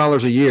 $20 million a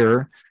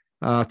year,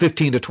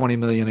 15 to 20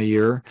 million a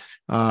year.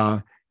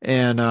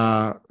 And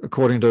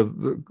according to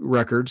the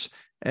records.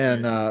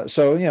 And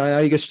so,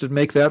 now he gets to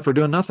make that for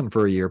doing nothing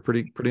for a year.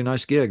 Pretty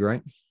nice gig,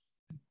 right?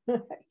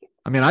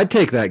 I mean, I'd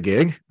take that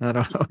gig. I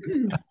don't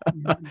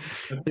know.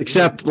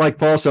 Except, like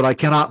Paul said, I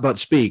cannot but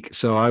speak.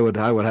 So I would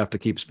have to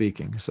keep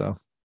speaking. So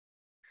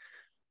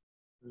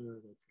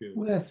that's good.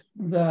 With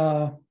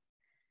the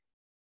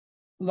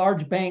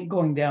large bank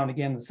going down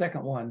again, the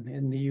second one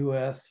in the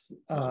U.S.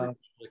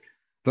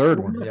 Third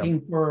We're one,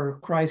 looking for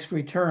Christ's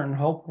return.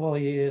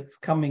 Hopefully it's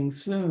coming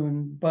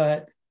soon,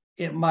 but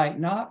it might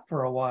not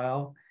for a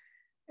while.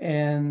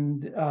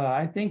 And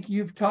I think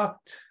you've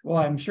talked,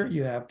 well, I'm sure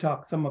you have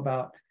talked some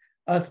about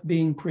us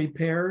being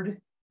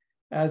prepared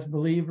as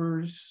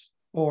believers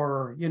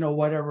for,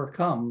 whatever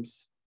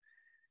comes.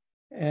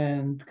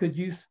 And could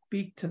you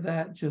speak to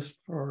that just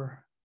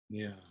for...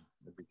 Yeah,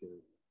 that'd be good.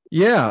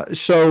 Yeah.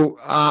 So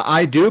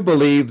I do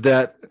believe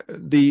that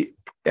the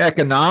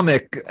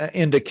economic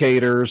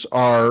indicators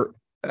are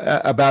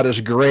about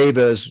as grave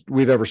as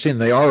we've ever seen.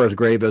 They are as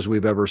grave as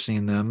we've ever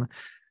seen them.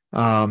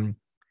 I've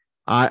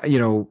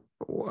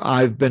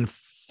been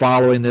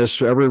following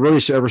this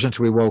ever since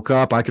we woke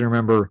up. I can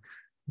remember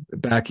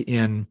back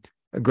in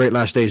Great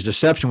Last Days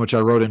Deception, which I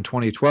wrote in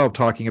 2012,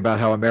 talking about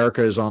how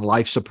America is on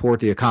life support,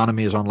 the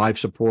economy is on life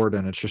support,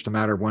 and it's just a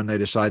matter of when they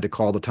decide to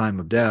call the time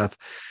of death.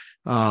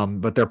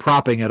 But they're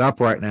propping it up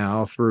right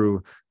now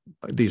through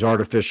these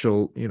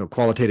artificial,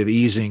 qualitative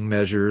easing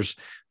measures.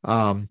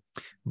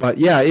 But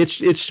yeah,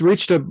 it's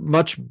reached a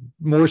much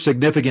more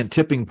significant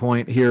tipping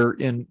point here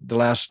in the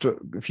last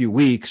few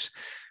weeks.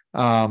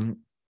 And,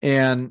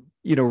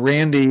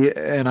 Randy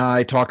and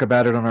I talk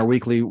about it on our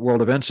weekly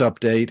world events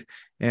update.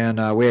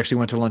 And we actually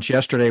went to lunch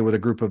yesterday with a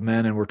group of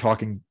men, and we're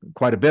talking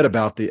quite a bit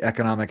about the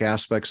economic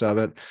aspects of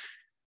it.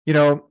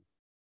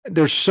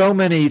 There's so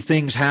many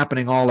things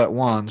happening all at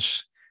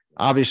once.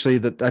 Obviously,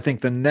 I think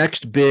the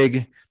next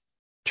big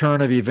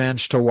turn of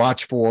events to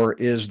watch for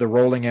is the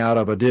rolling out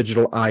of a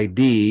digital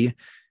ID.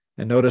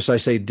 And notice I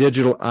say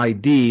digital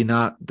ID,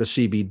 not the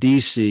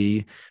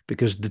CBDC,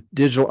 because the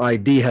digital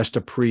ID has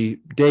to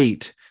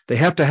predate. They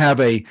have to have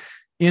a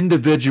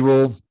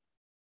individual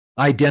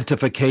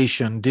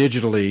identification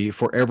digitally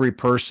for every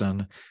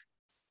person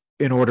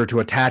in order to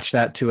attach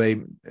that to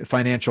a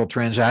financial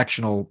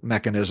transactional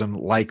mechanism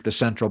like the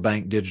central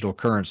bank digital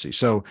currency.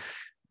 So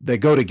they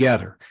go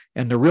together.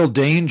 And the real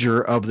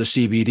danger of the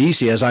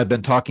CBDC, as I've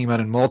been talking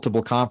about in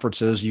multiple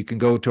conferences, you can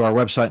go to our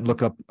website and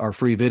look up our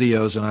free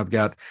videos, and I've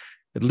got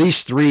at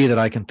least 3 that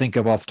I can think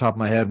of off the top of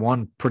my head,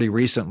 one pretty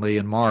recently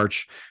in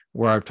March,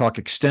 where I've talked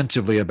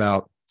extensively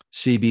about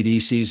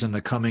CBDCs and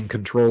the coming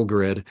control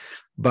grid.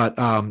 But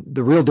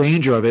the real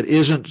danger of it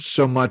isn't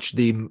so much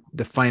the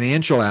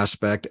financial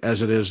aspect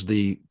as it is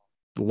the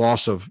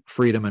loss of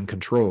freedom and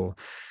control.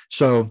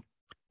 So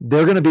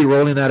they're going to be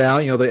rolling that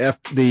out.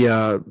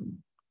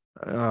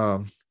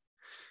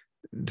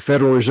 The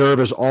Federal Reserve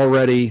has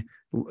already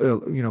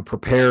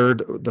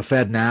prepared the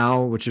Fed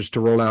Now, which is to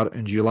roll out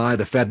in July.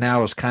 The Fed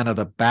Now is kind of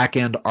the back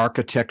end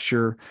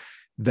architecture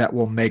that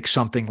will make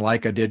something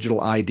like a digital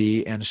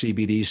ID and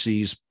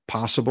CBDCs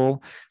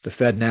possible. The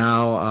Fed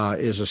Now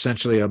is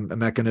essentially a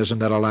mechanism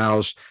that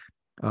allows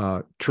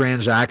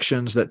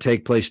transactions that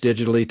take place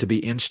digitally to be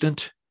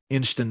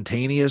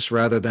instantaneous,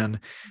 rather than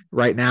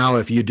right now,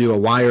 if you do a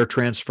wire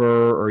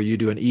transfer or you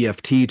do an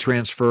EFT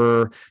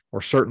transfer,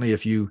 or certainly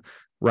if you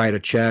write a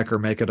check or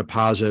make a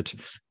deposit,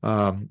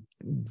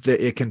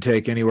 it can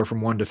take anywhere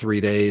from 1 to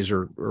 3 days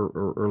or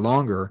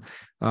longer.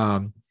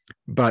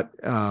 But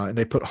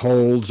they put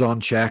holds on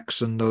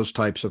checks and those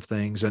types of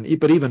things.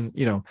 But even,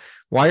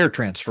 wire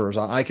transfers.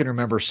 I can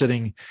remember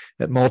sitting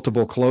at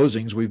multiple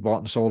closings. We've bought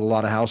and sold a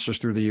lot of houses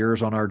through the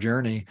years on our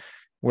journey,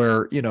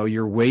 where,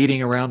 you're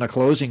waiting around a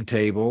closing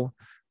table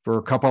for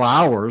a couple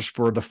hours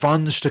for the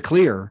funds to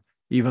clear,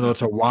 even though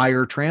it's a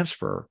wire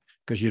transfer,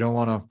 because you don't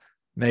want to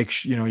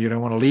you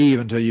don't want to leave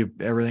until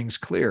everything's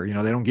clear.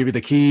 They don't give you the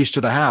keys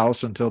to the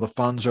house until the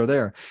funds are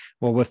there.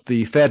 Well, with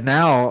the Fed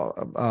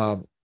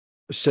Now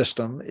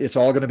system, it's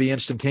all going to be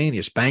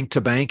instantaneous, bank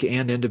to bank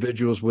and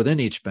individuals within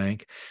each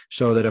bank,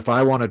 so that if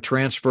I want to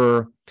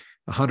transfer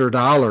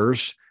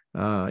 $100,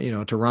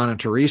 to Ron and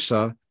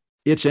Teresa,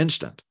 it's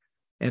instant.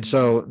 And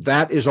so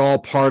that is all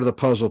part of the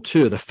puzzle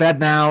too. The Fed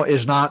Now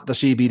is not the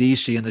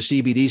CBDC, and the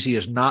CBDC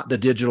is not the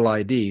digital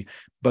ID,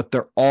 but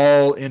they're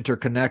all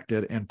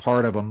interconnected and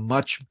part of a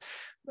much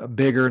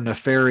bigger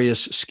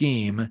nefarious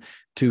scheme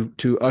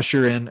to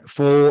usher in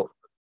full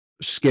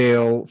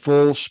scale,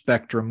 full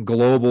spectrum,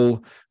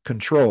 global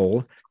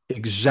control,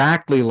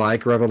 exactly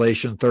like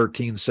Revelation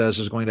 13 says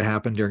is going to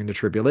happen during the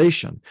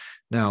tribulation.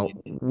 Now,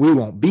 we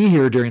won't be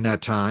here during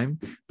that time,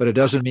 but it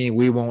doesn't mean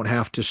we won't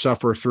have to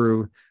suffer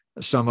through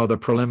some of the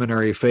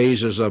preliminary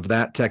phases of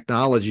that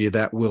technology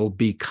that will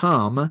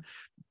become,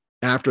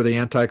 after the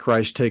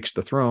Antichrist takes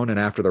the throne and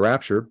after the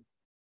rapture,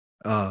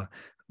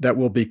 that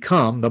will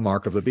become the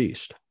mark of the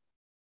beast.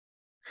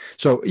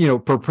 So,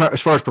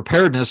 as far as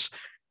preparedness,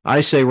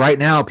 I say right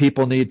now,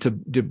 people need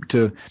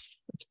to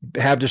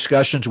have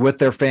discussions with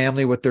their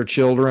family, with their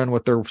children,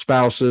 with their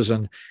spouses,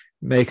 and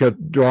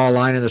draw a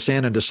line in the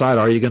sand and decide,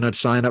 are you going to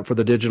sign up for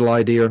the digital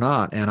ID or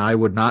not? And I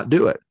would not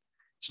do it.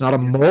 It's not a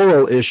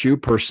moral issue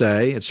per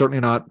se. It's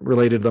certainly not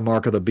related to the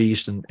mark of the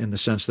beast in the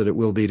sense that it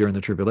will be during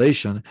the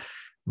tribulation.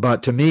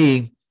 But to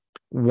me,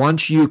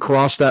 once you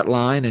cross that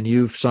line and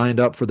you've signed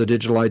up for the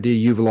digital ID,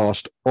 you've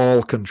lost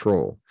all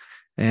control.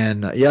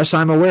 And yes,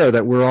 I'm aware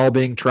that we're all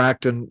being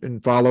tracked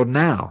and followed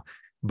now,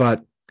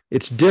 but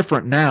it's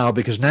different now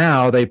because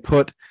now they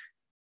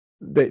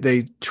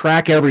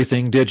track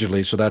everything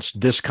digitally. So that's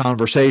this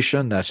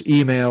conversation, that's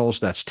emails,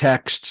 that's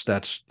texts,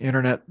 that's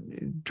internet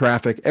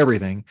traffic,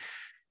 everything.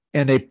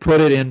 And they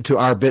put it into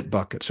our bit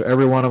bucket. So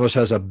every one of us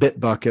has a bit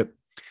bucket,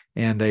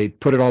 and they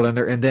put it all in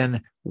there. And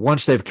then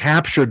once they've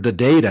captured the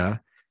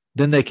data,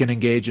 then they can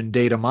engage in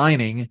data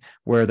mining,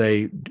 where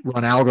they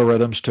run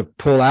algorithms to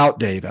pull out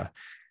data.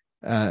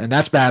 And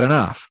that's bad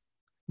enough.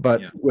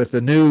 But with the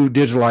new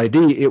digital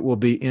ID, it will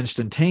be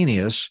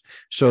instantaneous,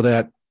 so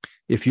that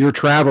if you're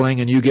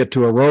traveling and you get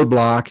to a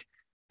roadblock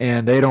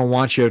and they don't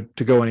want you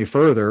to go any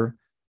further,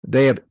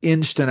 they have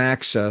instant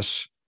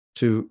access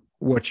to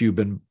what you've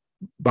been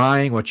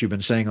buying, what you've been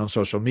saying on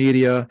social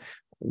media,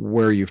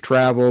 where you've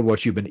traveled,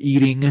 what you've been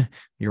eating,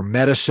 your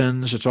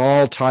medicines. It's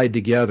all tied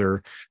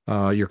together.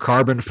 Your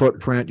carbon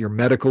footprint, your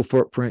medical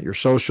footprint, your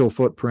social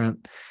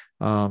footprint,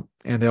 and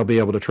they'll be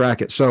able to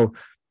track it. So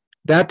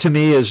that to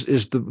me is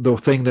the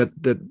thing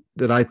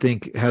that I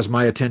think has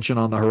my attention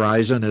on the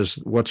horizon, is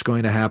what's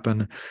going to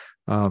happen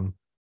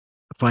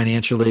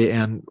financially.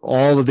 And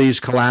all of these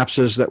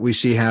collapses that we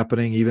see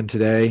happening even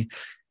today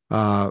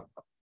are,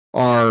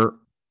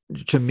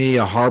 to me,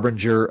 a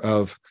harbinger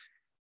of,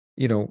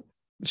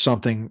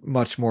 something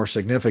much more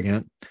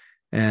significant.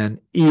 And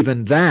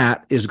even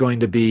that is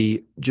going to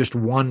be just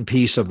one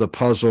piece of the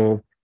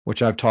puzzle,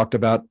 which I've talked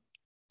about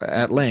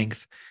at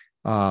length,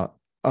 of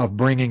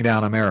bringing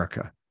down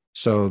America.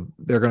 So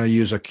they're going to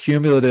use a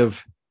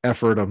cumulative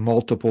effort of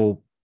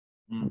multiple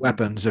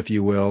weapons, if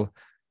you will,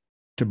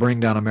 to bring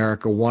down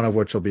America, one of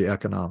which will be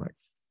economic.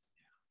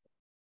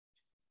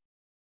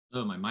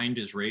 Oh, my mind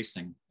is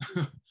racing.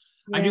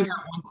 I do have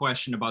one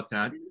question about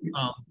that.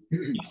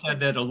 You said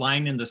that a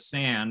line in the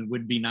sand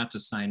would be not to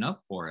sign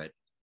up for it,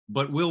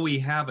 but will we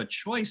have a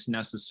choice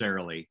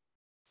necessarily?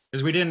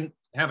 Because we didn't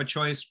have a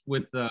choice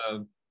with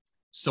the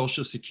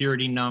social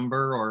security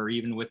number or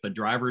even with the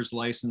driver's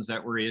license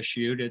that were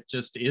issued. It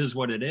just is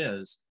what it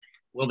is.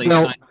 Will they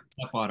sign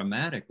up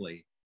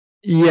automatically?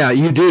 Yeah,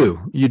 you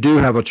do. You do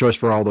have a choice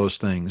for all those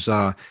things.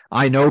 I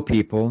know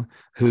people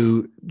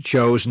who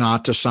chose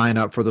not to sign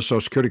up for the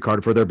Social Security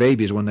card for their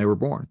babies when they were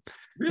born.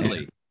 Really?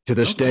 And to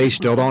this day,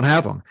 still don't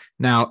have them.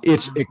 Now,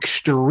 it's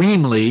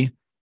extremely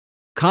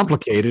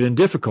complicated and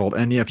difficult.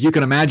 And if you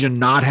can imagine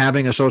not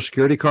having a Social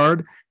Security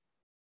card,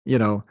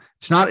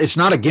 it's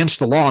not against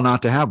the law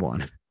not to have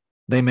one.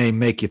 They may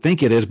make you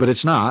think it is, but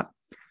it's not.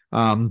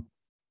 But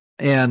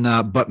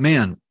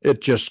man,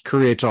 it just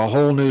creates a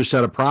whole new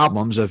set of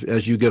problems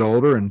as you get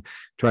older and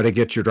try to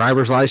get your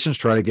driver's license,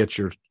 try to get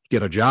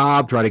a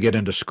job, try to get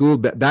into school.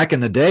 Back in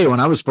the day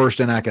when I was first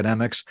in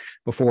academics,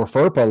 before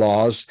FERPA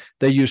laws,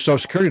 they used Social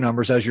Security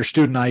numbers as your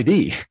student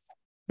ID.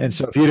 And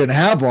so if you didn't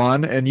have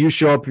one and you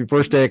show up your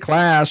first day of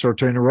class or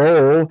to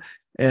enroll,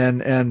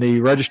 and the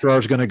registrar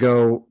is going to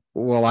go,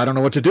 well, I don't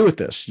know what to do with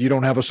this. You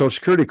don't have a Social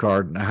Security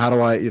card. How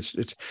do I?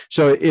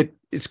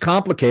 It's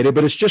complicated,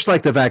 but it's just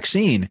like the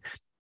vaccine.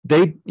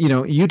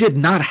 You did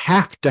not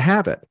have to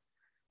have it.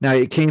 Now,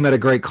 it came at a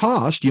great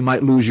cost. You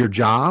might lose your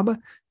job.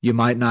 You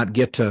might not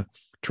get to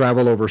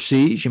travel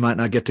overseas. You might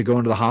not get to go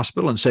into the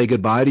hospital and say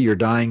goodbye to your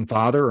dying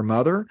father or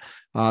mother.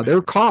 There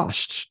are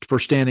costs for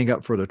standing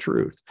up for the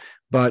truth.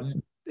 But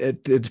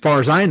as far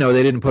as I know,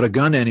 they didn't put a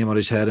gun to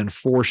anybody's head and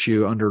force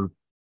you under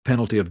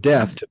penalty of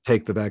death to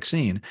take the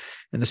vaccine.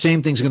 And the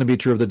same thing's going to be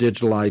true of the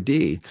digital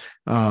ID.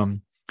 They're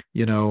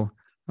going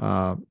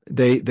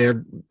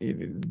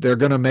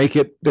to make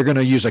it, they're going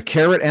to use a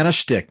carrot and a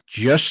stick,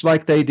 just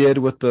like they did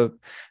with the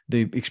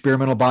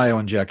experimental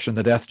bioinjection,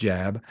 the death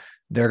jab.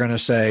 They're going to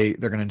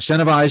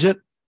incentivize it.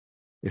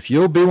 If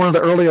you'll be one of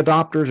the early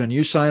adopters and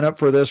you sign up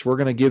for this, we're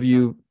going to give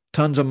you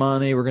tons of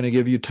money. We're going to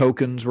give you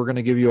tokens. We're going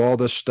to give you all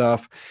this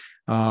stuff.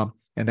 And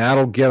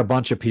that'll get a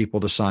bunch of people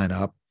to sign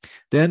up.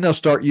 Then they'll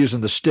start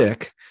using the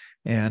stick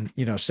and,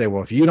 say,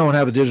 well, if you don't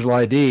have a digital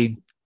ID,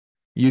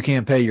 you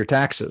can't pay your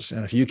taxes.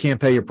 And if you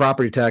can't pay your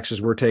property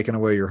taxes, we're taking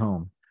away your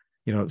home.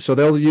 So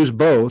they'll use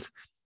both,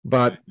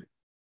 but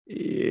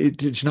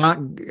it's not,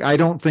 I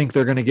don't think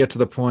they're going to get to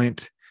the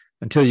point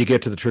until you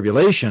get to the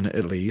tribulation,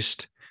 at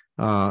least,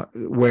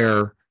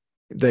 where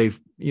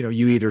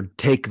you either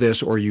take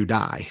this or you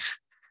die.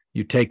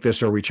 You take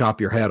this or we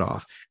chop your head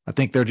off. I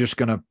think they're just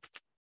going to,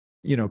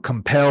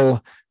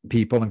 compel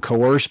people and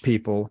coerce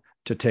people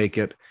to take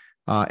it.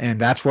 And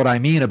that's what I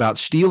mean about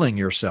steeling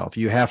yourself.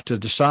 You have to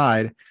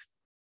decide,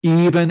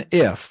 even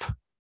if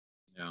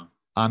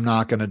I'm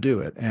not going to do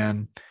it.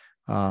 And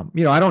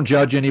I don't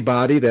judge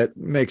anybody that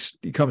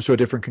comes to a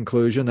different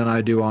conclusion than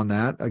I do on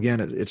that. Again,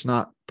 it's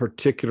not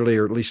particularly,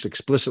 or at least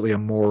explicitly, a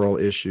moral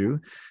issue,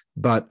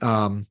 but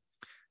I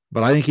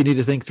think you need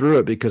to think through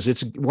it,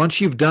 because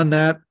once you've done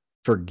that,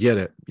 forget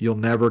it. You'll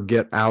never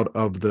get out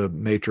of the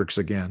matrix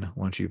again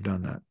once you've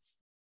done that.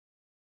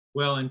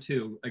 Well, and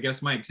two, I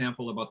guess my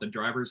example about the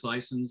driver's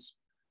license,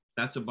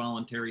 that's a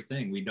voluntary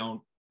thing.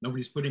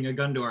 Nobody's putting a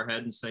gun to our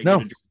head and saying, no.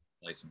 Get a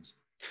driver's license.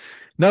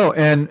 No,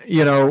 and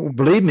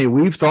believe me,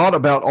 we've thought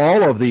about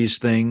all of these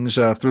things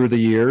through the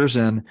years,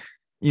 and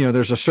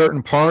there's a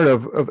certain part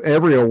of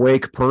every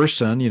awake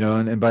person,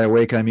 and by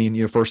awake I mean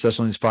 1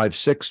 Thessalonians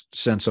 5:6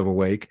 sense of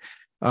awake,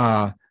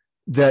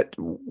 that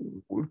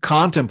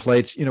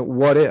contemplates,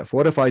 what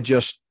if I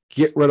just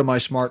get rid of my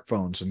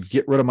smartphones and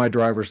get rid of my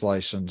driver's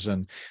license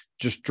and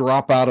just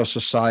drop out of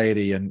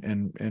society,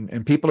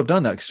 and people have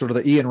done that, sort of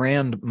the Ian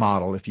Rand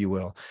model, if you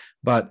will.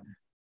 But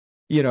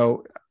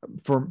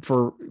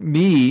for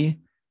me,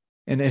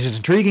 and as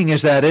intriguing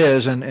as that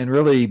is, and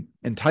really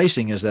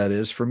enticing as that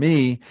is, for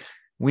me,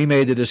 we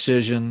made the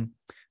decision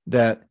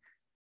that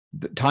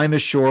the time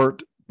is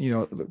short.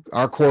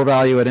 Our core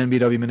value at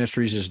NBW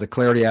Ministries is the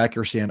clarity,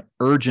 accuracy, and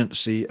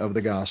urgency of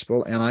the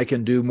gospel. And I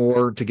can do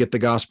more to get the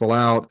gospel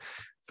out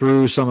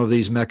through some of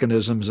these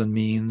mechanisms and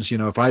means.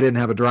 If I didn't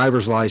have a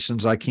driver's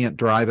license, I can't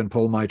drive and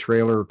pull my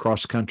trailer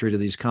across the country to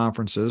these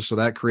conferences. So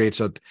that creates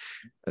a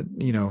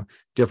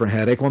different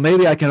headache. Well,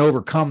 maybe I can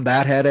overcome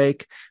that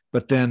headache,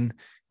 but then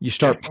you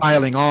start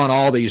piling on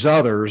all these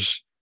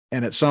others.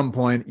 And at some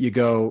point you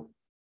go,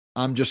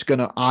 I'm just going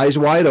to eyes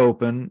wide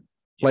open,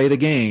 play the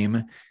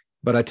game.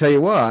 But I tell you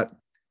what,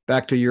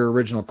 back to your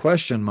original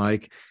question,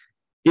 Mike,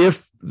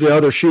 if the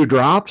other shoe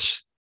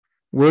drops,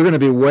 we're going to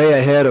be way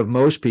ahead of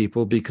most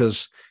people,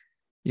 because,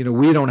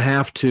 we don't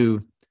have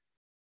to,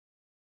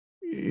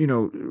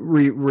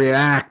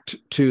 react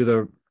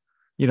to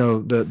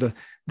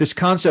this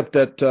concept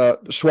that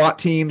SWAT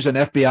teams and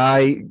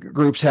FBI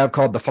groups have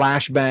called the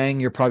flashbang.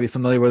 You're probably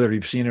familiar with it, or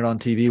you've seen it on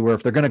TV, where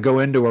if they're going to go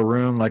into a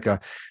room like a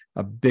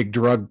big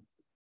drug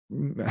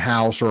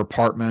house or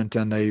apartment,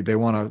 and they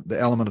want the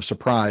element of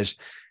surprise,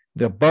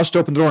 they'll bust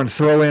open the door and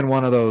throw in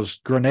one of those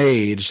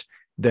grenades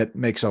that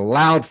makes a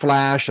loud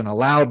flash and a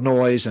loud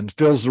noise and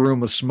fills the room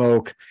with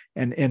smoke.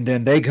 And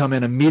then they come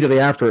in immediately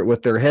after it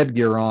with their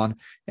headgear on.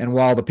 And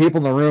while the people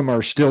in the room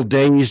are still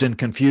dazed and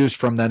confused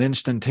from that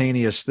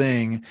instantaneous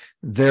thing,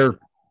 they're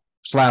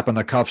slapping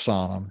the cuffs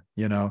on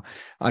them.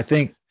 I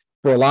think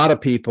for a lot of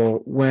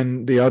people,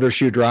 when the other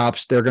shoe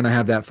drops, they're going to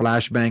have that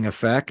flashbang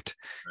effect.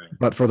 Right.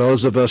 But for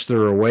those of us that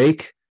are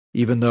awake,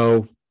 even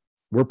though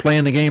we're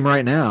playing the game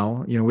right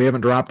now, we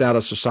haven't dropped out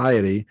of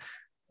society,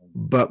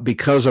 but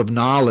because of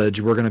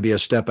knowledge, we're going to be a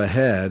step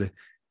ahead,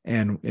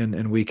 and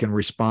we can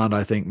respond,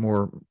 I think,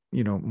 more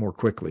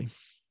quickly.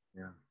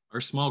 Yeah.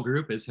 Our small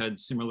group has had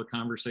similar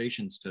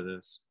conversations to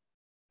this.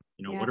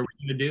 What are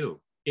we going to do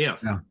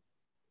if?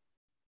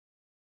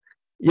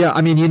 Yeah,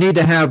 I mean, you need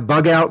to have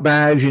bug out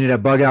bags. You need to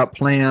have bug out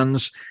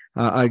plans.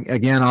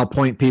 Again, I'll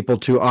point people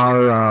to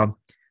our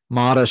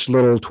modest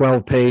little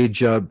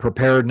 12-page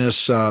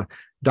preparedness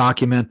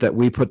document that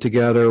we put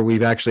together.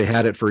 We've actually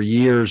had it for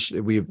years.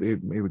 We've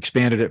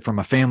expanded it from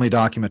a family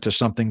document to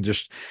something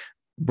just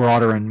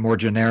broader and more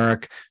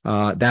generic.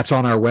 That's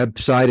on our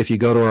website. If you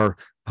go to our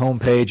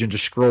homepage and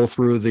just scroll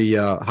through the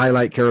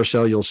highlight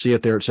carousel, you'll see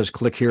it there. It says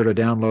click here to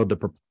download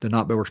the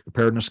Not By Works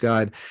Preparedness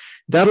Guide.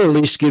 That'll at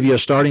least give you a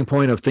starting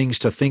point of things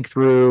to think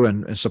through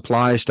and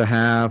supplies to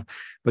have.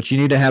 But you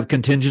need to have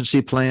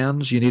contingency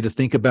plans. You need to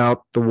think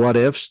about the what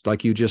ifs,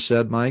 like you just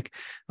said, Mike.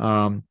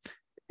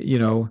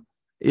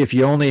 If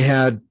you only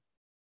had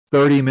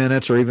 30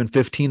 minutes or even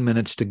 15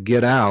 minutes to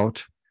get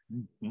out,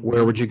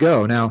 where would you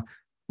go? Now,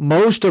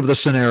 most of the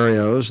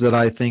scenarios that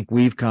I think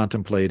we've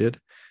contemplated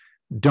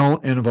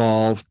don't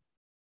involve,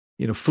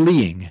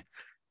 fleeing,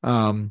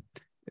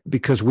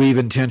 because we've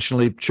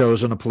intentionally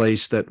chosen a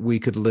place that we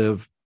could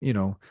live,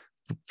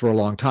 for a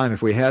long time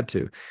if we had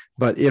to.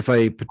 But if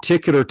a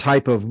particular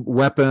type of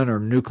weapon or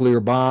nuclear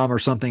bomb or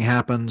something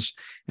happens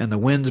and the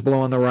wind's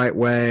blowing the right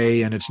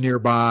way and it's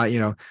nearby,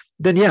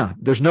 then yeah,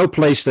 there's no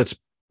place that's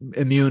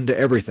immune to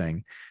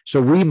everything.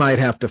 So we might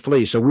have to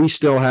flee. So we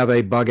still have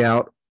a bug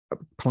out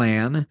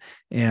plan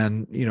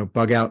and,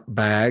 bug out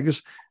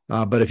bags.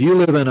 But if you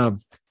live in a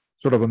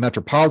sort of a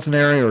metropolitan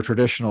area or a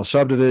traditional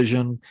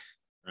subdivision,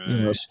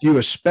 right, you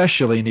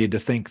especially need to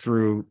think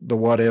through the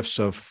what ifs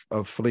of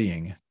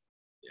fleeing.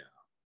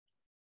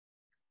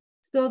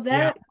 So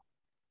that. Yeah.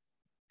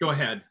 Go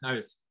ahead. I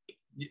was,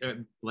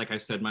 like I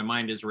said, my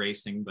mind is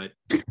racing, but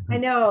I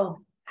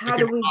know. How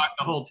do we talk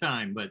the whole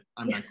time? But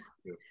I'm not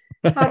going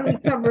to. How do we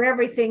cover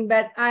everything?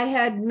 But I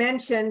had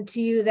mentioned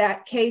to you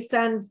that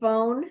K-Sun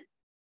phone.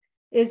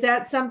 Is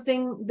that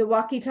something, the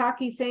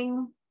walkie-talkie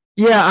thing?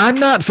 Yeah, I'm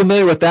not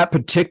familiar with that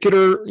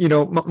particular,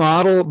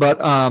 model, but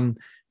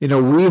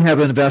we have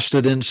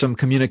invested in some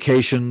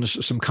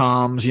communications, some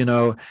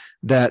comms,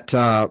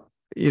 that.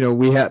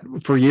 We had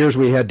for years,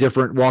 we had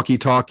different walkie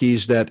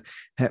talkies that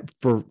have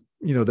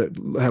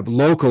that have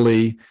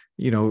locally,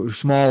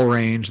 small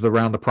range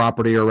around the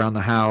property or around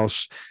the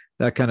house,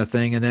 that kind of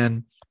thing. And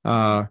then,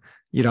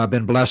 I've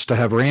been blessed to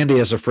have Randy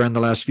as a friend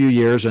the last few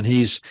years, and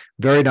he's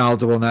very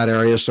knowledgeable in that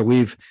area. So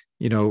we've,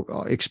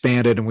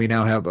 expanded, and we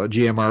now have a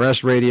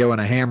GMRS radio and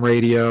a ham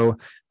radio.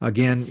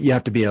 Again, you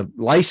have to be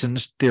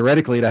licensed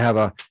theoretically to have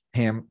a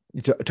ham,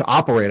 to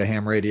operate a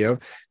ham radio.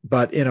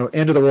 But,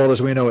 end of the world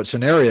as we know it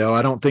scenario,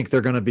 I don't think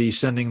they're going to be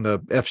sending the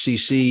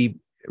FCC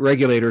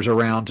regulators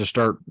around to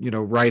start,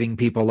 writing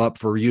people up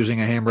for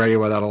using a ham radio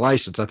without a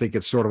license. I think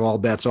it's sort of all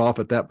bets off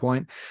at that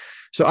point.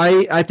 So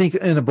I think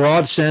in a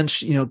broad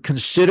sense,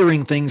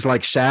 considering things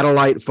like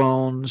satellite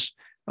phones,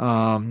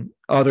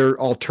 other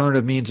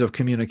alternative means of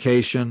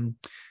communication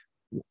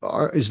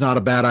is not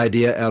a bad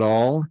idea at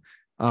all.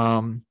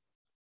 Everything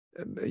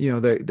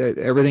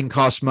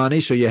costs money,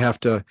 so you have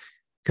to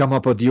come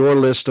up with your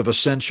list of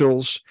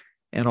essentials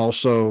and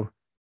also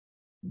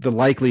the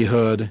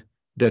likelihood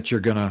that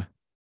you're going to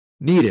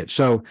need it.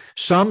 So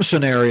some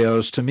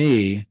scenarios, to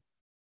me,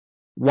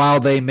 while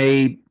they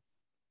may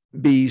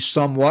be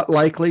somewhat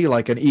likely,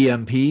 like an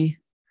EMP,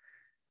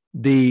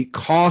 the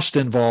cost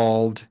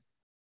involved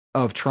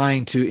of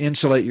trying to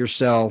insulate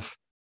yourself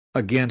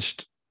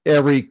against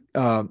every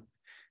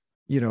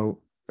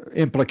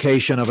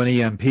implication of an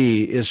EMP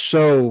is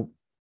so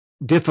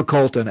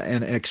difficult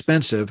and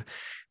expensive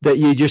that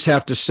you just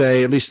have to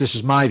say, at least this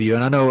is my view,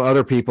 and I know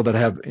other people that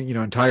have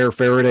entire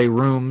Faraday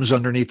rooms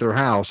underneath their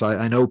house.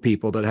 I know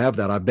people that have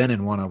that. I've been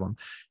in one of them,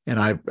 and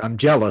I'm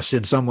jealous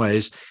in some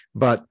ways.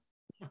 But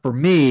for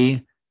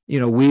me,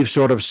 we've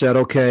sort of said,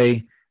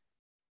 okay,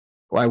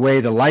 I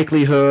weigh the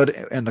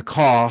likelihood and the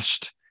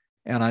cost,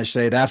 and I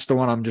say that's the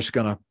one I'm just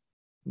going to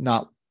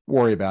not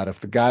worry about.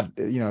 If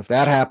if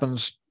that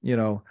happens,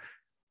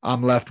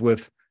 I'm left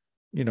with,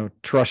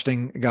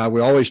 trusting God.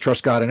 We always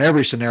trust God in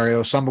every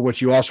scenario, some of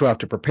which you also have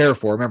to prepare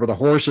for. Remember, the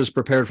horse is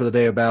prepared for the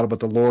day of battle, but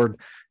the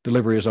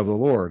delivery is of the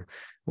Lord.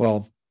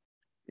 Well,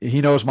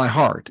 he knows my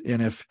heart.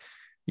 And if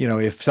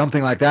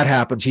something like that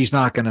happens, he's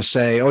not going to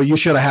say, oh, you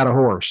should have had a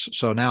horse,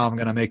 so now I'm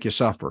going to make you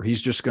suffer.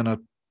 He's just going to,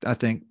 I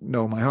think,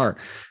 know my heart.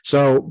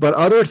 So, but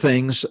other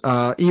things,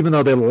 even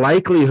though the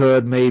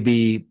likelihood may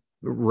be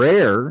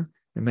rare,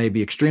 it may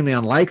be extremely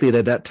unlikely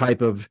that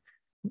type of,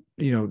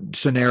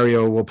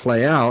 scenario will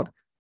play out,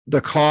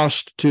 the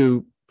cost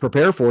to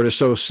prepare for it is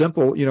so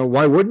simple.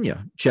 Why wouldn't you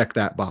check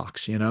that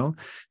box?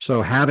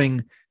 So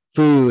having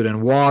food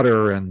and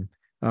water and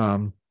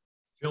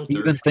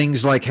even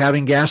things like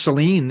having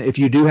gasoline if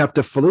you do have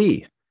to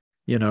flee.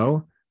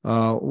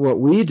 What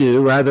we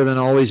do, rather than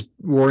always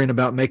worrying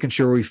about making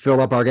sure we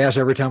fill up our gas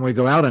every time we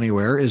go out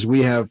anywhere, is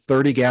we have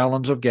 30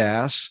 gallons of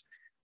gas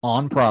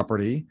on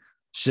property,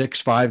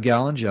 6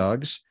 5-gallon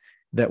jugs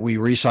that we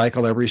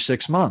recycle every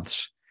 6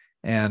 months.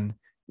 And,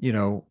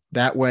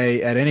 that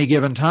way at any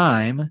given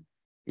time,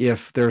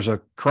 if there's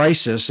a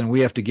crisis and we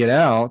have to get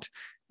out,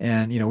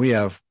 and, we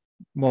have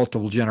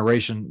multiple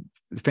generation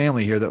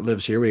family here that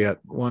lives here. We got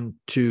 1,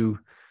 2,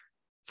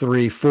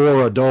 3,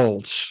 4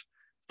 adults,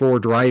 4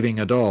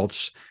 driving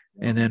adults.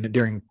 And then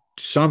during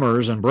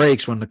summers and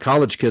breaks, when the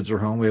college kids are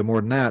home, we have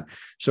more than that.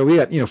 So we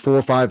got, 4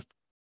 or 5,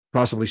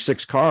 possibly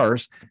 6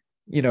 cars.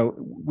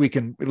 We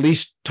can at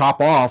least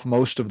top off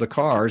most of the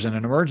cars in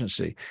an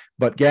emergency.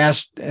 But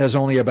gas has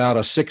only about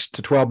a 6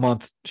 to 12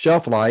 month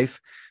shelf life.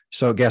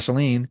 So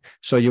gasoline.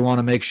 So you want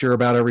to make sure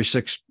about every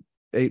 6,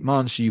 8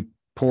 months, you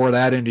pour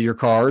that into your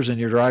cars in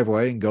your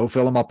driveway and go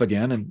fill them up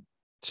again and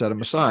set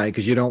them aside,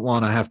 because you don't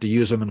want to have to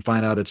use them and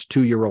find out it's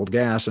 2-year-old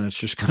gas and it's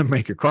just going to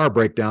make your car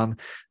break down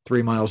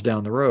 3 miles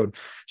down the road.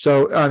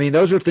 So, I mean,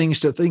 those are things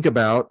to think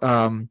about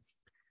that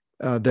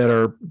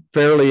are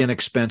fairly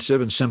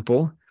inexpensive and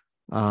simple.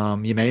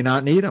 You may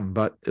not need them,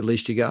 but at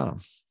least you got them.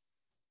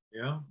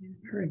 Yeah.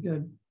 Very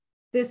good.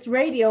 This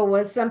radio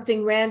was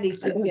something Randy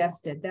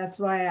suggested. That's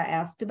why I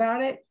asked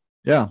about it.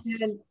 Yeah.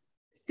 And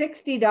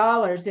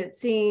 $60, it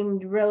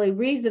seemed really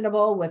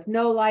reasonable with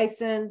no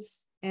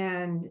license.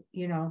 And,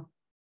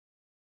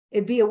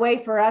 it'd be a way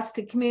for us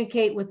to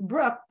communicate with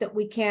Brooke that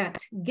we can't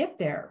get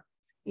there,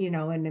 in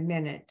a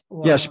minute.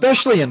 Yeah,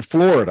 especially in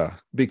Florida,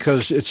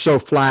 because it's so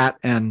flat.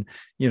 And,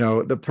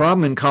 the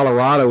problem in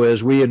Colorado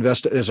is we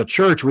invested, as a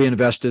church, we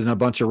invested in a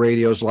bunch of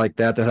radios like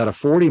that had a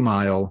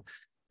 40-mile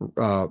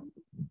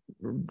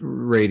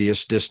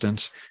radius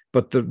distance.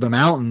 But the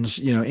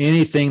mountains,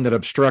 anything that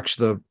obstructs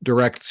the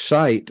direct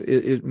sight,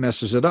 it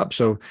messes it up.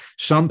 So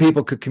some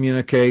people could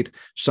communicate,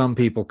 some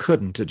people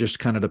couldn't. It just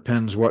kind of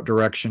depends what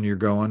direction you're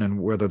going and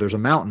whether there's a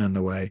mountain in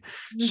the way.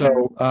 Mm-hmm.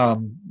 So,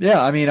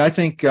 I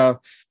think,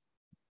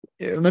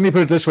 let me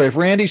put it this way. If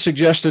Randy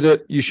suggested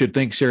it, you should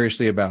think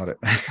seriously about it.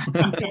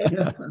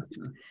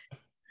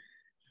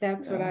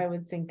 That's what I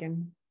was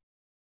thinking.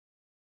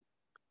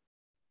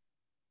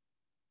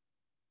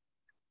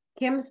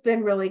 Kim's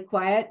been really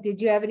quiet.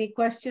 Did you have any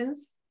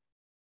questions?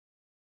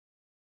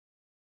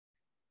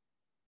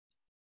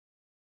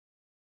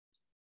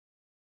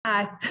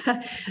 Hi.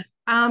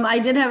 I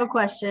did have a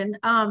question.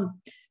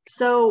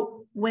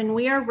 So when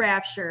we are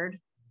raptured,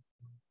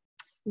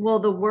 will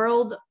the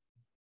world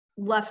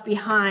left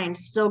behind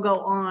still go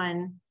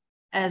on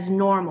as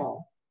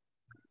normal?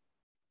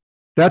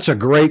 That's a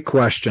great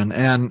question.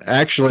 And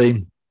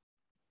actually,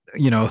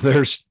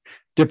 there's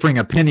differing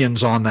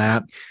opinions on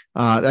that.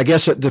 I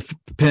guess it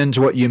depends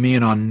what you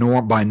mean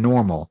on by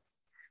normal.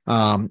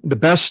 The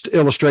best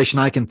illustration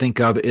I can think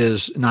of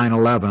is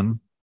 9/11,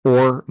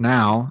 or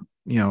now,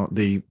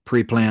 the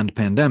pre-planned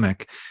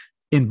pandemic.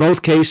 In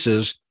both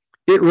cases,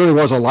 it really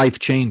was a life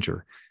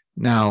changer.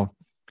 Now,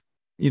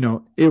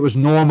 it was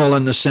normal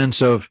in the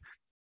sense of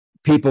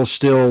people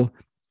still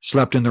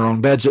slept in their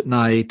own beds at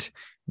night.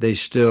 They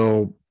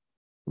still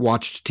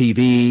watched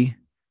TV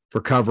for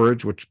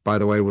coverage, which, by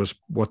the way, was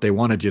what they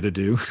wanted you to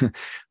do,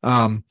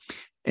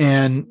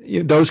 and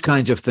those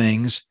kinds of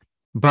things.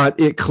 But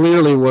it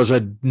clearly was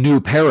a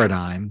new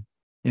paradigm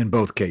in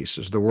both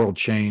cases. The world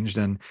changed.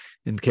 And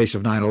in the case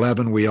of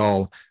 9/11, we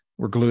all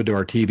were glued to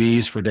our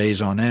TVs for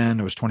days on end.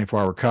 It was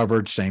 24-hour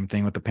coverage. Same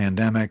thing with the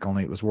pandemic,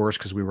 only it was worse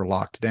because we were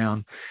locked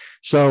down.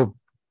 So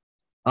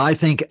I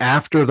think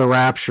after the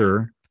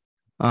rapture,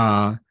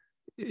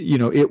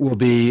 it will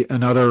be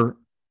another,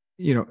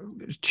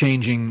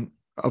 changing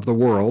of the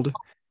world,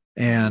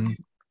 and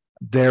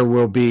there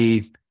will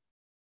be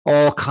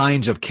all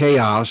kinds of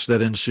chaos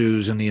that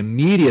ensues in the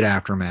immediate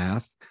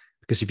aftermath.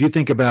 Because if you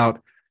think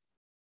about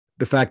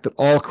the fact that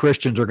all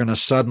Christians are going to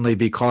suddenly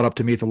be caught up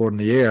to meet the Lord in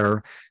the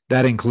air,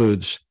 that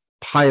includes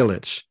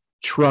pilots,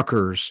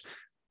 truckers,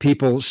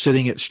 people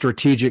sitting at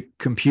strategic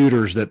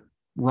computers that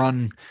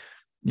run,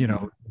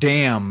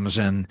 dams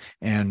and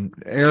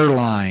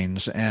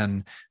airlines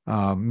and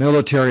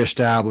military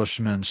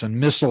establishments and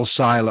missile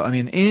silo. I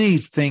mean,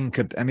 anything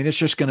could. I mean, it's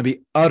just going to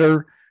be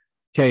utter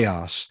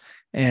chaos.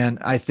 And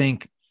I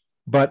think,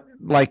 but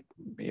like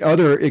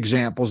other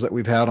examples that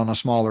we've had on a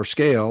smaller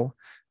scale,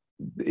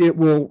 it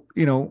will,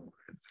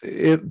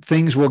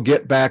 things will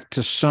get back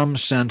to some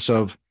sense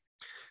of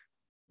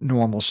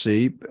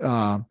normalcy,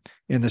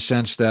 in the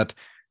sense that,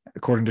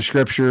 according to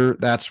Scripture,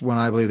 that's when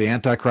I believe the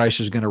Antichrist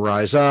is going to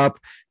rise up.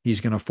 He's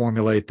going to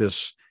formulate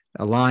this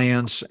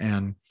alliance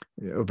and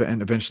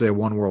eventually a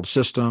one world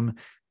system.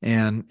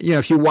 And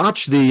if you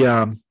watch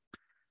the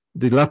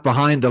Left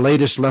Behind, the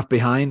latest Left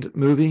Behind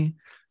movie,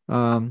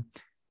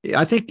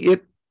 I think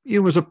it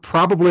was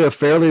probably a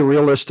fairly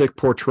realistic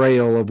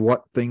portrayal of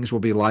what things will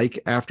be like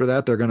after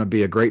that. They're going to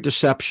be a great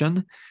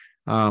deception.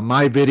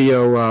 My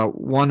video,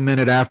 1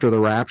 minute after the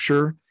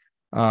rapture,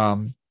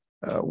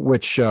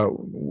 which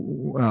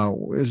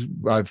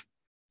I've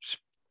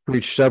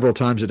preached several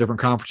times at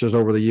different conferences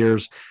over the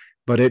years,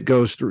 but it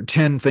goes through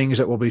 10 things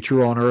that will be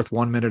true on earth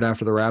 1 minute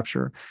after the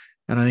rapture.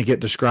 And I think it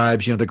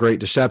describes, the great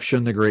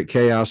deception, the great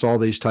chaos, all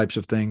these types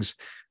of things.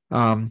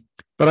 But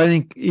I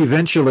think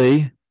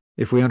eventually,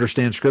 if we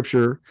understand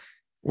Scripture,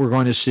 we're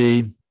going to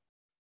see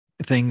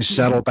things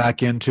settle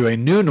back into a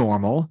new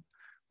normal,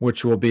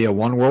 which will be a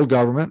one world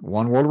government,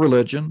 one world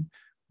religion,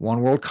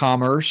 one world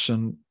commerce,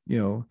 and,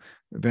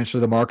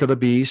 eventually the mark of the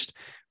beast.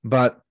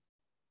 But,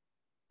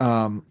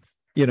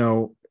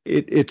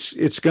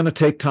 it's going to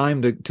take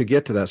time to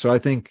get to that. So I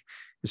think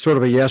it's sort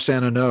of a yes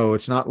and a no.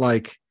 It's not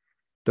like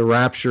the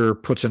rapture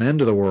puts an end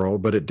to the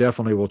world, but it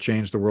definitely will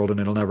change the world and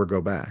it'll never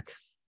go back.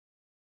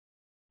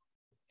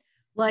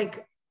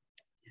 Like,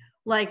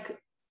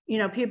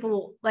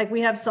 people, like,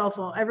 we have cell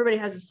phone, everybody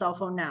has a cell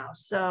phone now.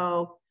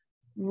 So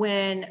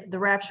when the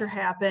rapture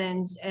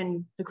happens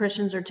and the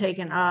Christians are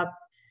taken up,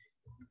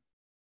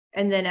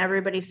 and then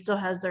everybody still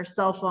has their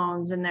cell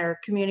phones and they're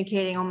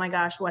communicating, oh my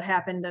gosh, what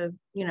happened to,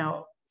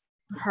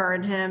 her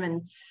and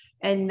him.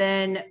 And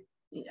then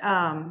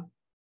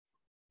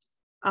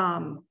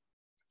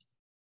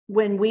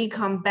when we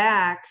come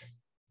back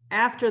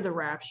after the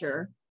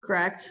rapture,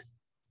 correct?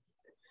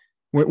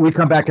 We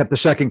come back at the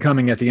second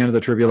coming at the end of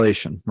the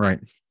tribulation, right?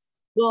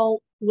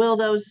 Will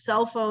those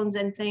cell phones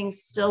and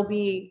things still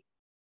be,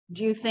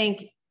 do you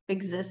think,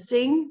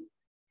 existing?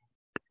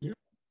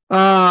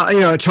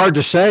 It's hard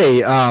to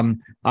say.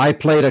 I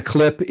played a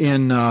clip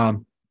in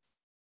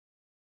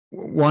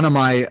one of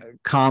my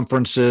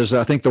conferences,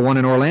 I think the one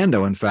in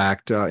Orlando, in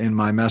fact, in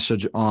my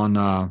message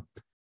on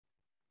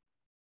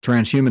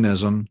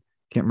transhumanism.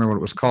 Can't remember what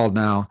it was called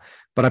now,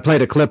 but I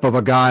played a clip of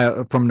a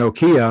guy from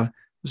Nokia,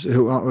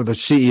 the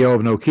CEO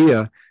of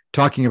Nokia,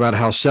 talking about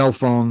how cell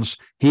phones,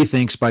 he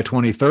thinks by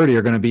 2030,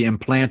 are going to be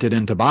implanted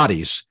into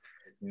bodies.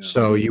 Yeah.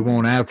 So you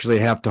won't actually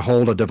have to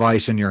hold a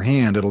device in your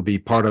hand. It'll be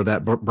part of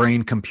that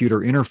brain computer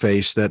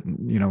interface that,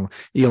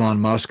 Elon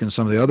Musk and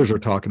some of the others are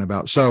talking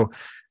about. So,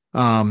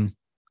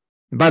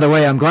 by the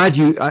way, I'm glad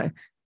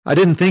I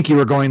didn't think you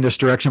were going this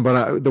direction,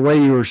 but the way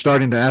you were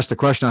starting to ask the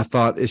question, I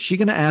thought, is she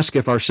going to ask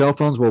if our cell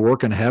phones will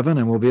work in heaven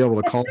and we'll be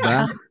able to call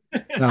back?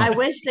 No. I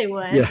wish they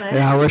would.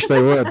 Yeah, I wish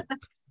they would.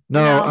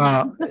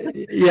 No.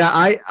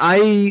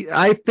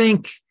 I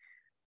think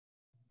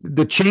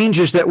the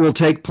changes that will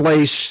take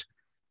place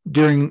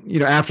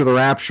during, after the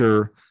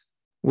rapture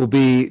will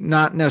be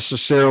not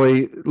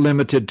necessarily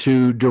limited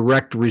to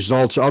direct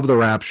results of the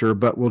rapture,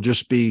 but will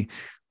just be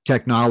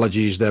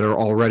technologies that are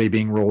already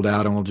being rolled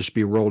out and will just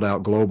be rolled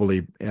out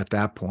globally at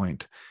that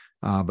point.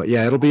 But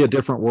yeah, it'll be a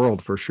different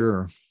world for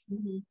sure.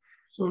 Mm-hmm.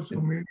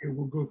 Social media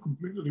will go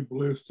completely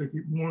ballistic,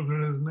 more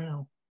than it is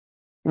now.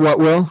 What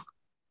will?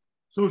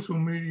 social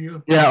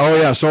media. Yeah. Oh,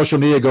 yeah. Social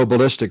media go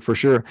ballistic for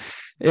sure.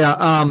 Yeah.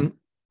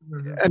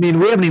 I mean,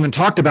 we haven't even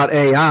talked about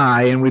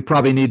AI, and we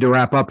probably need to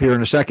wrap up here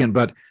in a second.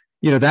 But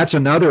that's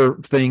another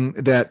thing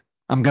that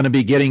I'm going to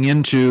be getting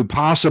into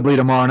possibly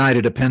tomorrow night.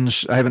 It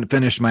depends. I haven't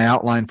finished my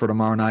outline for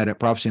tomorrow night at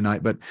Prophecy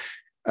Night, but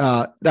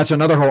that's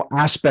another whole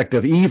aspect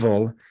of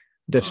evil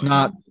that's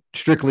not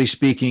strictly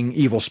speaking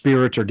evil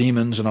spirits or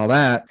demons and all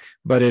that,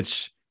 but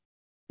it's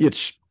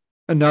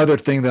another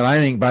thing that I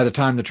think by the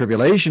time the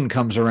tribulation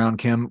comes around,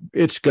 Kim,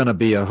 it's going to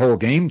be a whole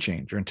game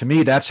changer. And to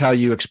me, that's how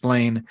you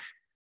explain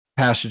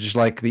passages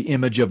like the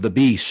image of the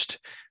beast.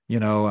 You're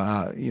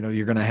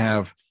going to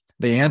have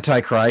the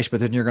Antichrist, but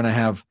then you're going to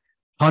have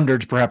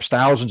hundreds, perhaps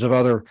thousands of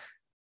other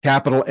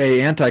capital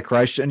A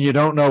Antichrists, and you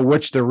don't know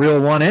which the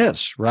real one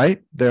is,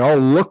 right? They all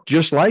look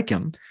just like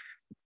him.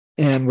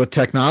 And with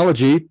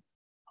technology,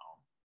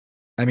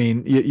 I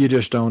mean, you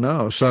just don't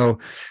know. So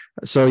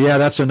yeah,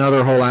 that's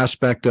another whole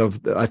aspect of,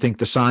 I think,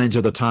 the signs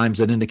of the times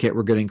that indicate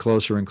we're getting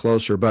closer and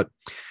closer. But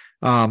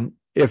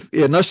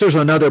unless there's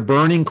another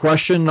burning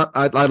question,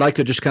 I'd like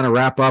to just kind of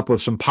wrap up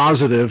with some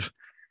positive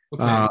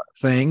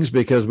things,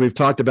 because we've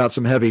talked about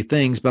some heavy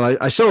things. But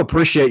I so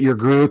appreciate your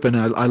group, and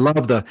I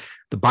love the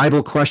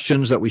Bible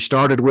questions that we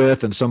started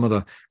with, and some of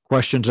the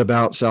questions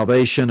about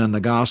salvation and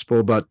the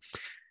gospel. But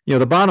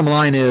the bottom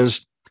line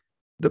is,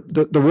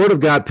 the Word of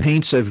God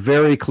paints a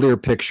very clear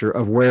picture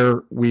of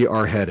where we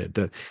are headed.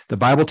 The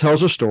Bible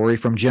tells a story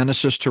from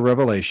Genesis to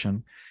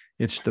Revelation.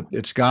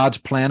 It's God's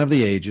plan of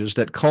the ages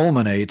that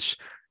culminates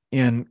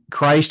in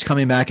Christ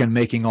coming back and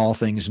making all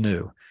things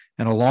new.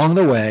 And along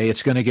the way,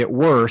 it's going to get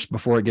worse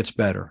before it gets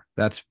better.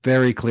 That's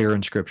very clear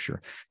in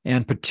Scripture.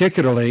 And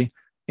particularly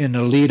in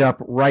the lead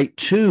up right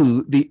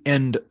to the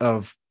end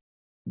of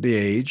the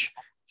age,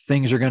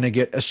 things are going to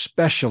get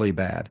especially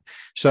bad.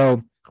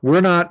 So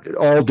we're not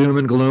all doom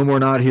and gloom. We're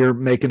not here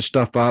making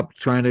stuff up,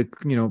 trying to,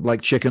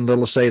 like Chicken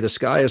Little say the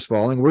sky is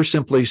falling. We're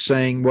simply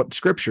saying what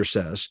Scripture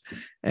says.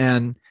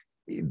 And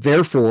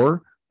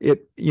therefore,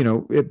 it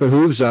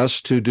behooves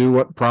us to do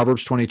what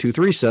Proverbs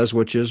 22:3 says,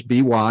 which is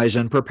be wise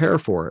and prepare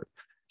for it.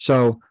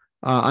 So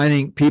I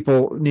think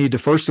people need to,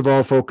 first of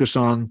all, focus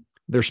on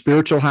their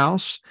spiritual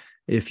house.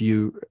 If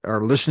you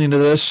are listening to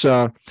this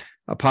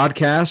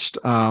podcast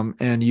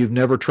and you've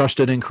never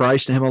trusted in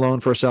Christ and Him alone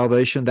for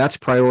salvation, that's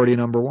priority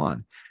number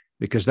one,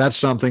 because that's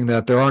something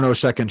that there are no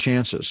second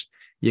chances.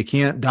 You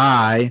can't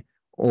die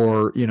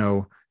or,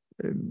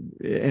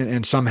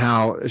 and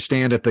somehow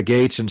stand at the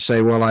gates and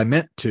say, well, I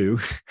meant to.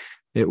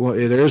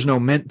 There is no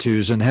meant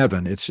to's in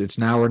heaven. It's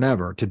now or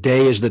never.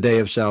 Today is the day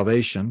of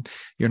salvation.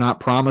 You're not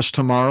promised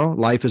tomorrow.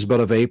 Life is but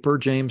a vapor,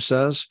 James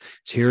says.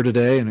 It's here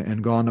today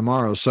and gone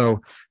tomorrow.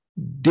 So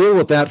deal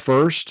with that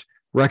first.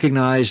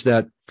 Recognize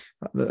that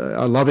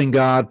a loving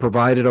God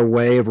provided a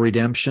way of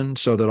redemption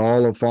so that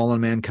all of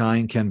fallen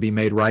mankind can be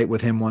made right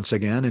with Him once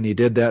again. And He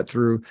did that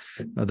through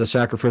the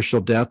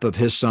sacrificial death of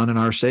His Son and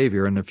our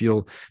Savior. And if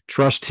you'll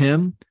trust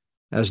Him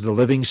as the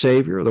living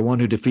Savior, the one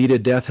who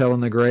defeated death, hell,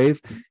 and the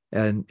grave,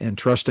 and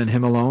trust in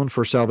Him alone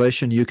for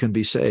salvation, you can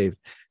be saved.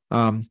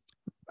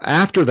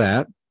 After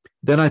that,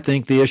 then I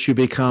think the issue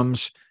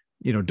becomes,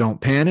 don't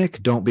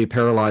panic, don't be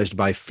paralyzed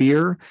by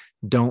fear,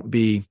 don't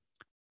be,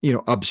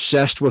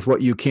 obsessed with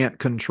what you can't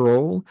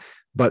control,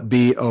 but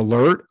be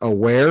alert,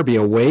 aware, be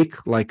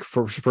awake, like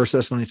 1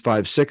 Thessalonians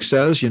 5:6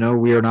 says,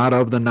 we are not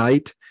of the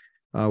night,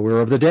 we're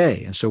of the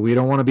day. And so we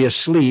don't want to be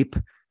asleep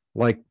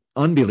like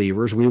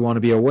unbelievers. We want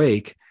to be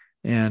awake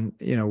and,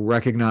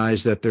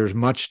 recognize that there's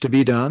much to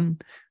be done,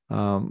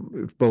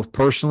 both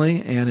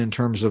personally and in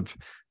terms of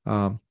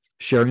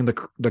sharing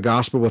the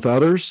gospel with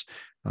others.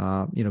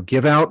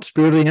 Give out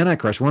Spirit of the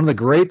Antichrist. One of the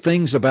great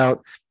things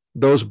about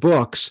those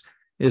books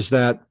is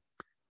that,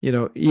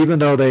 even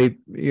though they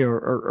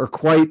are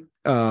quite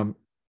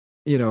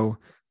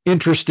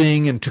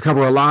interesting and to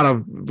cover a lot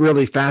of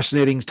really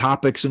fascinating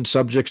topics and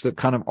subjects that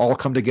kind of all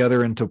come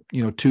together into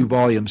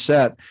 2-volume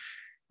set,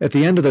 at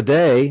the end of the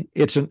day,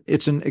 it's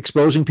an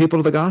exposing people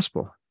to the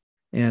gospel,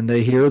 and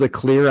they hear the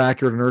clear,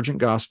 accurate, and urgent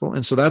gospel.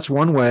 And so that's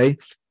one way.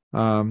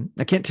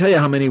 I can't tell you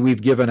how many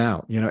we've given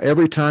out.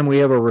 Every time we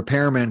have a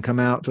repairman come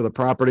out to the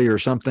property or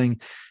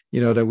something,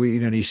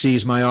 that he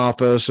sees my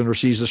office or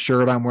sees the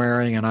shirt I'm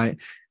wearing, and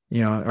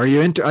are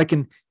you into?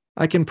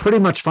 I can pretty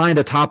much find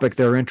a topic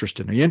they're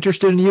interested in. Are you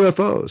interested in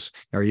UFOs?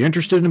 Are you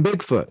interested in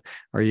Bigfoot?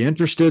 Are you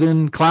interested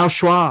in Klaus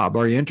Schwab?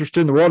 Are you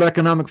interested in the World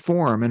Economic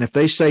Forum? And if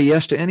they say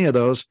yes to any of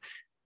those,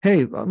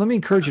 hey, let me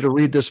encourage you to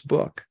read this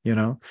book,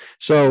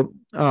 So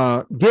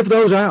give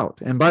those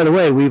out. And by the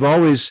way, we've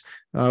always,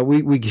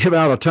 we give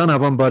out a ton of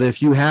them, but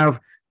if you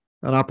have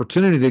an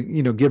opportunity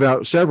to, give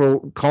out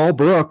several, call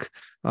Brooke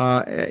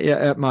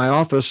at my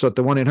office at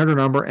the 1-800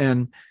 number,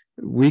 and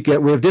we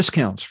have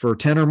discounts for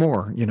 10 or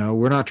more.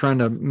 We're not trying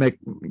to make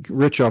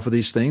rich off of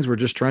these things. We're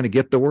just trying to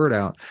get the word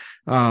out.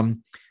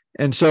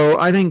 And so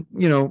I think,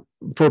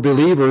 for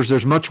believers,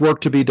 there's much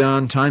work to be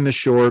done. Time is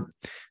short.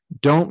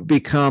 Don't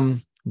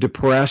become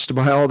depressed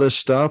by all this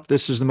stuff.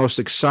 This is the most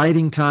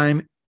exciting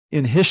time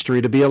in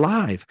history to be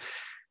alive.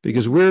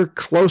 because we're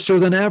closer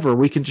than ever.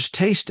 We can just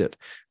taste it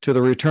to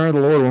the return of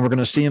the Lord when we're going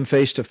to see him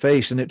face to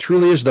face. And it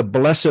truly is the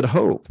blessed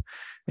hope.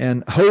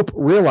 And hope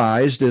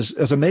realized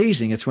is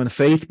amazing. It's when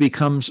faith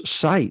becomes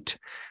sight.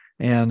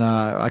 And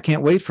I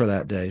can't wait for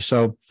that day.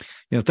 So,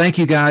 thank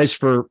you guys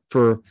for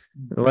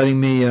letting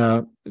me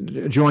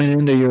join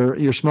into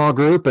your small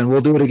group, and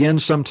we'll do it again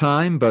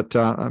sometime. But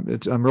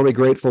I'm really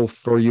grateful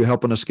for you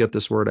helping us get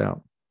this word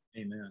out.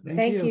 Amen.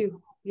 Thank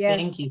you. Yes.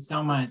 Thank you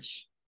so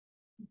much.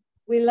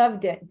 We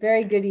loved it.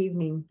 Very good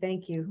evening.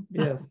 Thank you.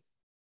 Yes.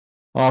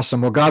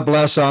 Awesome. Well, God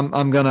bless.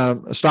 I'm going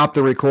to stop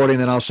the recording,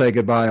 then I'll say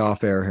goodbye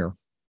off air here.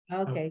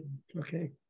 Okay. Okay.